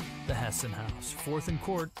 The Hessen House, 4th and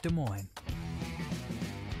Court, Des Moines.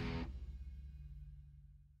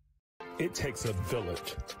 It takes a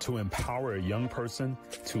village to empower a young person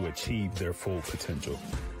to achieve their full potential.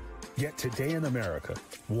 Yet today in America,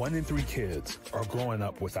 1 in 3 kids are growing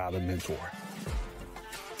up without a mentor.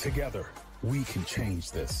 Together, we can change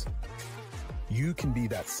this. You can be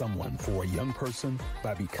that someone for a young person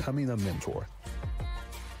by becoming a mentor.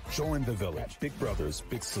 Join the village. Big brothers,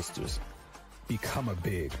 big sisters. Become a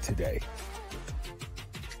big today.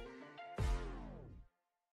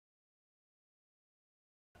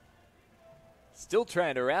 Still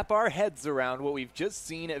trying to wrap our heads around what we've just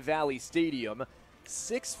seen at Valley Stadium.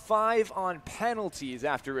 6-5 on penalties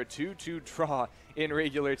after a 2-2 draw in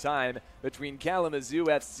regular time between Kalamazoo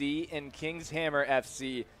FC and Kings Hammer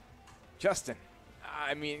FC. Justin,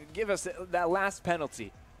 I mean, give us that last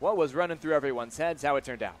penalty. What was running through everyone's heads, how it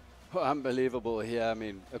turned out? Well, unbelievable here. I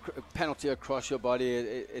mean, a penalty across your body,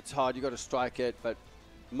 it's hard. You got to strike it. But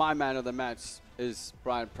my man of the match is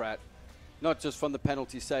Brian Pratt. Not just from the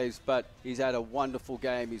penalty saves, but he's had a wonderful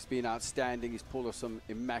game. He's been outstanding. He's pulled off some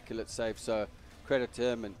immaculate saves. So credit to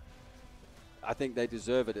him, and I think they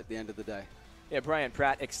deserve it at the end of the day. Yeah, Brian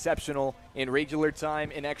Pratt, exceptional in regular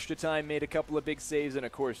time. In extra time, made a couple of big saves, and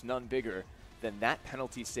of course, none bigger than that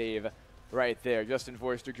penalty save right there. Justin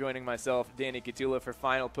Forster joining myself, Danny Catula, for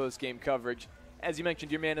final post-game coverage. As you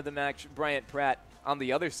mentioned, your man of the match, Brian Pratt. On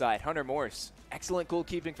the other side, Hunter Morse. Excellent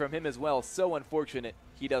goalkeeping from him as well. So unfortunate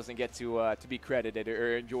he doesn't get to be credited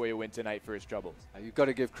or enjoy a win tonight for his troubles. You've got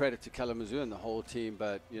to give credit to Kalamazoo and the whole team,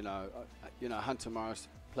 but Hunter Morris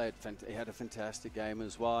he had a fantastic game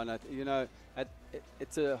as well, and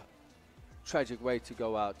it's a tragic way to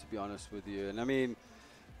go out, to be honest with you. And I mean,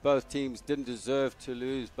 both teams didn't deserve to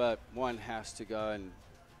lose, but one has to go. And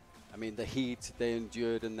I mean, the heat they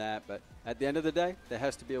endured and that, but at the end of the day, there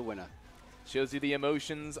has to be a winner. Shows you the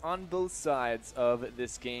emotions on both sides of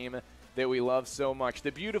this game that we love so much.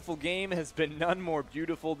 The beautiful game has been none more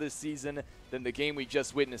beautiful this season than the game we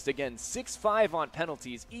just witnessed. Again, 6-5 on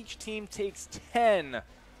penalties. Each team takes 10.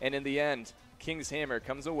 And in the end, Kings Hammer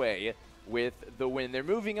comes away with the win. They're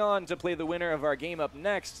moving on to play the winner of our game up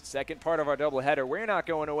next. Second part of our doubleheader. We're not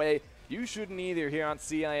going away. You shouldn't either here on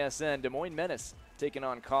CISN. Des Moines Menace taking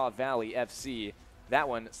on Kaw Valley FC. That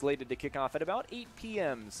one slated to kick off at about 8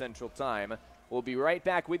 p.m. Central Time. We'll be right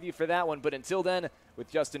back with you for that one. But until then, with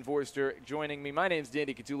Justin Forster joining me, my name's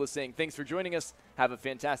Danny Catula saying thanks for joining us. Have a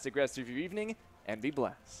fantastic rest of your evening and be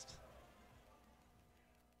blessed.